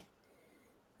lower back?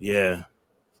 Yeah.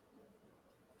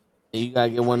 Yeah, you gotta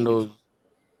get one of those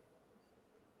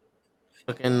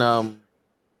fucking I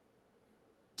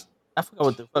forgot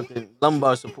what the fucking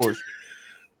lumbar support shit.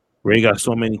 Ray got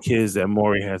so many kids that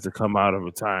Maury has to come out of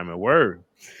retirement. Word.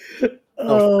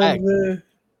 Oh, fact. man.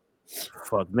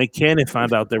 Fuck. Nick Cannon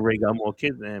found out that Ray got more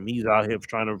kids than him. He's out here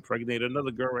trying to impregnate another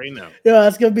girl right now. Yo,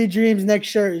 that's going to be Dream's next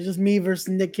shirt. It's just me versus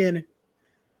Nick Cannon.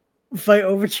 Fight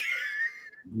over.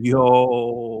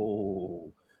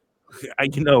 Yo.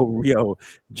 Yo,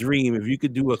 Dream, if you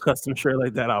could do a custom shirt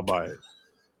like that, I'll buy it.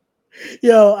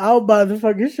 Yo, I'll buy the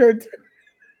fucking shirt.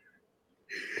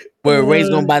 Where Ray's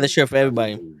gonna buy the shirt for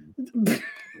everybody.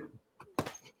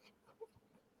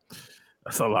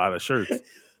 That's a lot of shirts.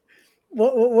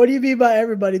 What do you mean by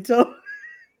everybody, Tom?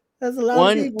 That's a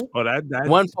lot of people. Oh, that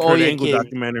one for all Kurt your Angle kids.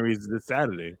 documentary is this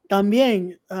Saturday.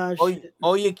 También.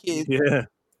 All your kids. Yeah.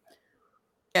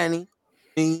 Kenny,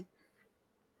 me,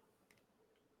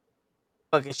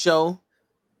 fucking show,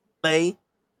 Lay,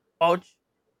 Arch,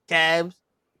 Cabs,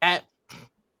 Cap,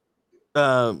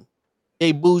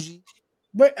 Jay Bougie.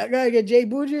 Wait, I gotta get Jay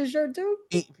Bougie a shirt too?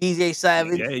 PJ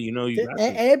Savage. Yeah, you got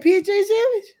and PJ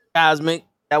Savage? Cosmic.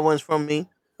 That one's from me.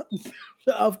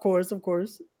 Of course.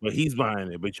 But he's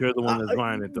buying it, but you're the one that's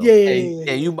buying it though.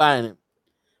 Yeah, you buying it.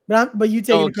 But you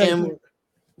taking the credit for it.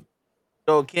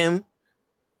 So Kim,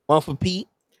 one for Pete,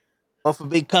 one for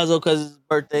Big Cuzzo because it's his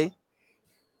birthday.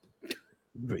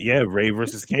 Yeah, Ray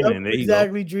versus Cannon. There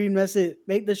exactly, you go. Dream. That's it.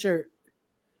 Make the shirt.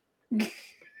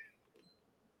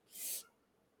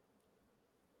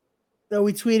 So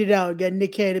we tweeted out, get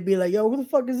Nick Cannon to be like, yo, who the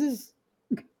fuck is this?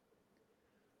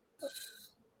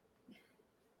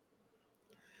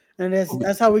 And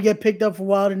that's how we get picked up for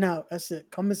Wild and Out. That's it.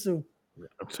 Coming soon.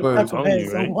 I'm telling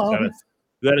you, right?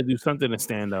 You gotta do something to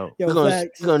stand out. You're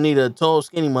gonna need a tall,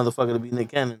 skinny motherfucker to be Nick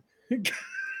Cannon.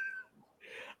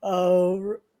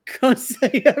 Oh, gonna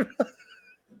say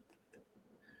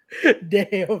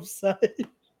damn, son.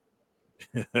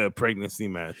 Pregnancy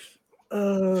match.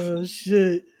 Oh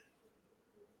shit.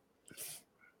 I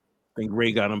think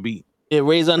Ray got him beat. Yeah,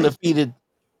 Ray's undefeated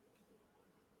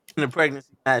in the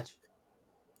pregnancy match.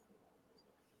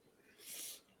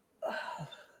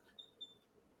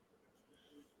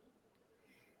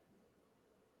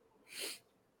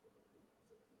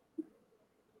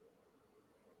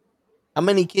 How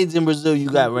many kids in Brazil you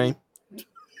got, Ray?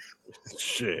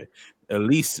 Shit. At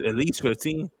least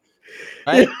 15.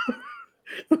 Right?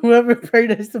 Whoever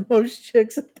pregnant's the most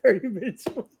chicks in 30 minutes.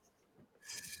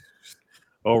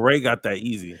 Oh, Ray got that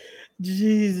easy.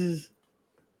 Jesus.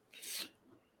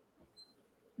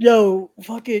 Yo,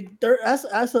 fucking you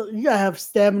gotta have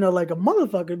stamina like a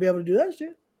motherfucker to be able to do that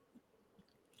shit.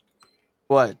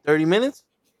 What, 30 minutes?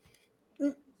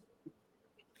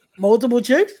 Multiple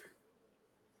chicks?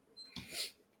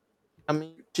 I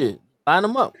mean, shit. Line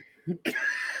them up.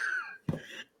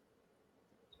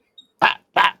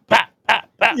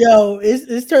 Yo,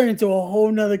 it's turned into a whole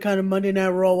nother kind of Monday Night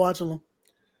Raw watching them.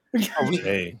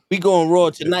 We going Raw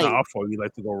tonight. It's not our fault. You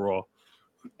like to go Raw.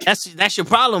 That's your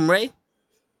problem, Ray.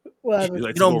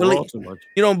 You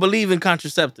don't believe in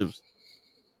contraceptives.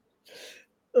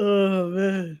 Oh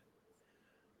man.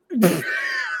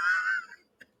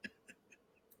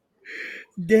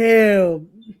 Damn.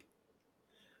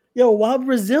 Yo, why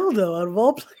Brazil though? Out of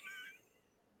all places.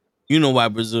 You know why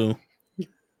Brazil?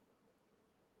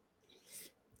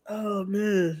 Oh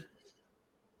man.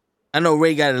 I know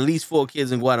Ray got at least 4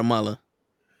 kids in Guatemala.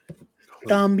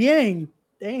 También.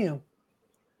 Damn.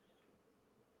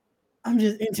 I'm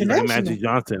just He's like international. Magic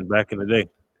Johnson back in the day.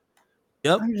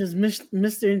 Yep. I'm just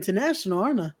Mr. International,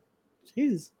 aren't I?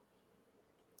 Jeez.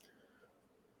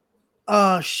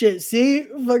 Oh shit. See?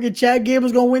 Fucking Chad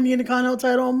Gable's gonna win the Intercontinental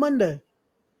title on Monday.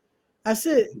 That's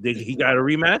it. He got a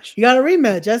rematch. He got a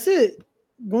rematch. That's it.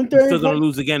 Gunther He's still ain't, gonna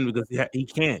lose again because he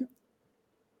can't.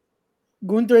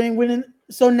 Gunther ain't winning.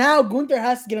 So now Gunther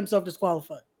has to get himself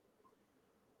disqualified.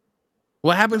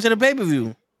 What happened to the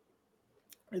pay-per-view?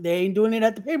 They ain't doing it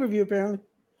at the pay-per-view, apparently.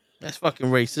 That's fucking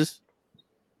racist.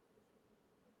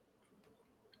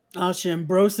 Oh shit,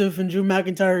 Ambrosive and Drew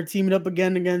McIntyre are teaming up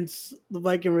again against the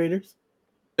Viking Raiders.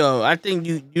 Yo, I think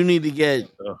you need to get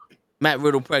Ugh. Matt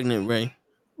Riddle pregnant, Ray.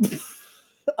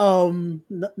 No.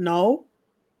 No.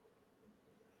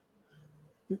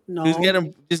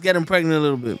 Just get him pregnant a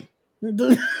little bit.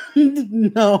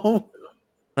 No.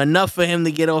 Enough for him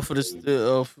to get off of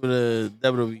the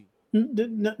WWE.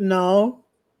 No.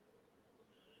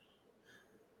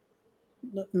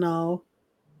 No.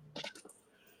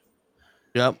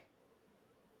 Yep.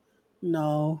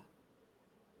 No.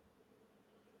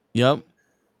 Yep.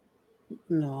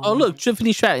 No. Oh look,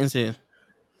 Tiffany Stratton's here.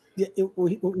 Yeah,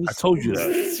 I told you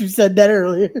that. You said that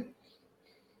earlier.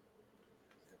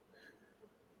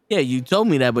 Yeah, you told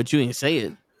me that, but you didn't say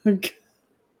it.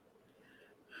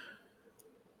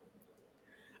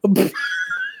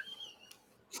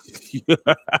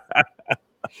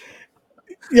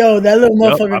 Yo, that little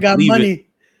Yup, motherfucker I got believe money. it.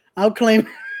 I'll claim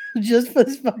just for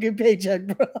this fucking paycheck,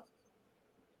 bro.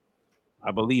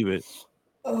 I believe it.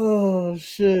 Oh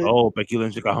shit. Oh, Becky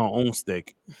Lynch got her own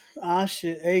stick. Ah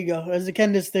shit. There you go. As the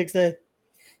Kendra stick said.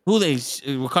 Who they?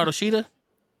 Ricardo Sheeta?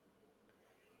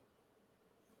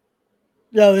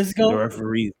 Yo, this The go.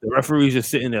 referee's just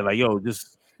sitting there like, yo,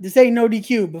 just This ain't no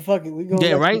DQ, but fuck it. We go.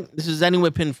 Yeah, right. This is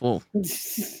anywhere pinfall.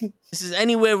 This This is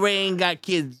anywhere Ray ain't got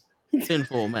kids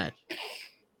pinfall match.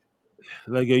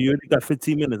 like, yo, you already got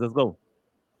 15 minutes. Let's go.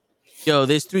 Yo,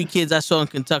 there's 3 kids I saw in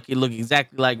Kentucky look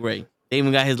exactly like Ray. They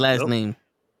even got his last Yup. name.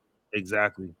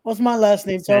 Exactly. What's my last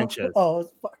name, Toe? Sanchez. Oh,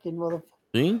 it's fucking motherfucker.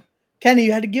 See? Kenny,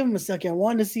 you had to give him a second. I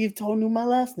wanted to see if Toe knew my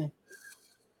last name.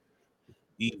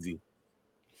 Easy.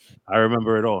 I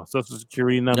remember it all. Social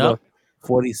security number Yup.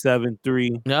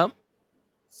 47-3 Yep.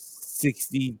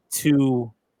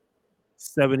 62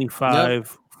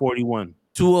 75 41.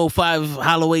 205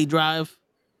 Holloway Drive.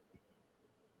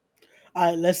 All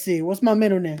right, let's see. What's my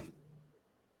middle name?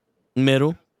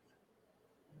 Middle.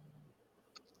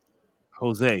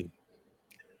 Jose.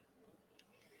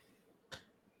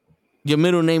 Your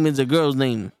middle name is a girl's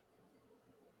name.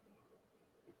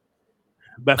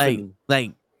 Bethany.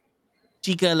 Like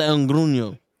Chica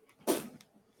Leongruño.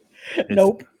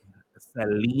 Nope.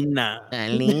 Selena.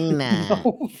 Alina.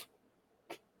 No.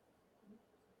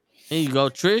 There you go,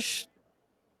 Trish.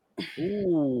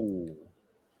 Ooh.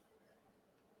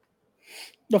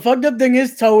 The fucked up thing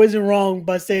is Toe isn't wrong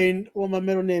by saying what my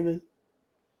middle name is.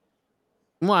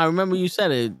 Well, I remember you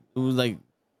said it. It was like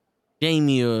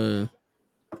Jamie or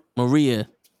Maria.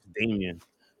 Damien.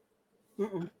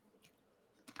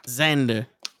 Xander.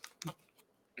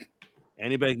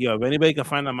 If anybody can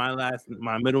find out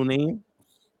my middle name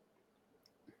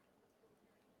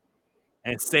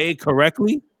and say it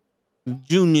correctly,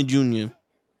 Junior.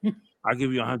 I'll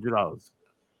give you $100.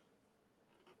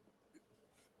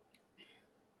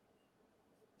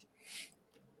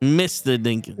 Mr.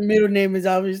 Dinkins. Middle name is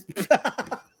obvious. Because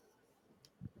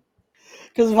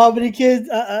of how many kids,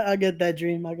 I get that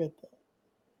dream. I get that.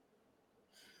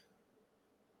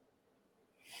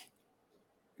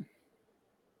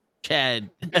 Chad.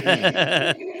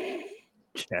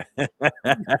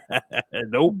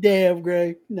 Nope. Damn,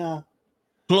 Greg. Nah.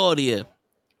 Claudia.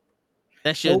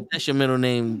 That's your middle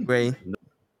name, Gray.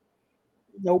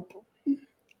 Nope.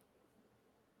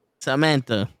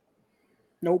 Samantha.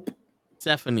 Nope.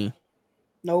 Stephanie.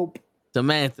 Nope.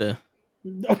 Samantha.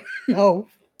 No.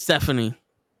 Stephanie.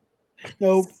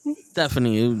 Nope.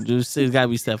 Stephanie. It's gotta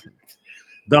be Stephanie.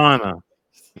 Donna.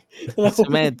 Nope.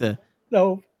 Samantha.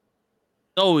 No.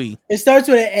 Zoe. It starts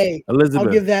with an A. Elizabeth.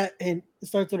 I'll give that hint. It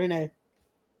starts with an A.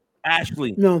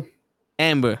 Ashley. No.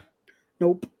 Amber.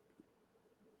 Nope.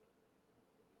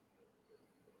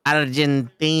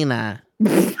 Argentina.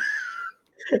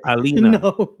 Alina.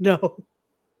 No.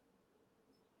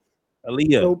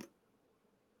 Aaliyah. Nope.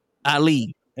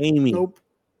 Ali. Amy. Nope.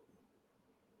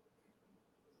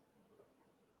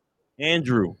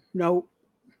 Andrew. Nope.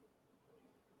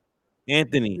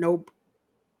 Anthony. Nope.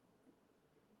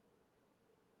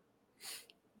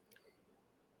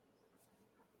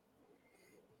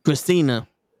 Christina.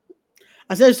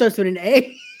 I said it starts with an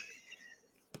A.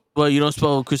 Well, you don't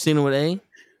spell Christina with A?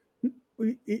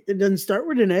 It doesn't start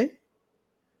with an A.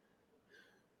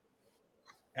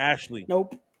 Ashley.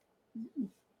 Nope.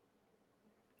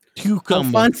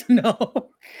 Cucumber. Alfonso, no.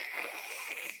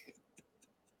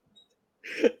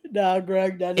 Nah,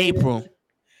 Greg, that ain't April. it.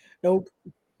 Nope.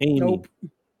 Amy. Nope.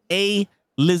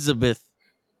 Elizabeth.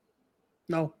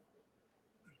 No.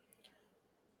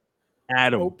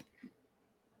 Adam. Nope.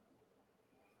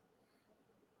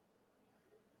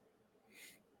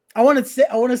 I want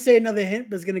to say another hint,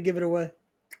 but it's gonna give it away.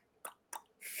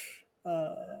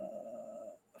 Fuck.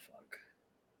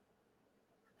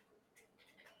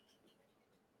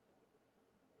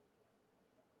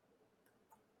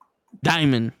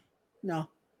 Diamond. No.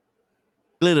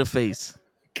 Glitterface.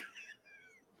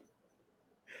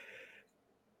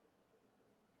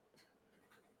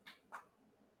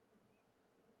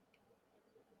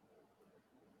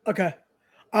 Okay.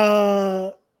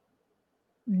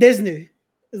 Disney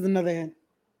is another hint.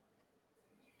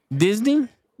 Disney?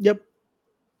 Yep.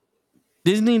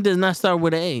 Disney does not start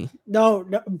with an A. No.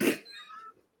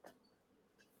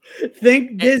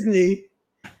 Think Disney.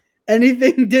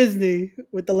 Anything Disney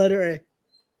with the letter A.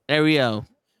 Ariel.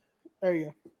 There you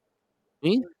go.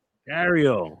 Me?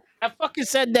 Ariel. I fucking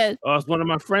said that. Oh, it's one of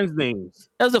my friends' names.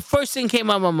 That was the first thing came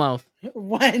out of my mouth.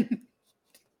 When?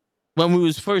 When we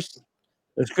was first.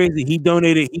 That's crazy. He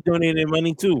donated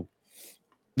money too.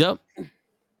 Yep.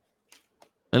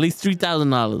 At least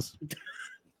 $3,000.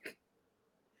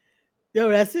 Yo,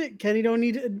 that's it. Kenny don't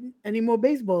need any more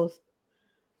baseballs.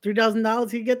 $3,000,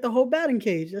 he get the whole batting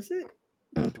cage. That's it.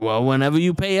 Well, whenever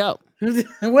you pay up.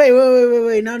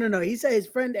 Wait. No. He said his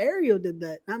friend Ariel did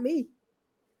that, not me.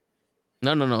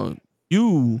 No.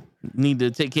 You need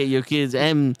to take care of your kids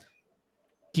and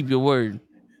keep your word.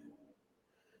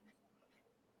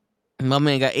 My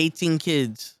man got 18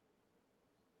 kids.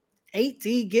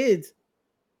 18 kids.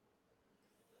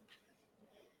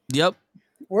 Yep.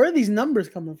 Where are these numbers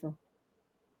coming from?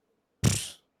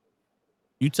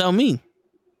 You tell me.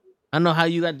 I know how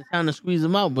you got the time to squeeze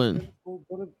them out, but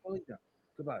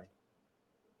Goodbye.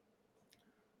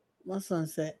 My son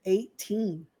said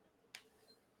 18.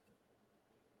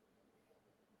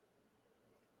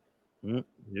 Here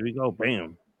we go.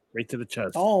 Bam. Right to the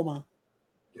chest. Oh, my.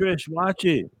 Trish, watch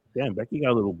it. Damn, Becky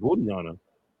got a little booty on her.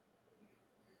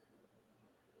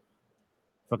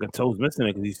 Fucking toes missing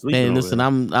it because he's sleeping. man, listen,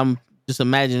 I'm just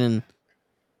imagining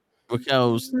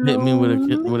Raquel's hitting me with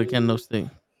a kendo stick.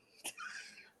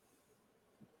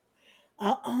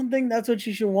 I don't think that's what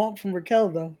you should want from Raquel,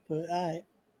 though. But all right.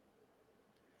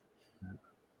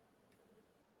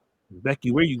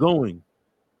 Becky, where you going?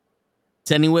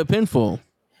 It's anywhere pinfall.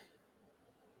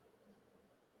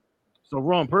 So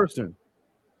wrong person.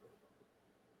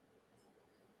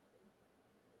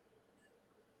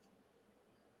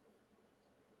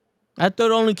 I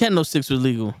thought only kendo sticks was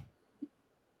legal.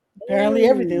 Apparently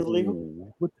everything's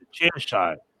legal. With the chair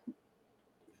shot.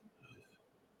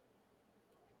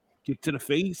 Kick to the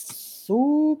face.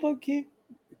 Super kick.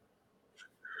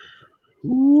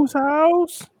 Whose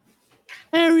house?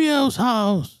 Ariel's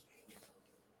house.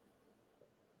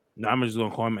 No, I'm just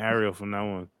gonna call him Ariel from now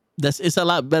on. It's a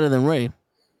lot better than Ray.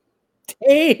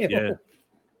 Damn. Yeah.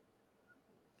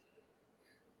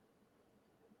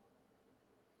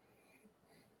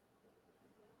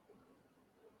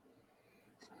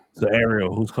 So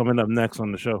Ariel, who's coming up next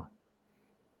on the show?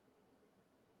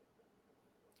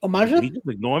 Oh, my Did show? he just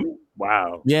ignore me?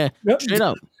 Wow. Yeah, Yep. straight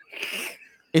up.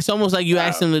 It's almost like you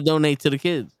asked him to donate to the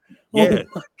kids. Yeah.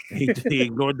 He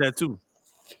ignored that too.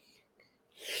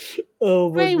 Oh,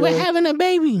 my Ray, God. we're having a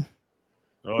baby.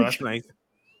 Oh, that's nice.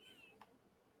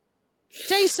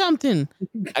 Say something.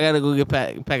 I gotta go get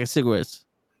a pack of cigarettes.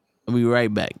 I'll be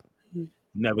right back.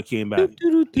 Never came back.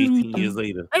 18 years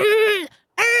later.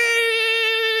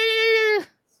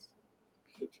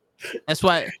 That's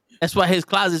why his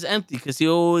closet's empty, because he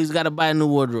always gotta buy a new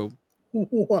wardrobe.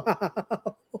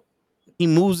 Wow. He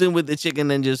moves in with the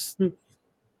chicken and just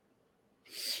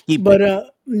keep But it.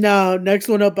 now next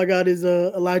one up I got is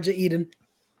Elijah Eden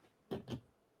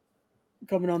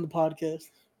coming on the podcast.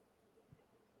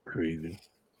 Crazy.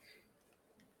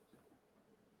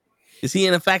 Is he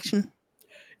in a faction?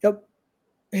 Yep.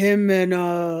 Him and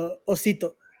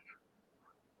Osito.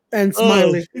 And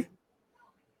Smiley.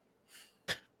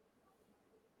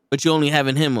 But you only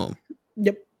having him on.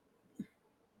 Yep.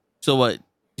 So what?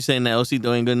 You saying that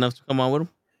Osito ain't good enough to come on with him?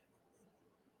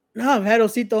 No, I've had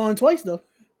Osito on twice though.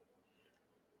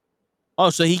 Oh,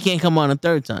 so he can't come on a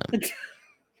third time.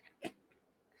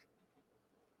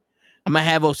 I'm gonna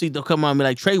have Osito come on and be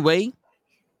like, Treyway.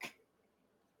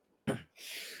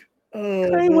 Oh,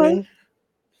 man.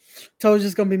 Toad's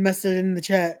just gonna be messaging in the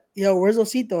chat. Yo, where's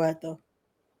Osito at though?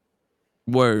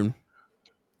 Word.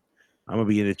 I'm gonna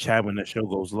be in the chat when the show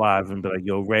goes live and be like,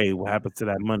 "Yo, Ray, what happened to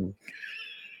that money?"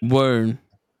 Word.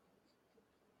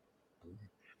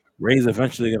 Ray's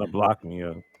eventually gonna block me,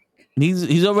 yo.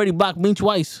 He's already blocked me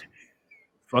twice.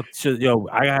 Fuck shit, yo.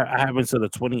 I have until the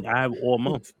 20. I have all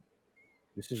month.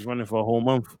 This is running for a whole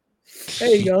month.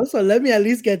 There you go. So let me at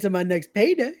least get to my next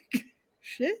payday.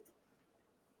 Shit.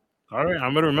 All right,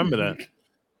 I'm gonna remember that.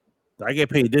 I get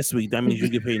paid this week. That means you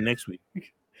get paid next week.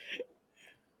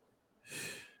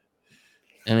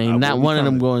 And ain't not one of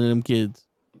them going to them kids.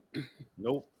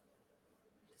 Nope.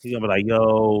 He's gonna be like,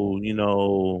 yo, you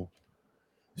know,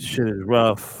 shit is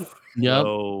rough. Yep.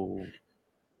 Yo,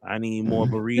 I need more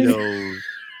burritos.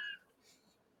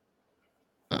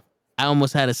 I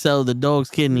almost had to sell the dog's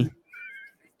kidney.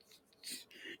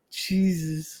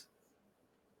 Jesus.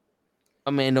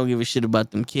 My man don't give a shit about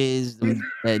them kids,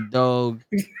 that dog.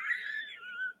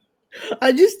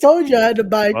 I just told you I had to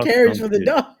buy a Fuck carriage them for the kids.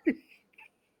 dog.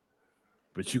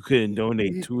 But you couldn't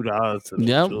donate $2 to the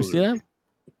Yep, children. see that?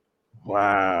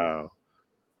 Wow.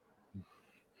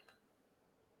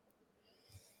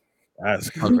 That's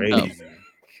Fucked up. crazy.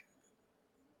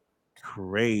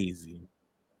 Crazy.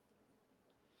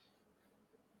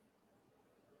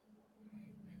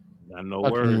 Got no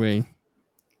Fucking words. Ray.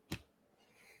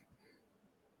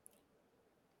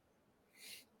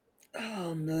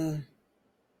 Oh man.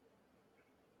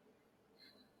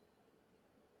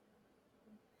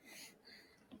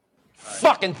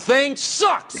 Fucking thing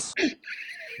sucks.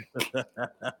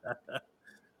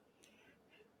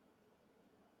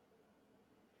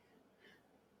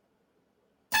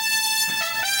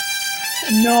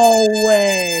 No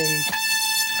way.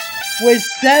 With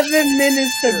 7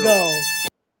 minutes to go.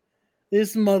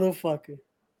 This motherfucker.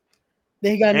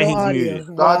 They got And no he's audio.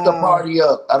 muted. Start the party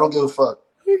up. I don't give a fuck.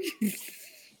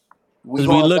 We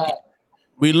going back.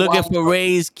 We looking for Rewind-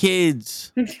 Ray's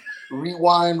kids.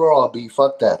 Rewind Raw, B.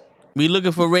 Fuck that. We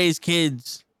looking for Ray's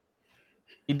kids.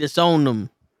 He disowned them.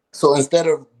 So instead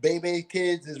of Bebe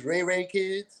kids, it's Ray Ray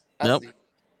kids? Yep. See.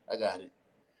 I got it.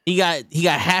 He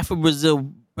got half of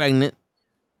Brazil pregnant,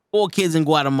 4 kids in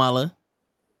Guatemala.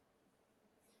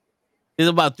 There's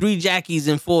about 3 Jackies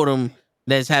in Fordham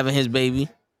that's having his baby.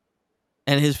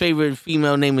 And his favorite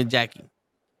female name is Jackie.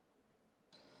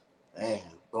 Damn.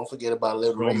 Don't forget about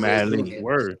little Bro, Ray Ray madly. Jr.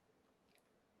 Word.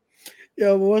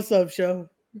 Yo, what's up, show?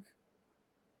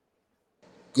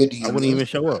 Good I wouldn't even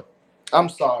show up. I'm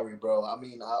sorry, bro. I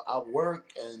mean, I work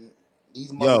and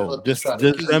these Yo, motherfuckers just try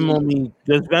to keep Venmo me.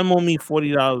 Just Venmo me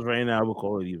 $40 right now. I will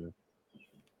call it even.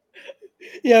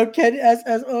 Yo, Kenny,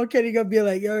 as old Kenny gonna be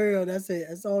like, yo, that's it.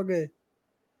 That's all good.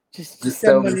 Just Just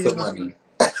send sell me money some to money.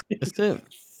 That's it.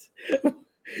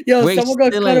 Yo, Ray someone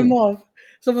gonna still cut him ain't. off.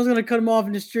 Someone's gonna cut him off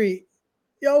in the street.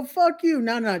 Yo, fuck you.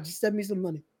 No, just send me some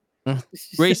money.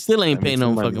 Ray still ain't Send me paying some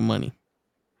no money. fucking money.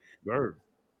 Word.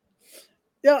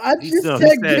 Yo, I He just said- said,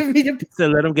 he said- give me the. He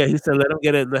said, let him get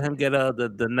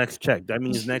the next check. That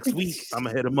means next week I'm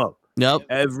gonna hit him up Yep.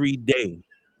 every day.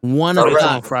 1 All right. On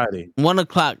o'clock. Friday. 1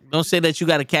 o'clock. Don't say that you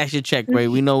got to cash your check, Ray.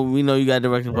 We know you got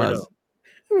direct Word deposit. up.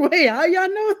 Wait, how y'all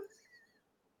know?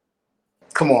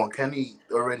 Come on, Kenny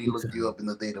already looked you up in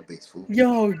the database, fool.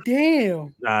 Yo,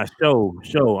 damn. Nah,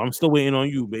 show. I'm still waiting on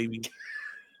you, baby.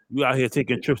 You out here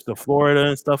taking trips to Florida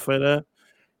and stuff like that.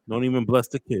 Don't even bless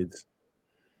the kids.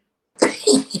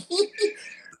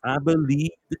 I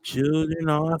believe the children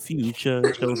are our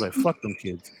future. Show's like, fuck them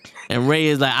kids. And Ray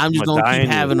is like, I'm just I'ma gonna die keep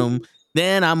anyway. having them.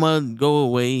 Then I'm gonna go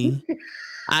away.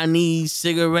 I need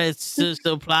cigarettes to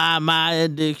supply my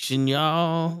addiction,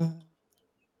 y'all.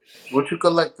 What you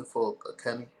collecting for,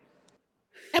 Kenny?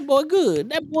 That boy good.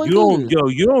 That boy You good.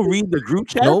 don't read the group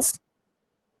chats? Nope.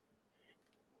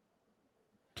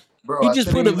 Bro, He I just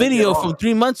couldn't put a even get video on. from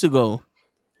 3 months ago.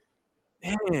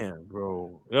 Damn,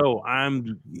 bro. Yo,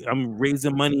 I'm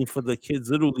raising money for the kids'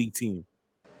 little league team.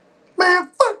 Man,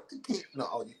 fuck the kid.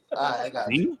 No, I got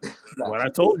See? you. What I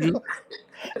told you.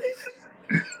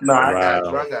 No, I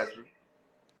Wow. got you.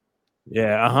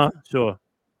 Yeah, sure.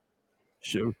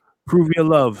 Prove your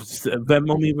love.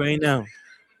 Venmo me right now.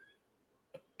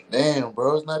 Damn,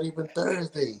 bro, it's not even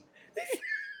Thursday.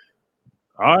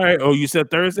 All right. Oh, you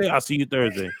said Thursday? I'll see you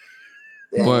Thursday.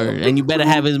 Damn. Word. And you better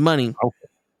have his money.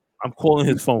 I'm calling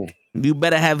his phone. You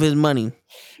better have his money.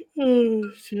 Oh,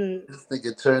 shit. This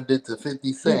nigga turned into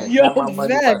 50 Cent. Yo, Have my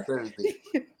money by Zach. Thursday.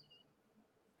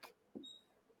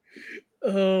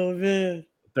 Oh, man.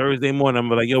 Thursday morning, I'm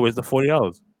like, yo, where's the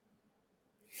 $40?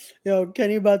 Yo,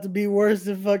 Kenny about to be worse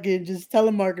than fucking just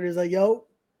telemarketers. Like, yo,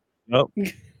 Yep.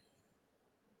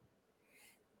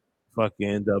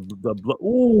 Fucking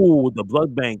the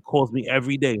blood bank calls me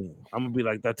every day. I'm gonna be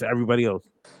like that to everybody else.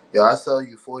 Yo, I sell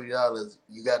you $40.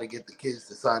 You got to get the kids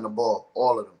to sign the ball,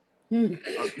 all of them.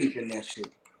 I'm keeping that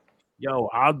shit. Yo,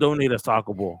 I'll donate a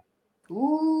soccer ball.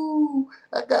 Ooh,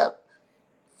 I got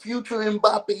future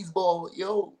Mbappe's ball.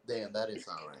 Yo, damn, that didn't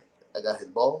sound right. I got his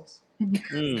balls.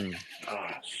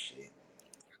 Ah, shit.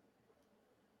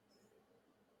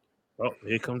 Oh,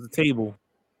 here comes the table.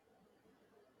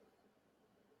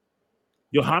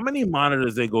 Yo, how many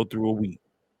monitors they go through a week?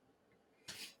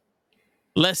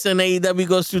 Less than AEW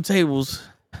goes through tables.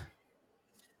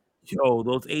 Yo,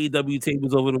 those AEW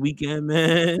tables over the weekend,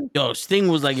 man. Yo, Sting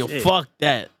was like, yo, fuck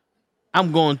that.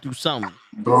 I'm going through something.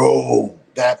 Bro,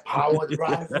 that power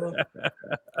driver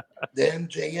the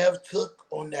MJF took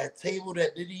on that table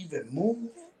that didn't even move.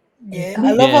 Yeah,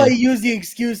 I love how he used the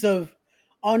excuse of,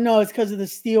 oh no, it's because of the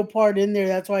steel part in there.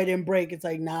 That's why it didn't break. It's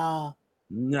like, nah.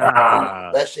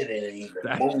 That shit didn't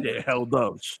even move. Shit held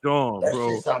up strong, that bro.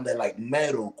 Shit sounded like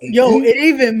metal. Yo, it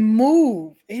even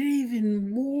moved. It even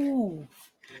moved.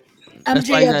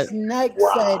 MJF's neck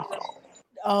said,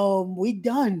 we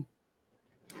done.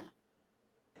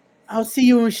 I'll see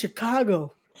you in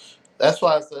Chicago. That's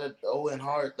why I said Owen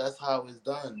Hart, that's how it's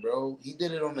done, bro. He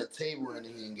did it on the table and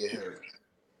he didn't get hurt.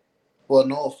 Well,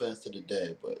 no offense to the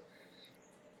dead, but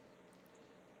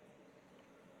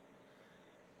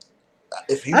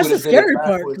if he that's the would've did scary it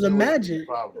part, because imagine.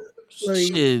 Like,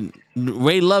 shit,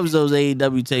 Ray loves those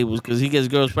AEW tables because he gets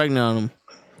girls pregnant on them.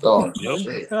 Oh,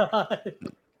 shit.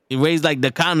 Ray's like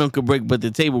the condom could break, but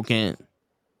the table can't.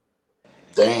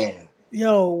 Damn.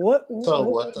 Yo, what the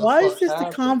why fuck is this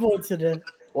happened? the convo today?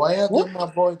 Why y'all do my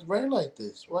boy Ray like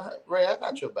this? What? Ray, I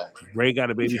got your back. Ray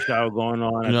got a baby shower going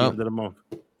on at the end of the month.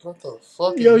 What the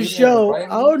fuck? Yo, show, I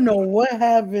don't know what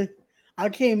happened. I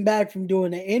came back from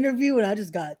doing an interview and I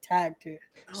just got attacked here.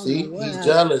 See, he's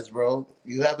jealous, bro.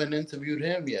 You haven't interviewed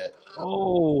him yet.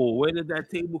 Oh, where did that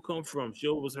table come from? She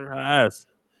was her ass.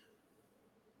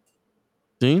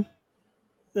 See?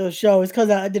 The show, it's because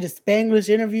I did a Spanglish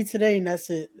interview today and that's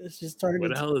it. It's just turning Where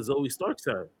the hell is Zoe Starks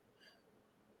at?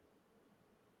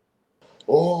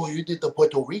 Oh, you did the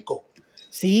Puerto Rico.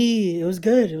 See, it was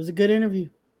good. It was a good interview.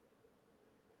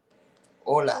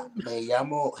 Hola, me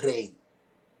llamo Rey.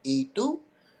 ¿Y tú?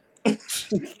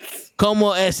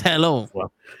 ¿Cómo es hello?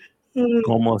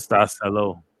 ¿Cómo estás?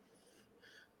 Hello.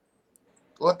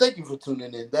 Well, thank you for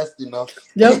tuning in. That's enough.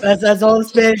 Yep, that's all the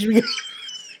Spanish we got.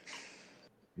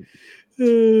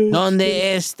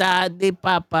 ¿Dónde está de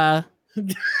papa?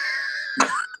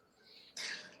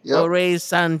 Ore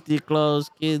Santa Claus,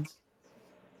 kids.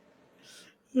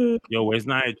 Yo, where's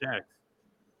Nia Jax?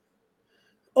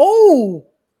 Oh,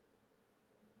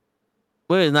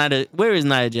 where is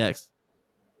Nia Jax?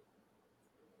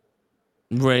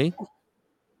 Ray.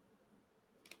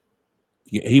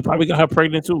 Yeah, he probably got her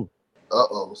pregnant too.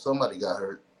 Uh-oh, somebody got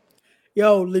hurt.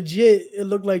 yo, legit, it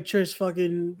looked like Trish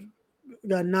fucking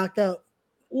got knocked out.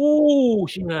 Ooh,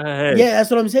 she got her head. Yeah, that's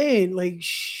what I'm saying. Like,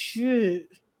 shit.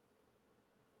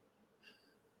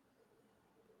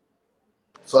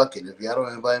 Fuck it. If y'all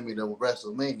don't invite me to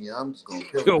WrestleMania, I'm just gonna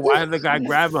kill Yo, it. why is the guy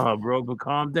grabbing her, bro? But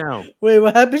calm down. Wait,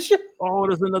 what happened? Oh,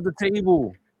 there's another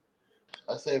table.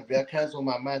 I said, if y'all cancel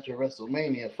my match at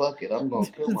WrestleMania, fuck it. I'm gonna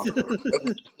kill myself.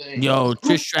 Yo,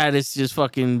 Trish Stratus just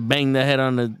fucking banged the head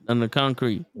on the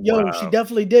concrete. Yo, she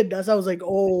definitely did. That's how I was like,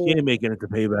 oh. She ain't making it to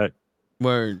payback.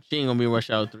 Word. She ain't gonna be Rush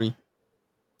Hour 3.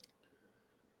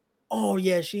 Oh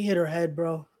yeah, she hit her head,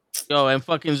 bro. Yo, and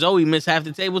fucking Zoe missed half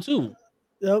the table too.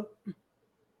 Yep.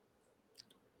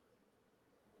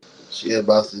 She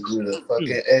about to do the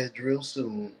fucking edge real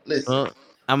soon. Listen.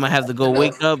 I'm gonna have to go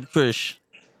wake up Trish.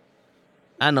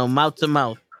 I know, mouth to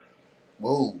mouth.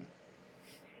 Whoa.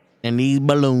 And these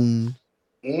balloons.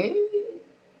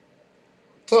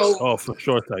 So, for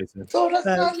sure, Tyson. So that's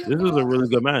not this is a really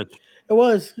good match. It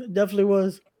was. It definitely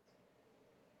was.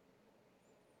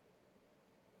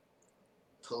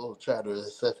 So try to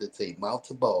resuscitate mouth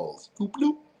to balls. Bloop,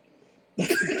 bloop.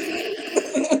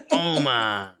 Oh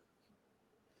my.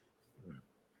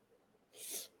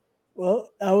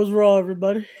 Well, that was Raw,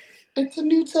 everybody. It's a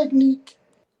new technique.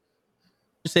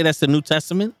 You say that's the New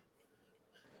Testament?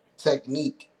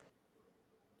 Technique.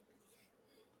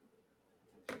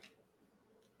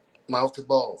 Mouth to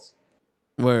balls.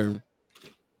 Word.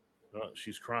 Oh,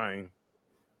 she's crying.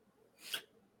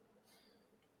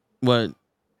 What?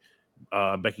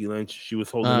 Becky Lynch. She was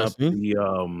holding up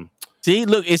the See,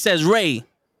 look, it says Ray.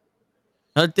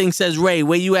 Her thing says Ray.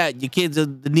 Where you at? Your kids are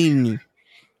needing you.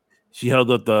 She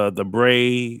held up the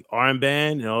Bray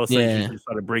armband, and all of a sudden Yeah. she just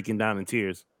started breaking down in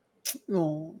tears.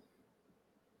 Oh.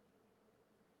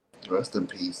 Rest in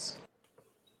peace.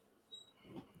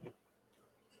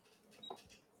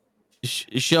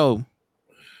 Show.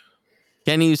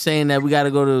 Kenny was saying that we got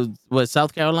to go to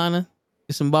South Carolina,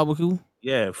 get some barbecue.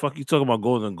 Yeah, fuck you talking about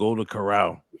Golden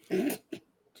Corral.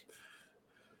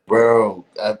 Bro,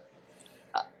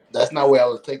 that's not where I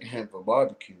was taking him for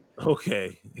barbecue.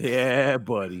 Okay, yeah,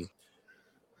 buddy.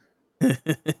 I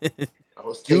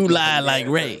was You taking lie him like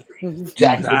there Ray. for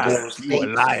Jacksonville You a Steaks.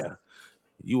 liar.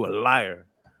 You a liar.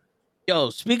 Yo,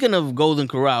 speaking of Golden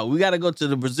Corral, we got to go to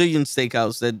the Brazilian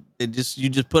steakhouse that you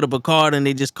just put up a card and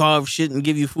they just carve shit and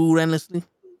give you food endlessly.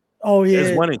 Oh yeah.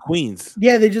 There's one in Queens.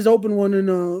 Yeah, they just opened one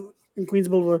in Queens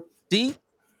Boulevard. See?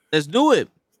 Let's do it.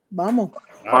 Vamos.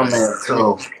 My man,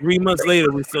 so 3 months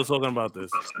later, we're still talking about this.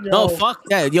 No, fuck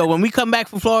that. Yo, when we come back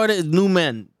from Florida, it's new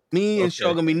men. Me and Okay.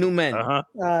 Show gonna be new men.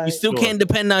 Uh-huh. We still can't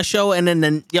depend on our show, and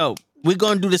then yo, we're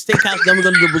gonna do the steakhouse, then we're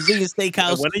gonna do the Brazilian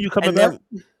steakhouse. When are you coming and back?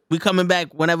 then we coming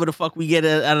back whenever the fuck we get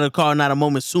out of the car, not a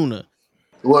moment sooner.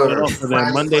 word. So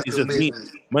then Monday is Friday, just me.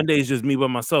 Monday is just me by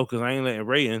myself because I ain't letting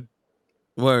Ray in.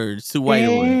 Word, it's too white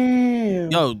over here.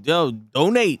 Damn. Yo,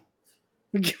 donate.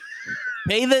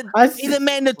 Pay the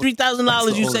man the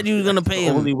 $3,000 you said you were gonna pay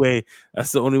him.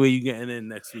 That's the only way you getting in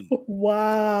next week.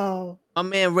 Wow. My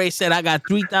man Ray said I got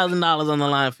 $3,000 on the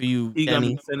line for you, He gonna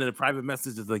Kenny. be sending a private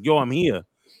message like, "Yo, I'm here.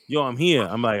 Yo, I'm here."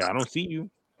 I'm like, "I don't see you."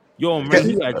 Yo, I'm right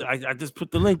here. I just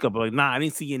put the link up. Like, nah, I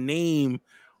didn't see your name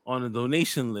on the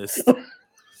donation list.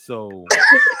 So,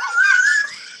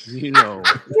 you know,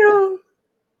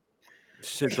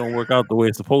 shit don't work out the way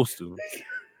it's supposed to.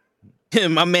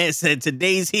 My man said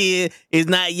today's here is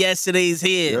not yesterday's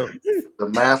here. Yep. The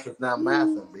math is not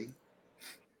mathing, B.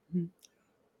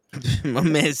 My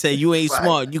man said you ain't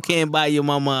smart. You can't buy your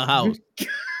mama a house.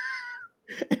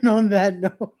 And on that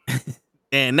note,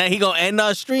 and now he gonna end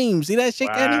our stream. See that shit,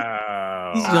 Kenny?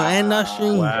 Wow. He's gonna end our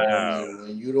stream. Wow.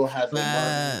 When you don't have the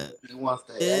money, he wants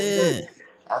to end it.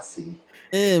 I see.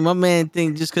 Yeah, my man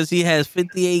think just because he has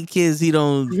 58 kids, he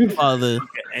don't father. He can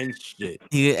end shit.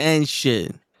 He can end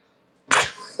shit.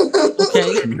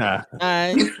 Okay. Nah. All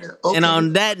right. Okay. And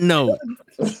on that note,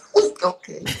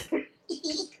 okay.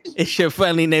 it's your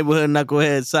friendly neighborhood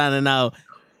knucklehead signing out.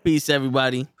 Peace,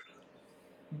 everybody.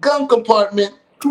 Gun compartment.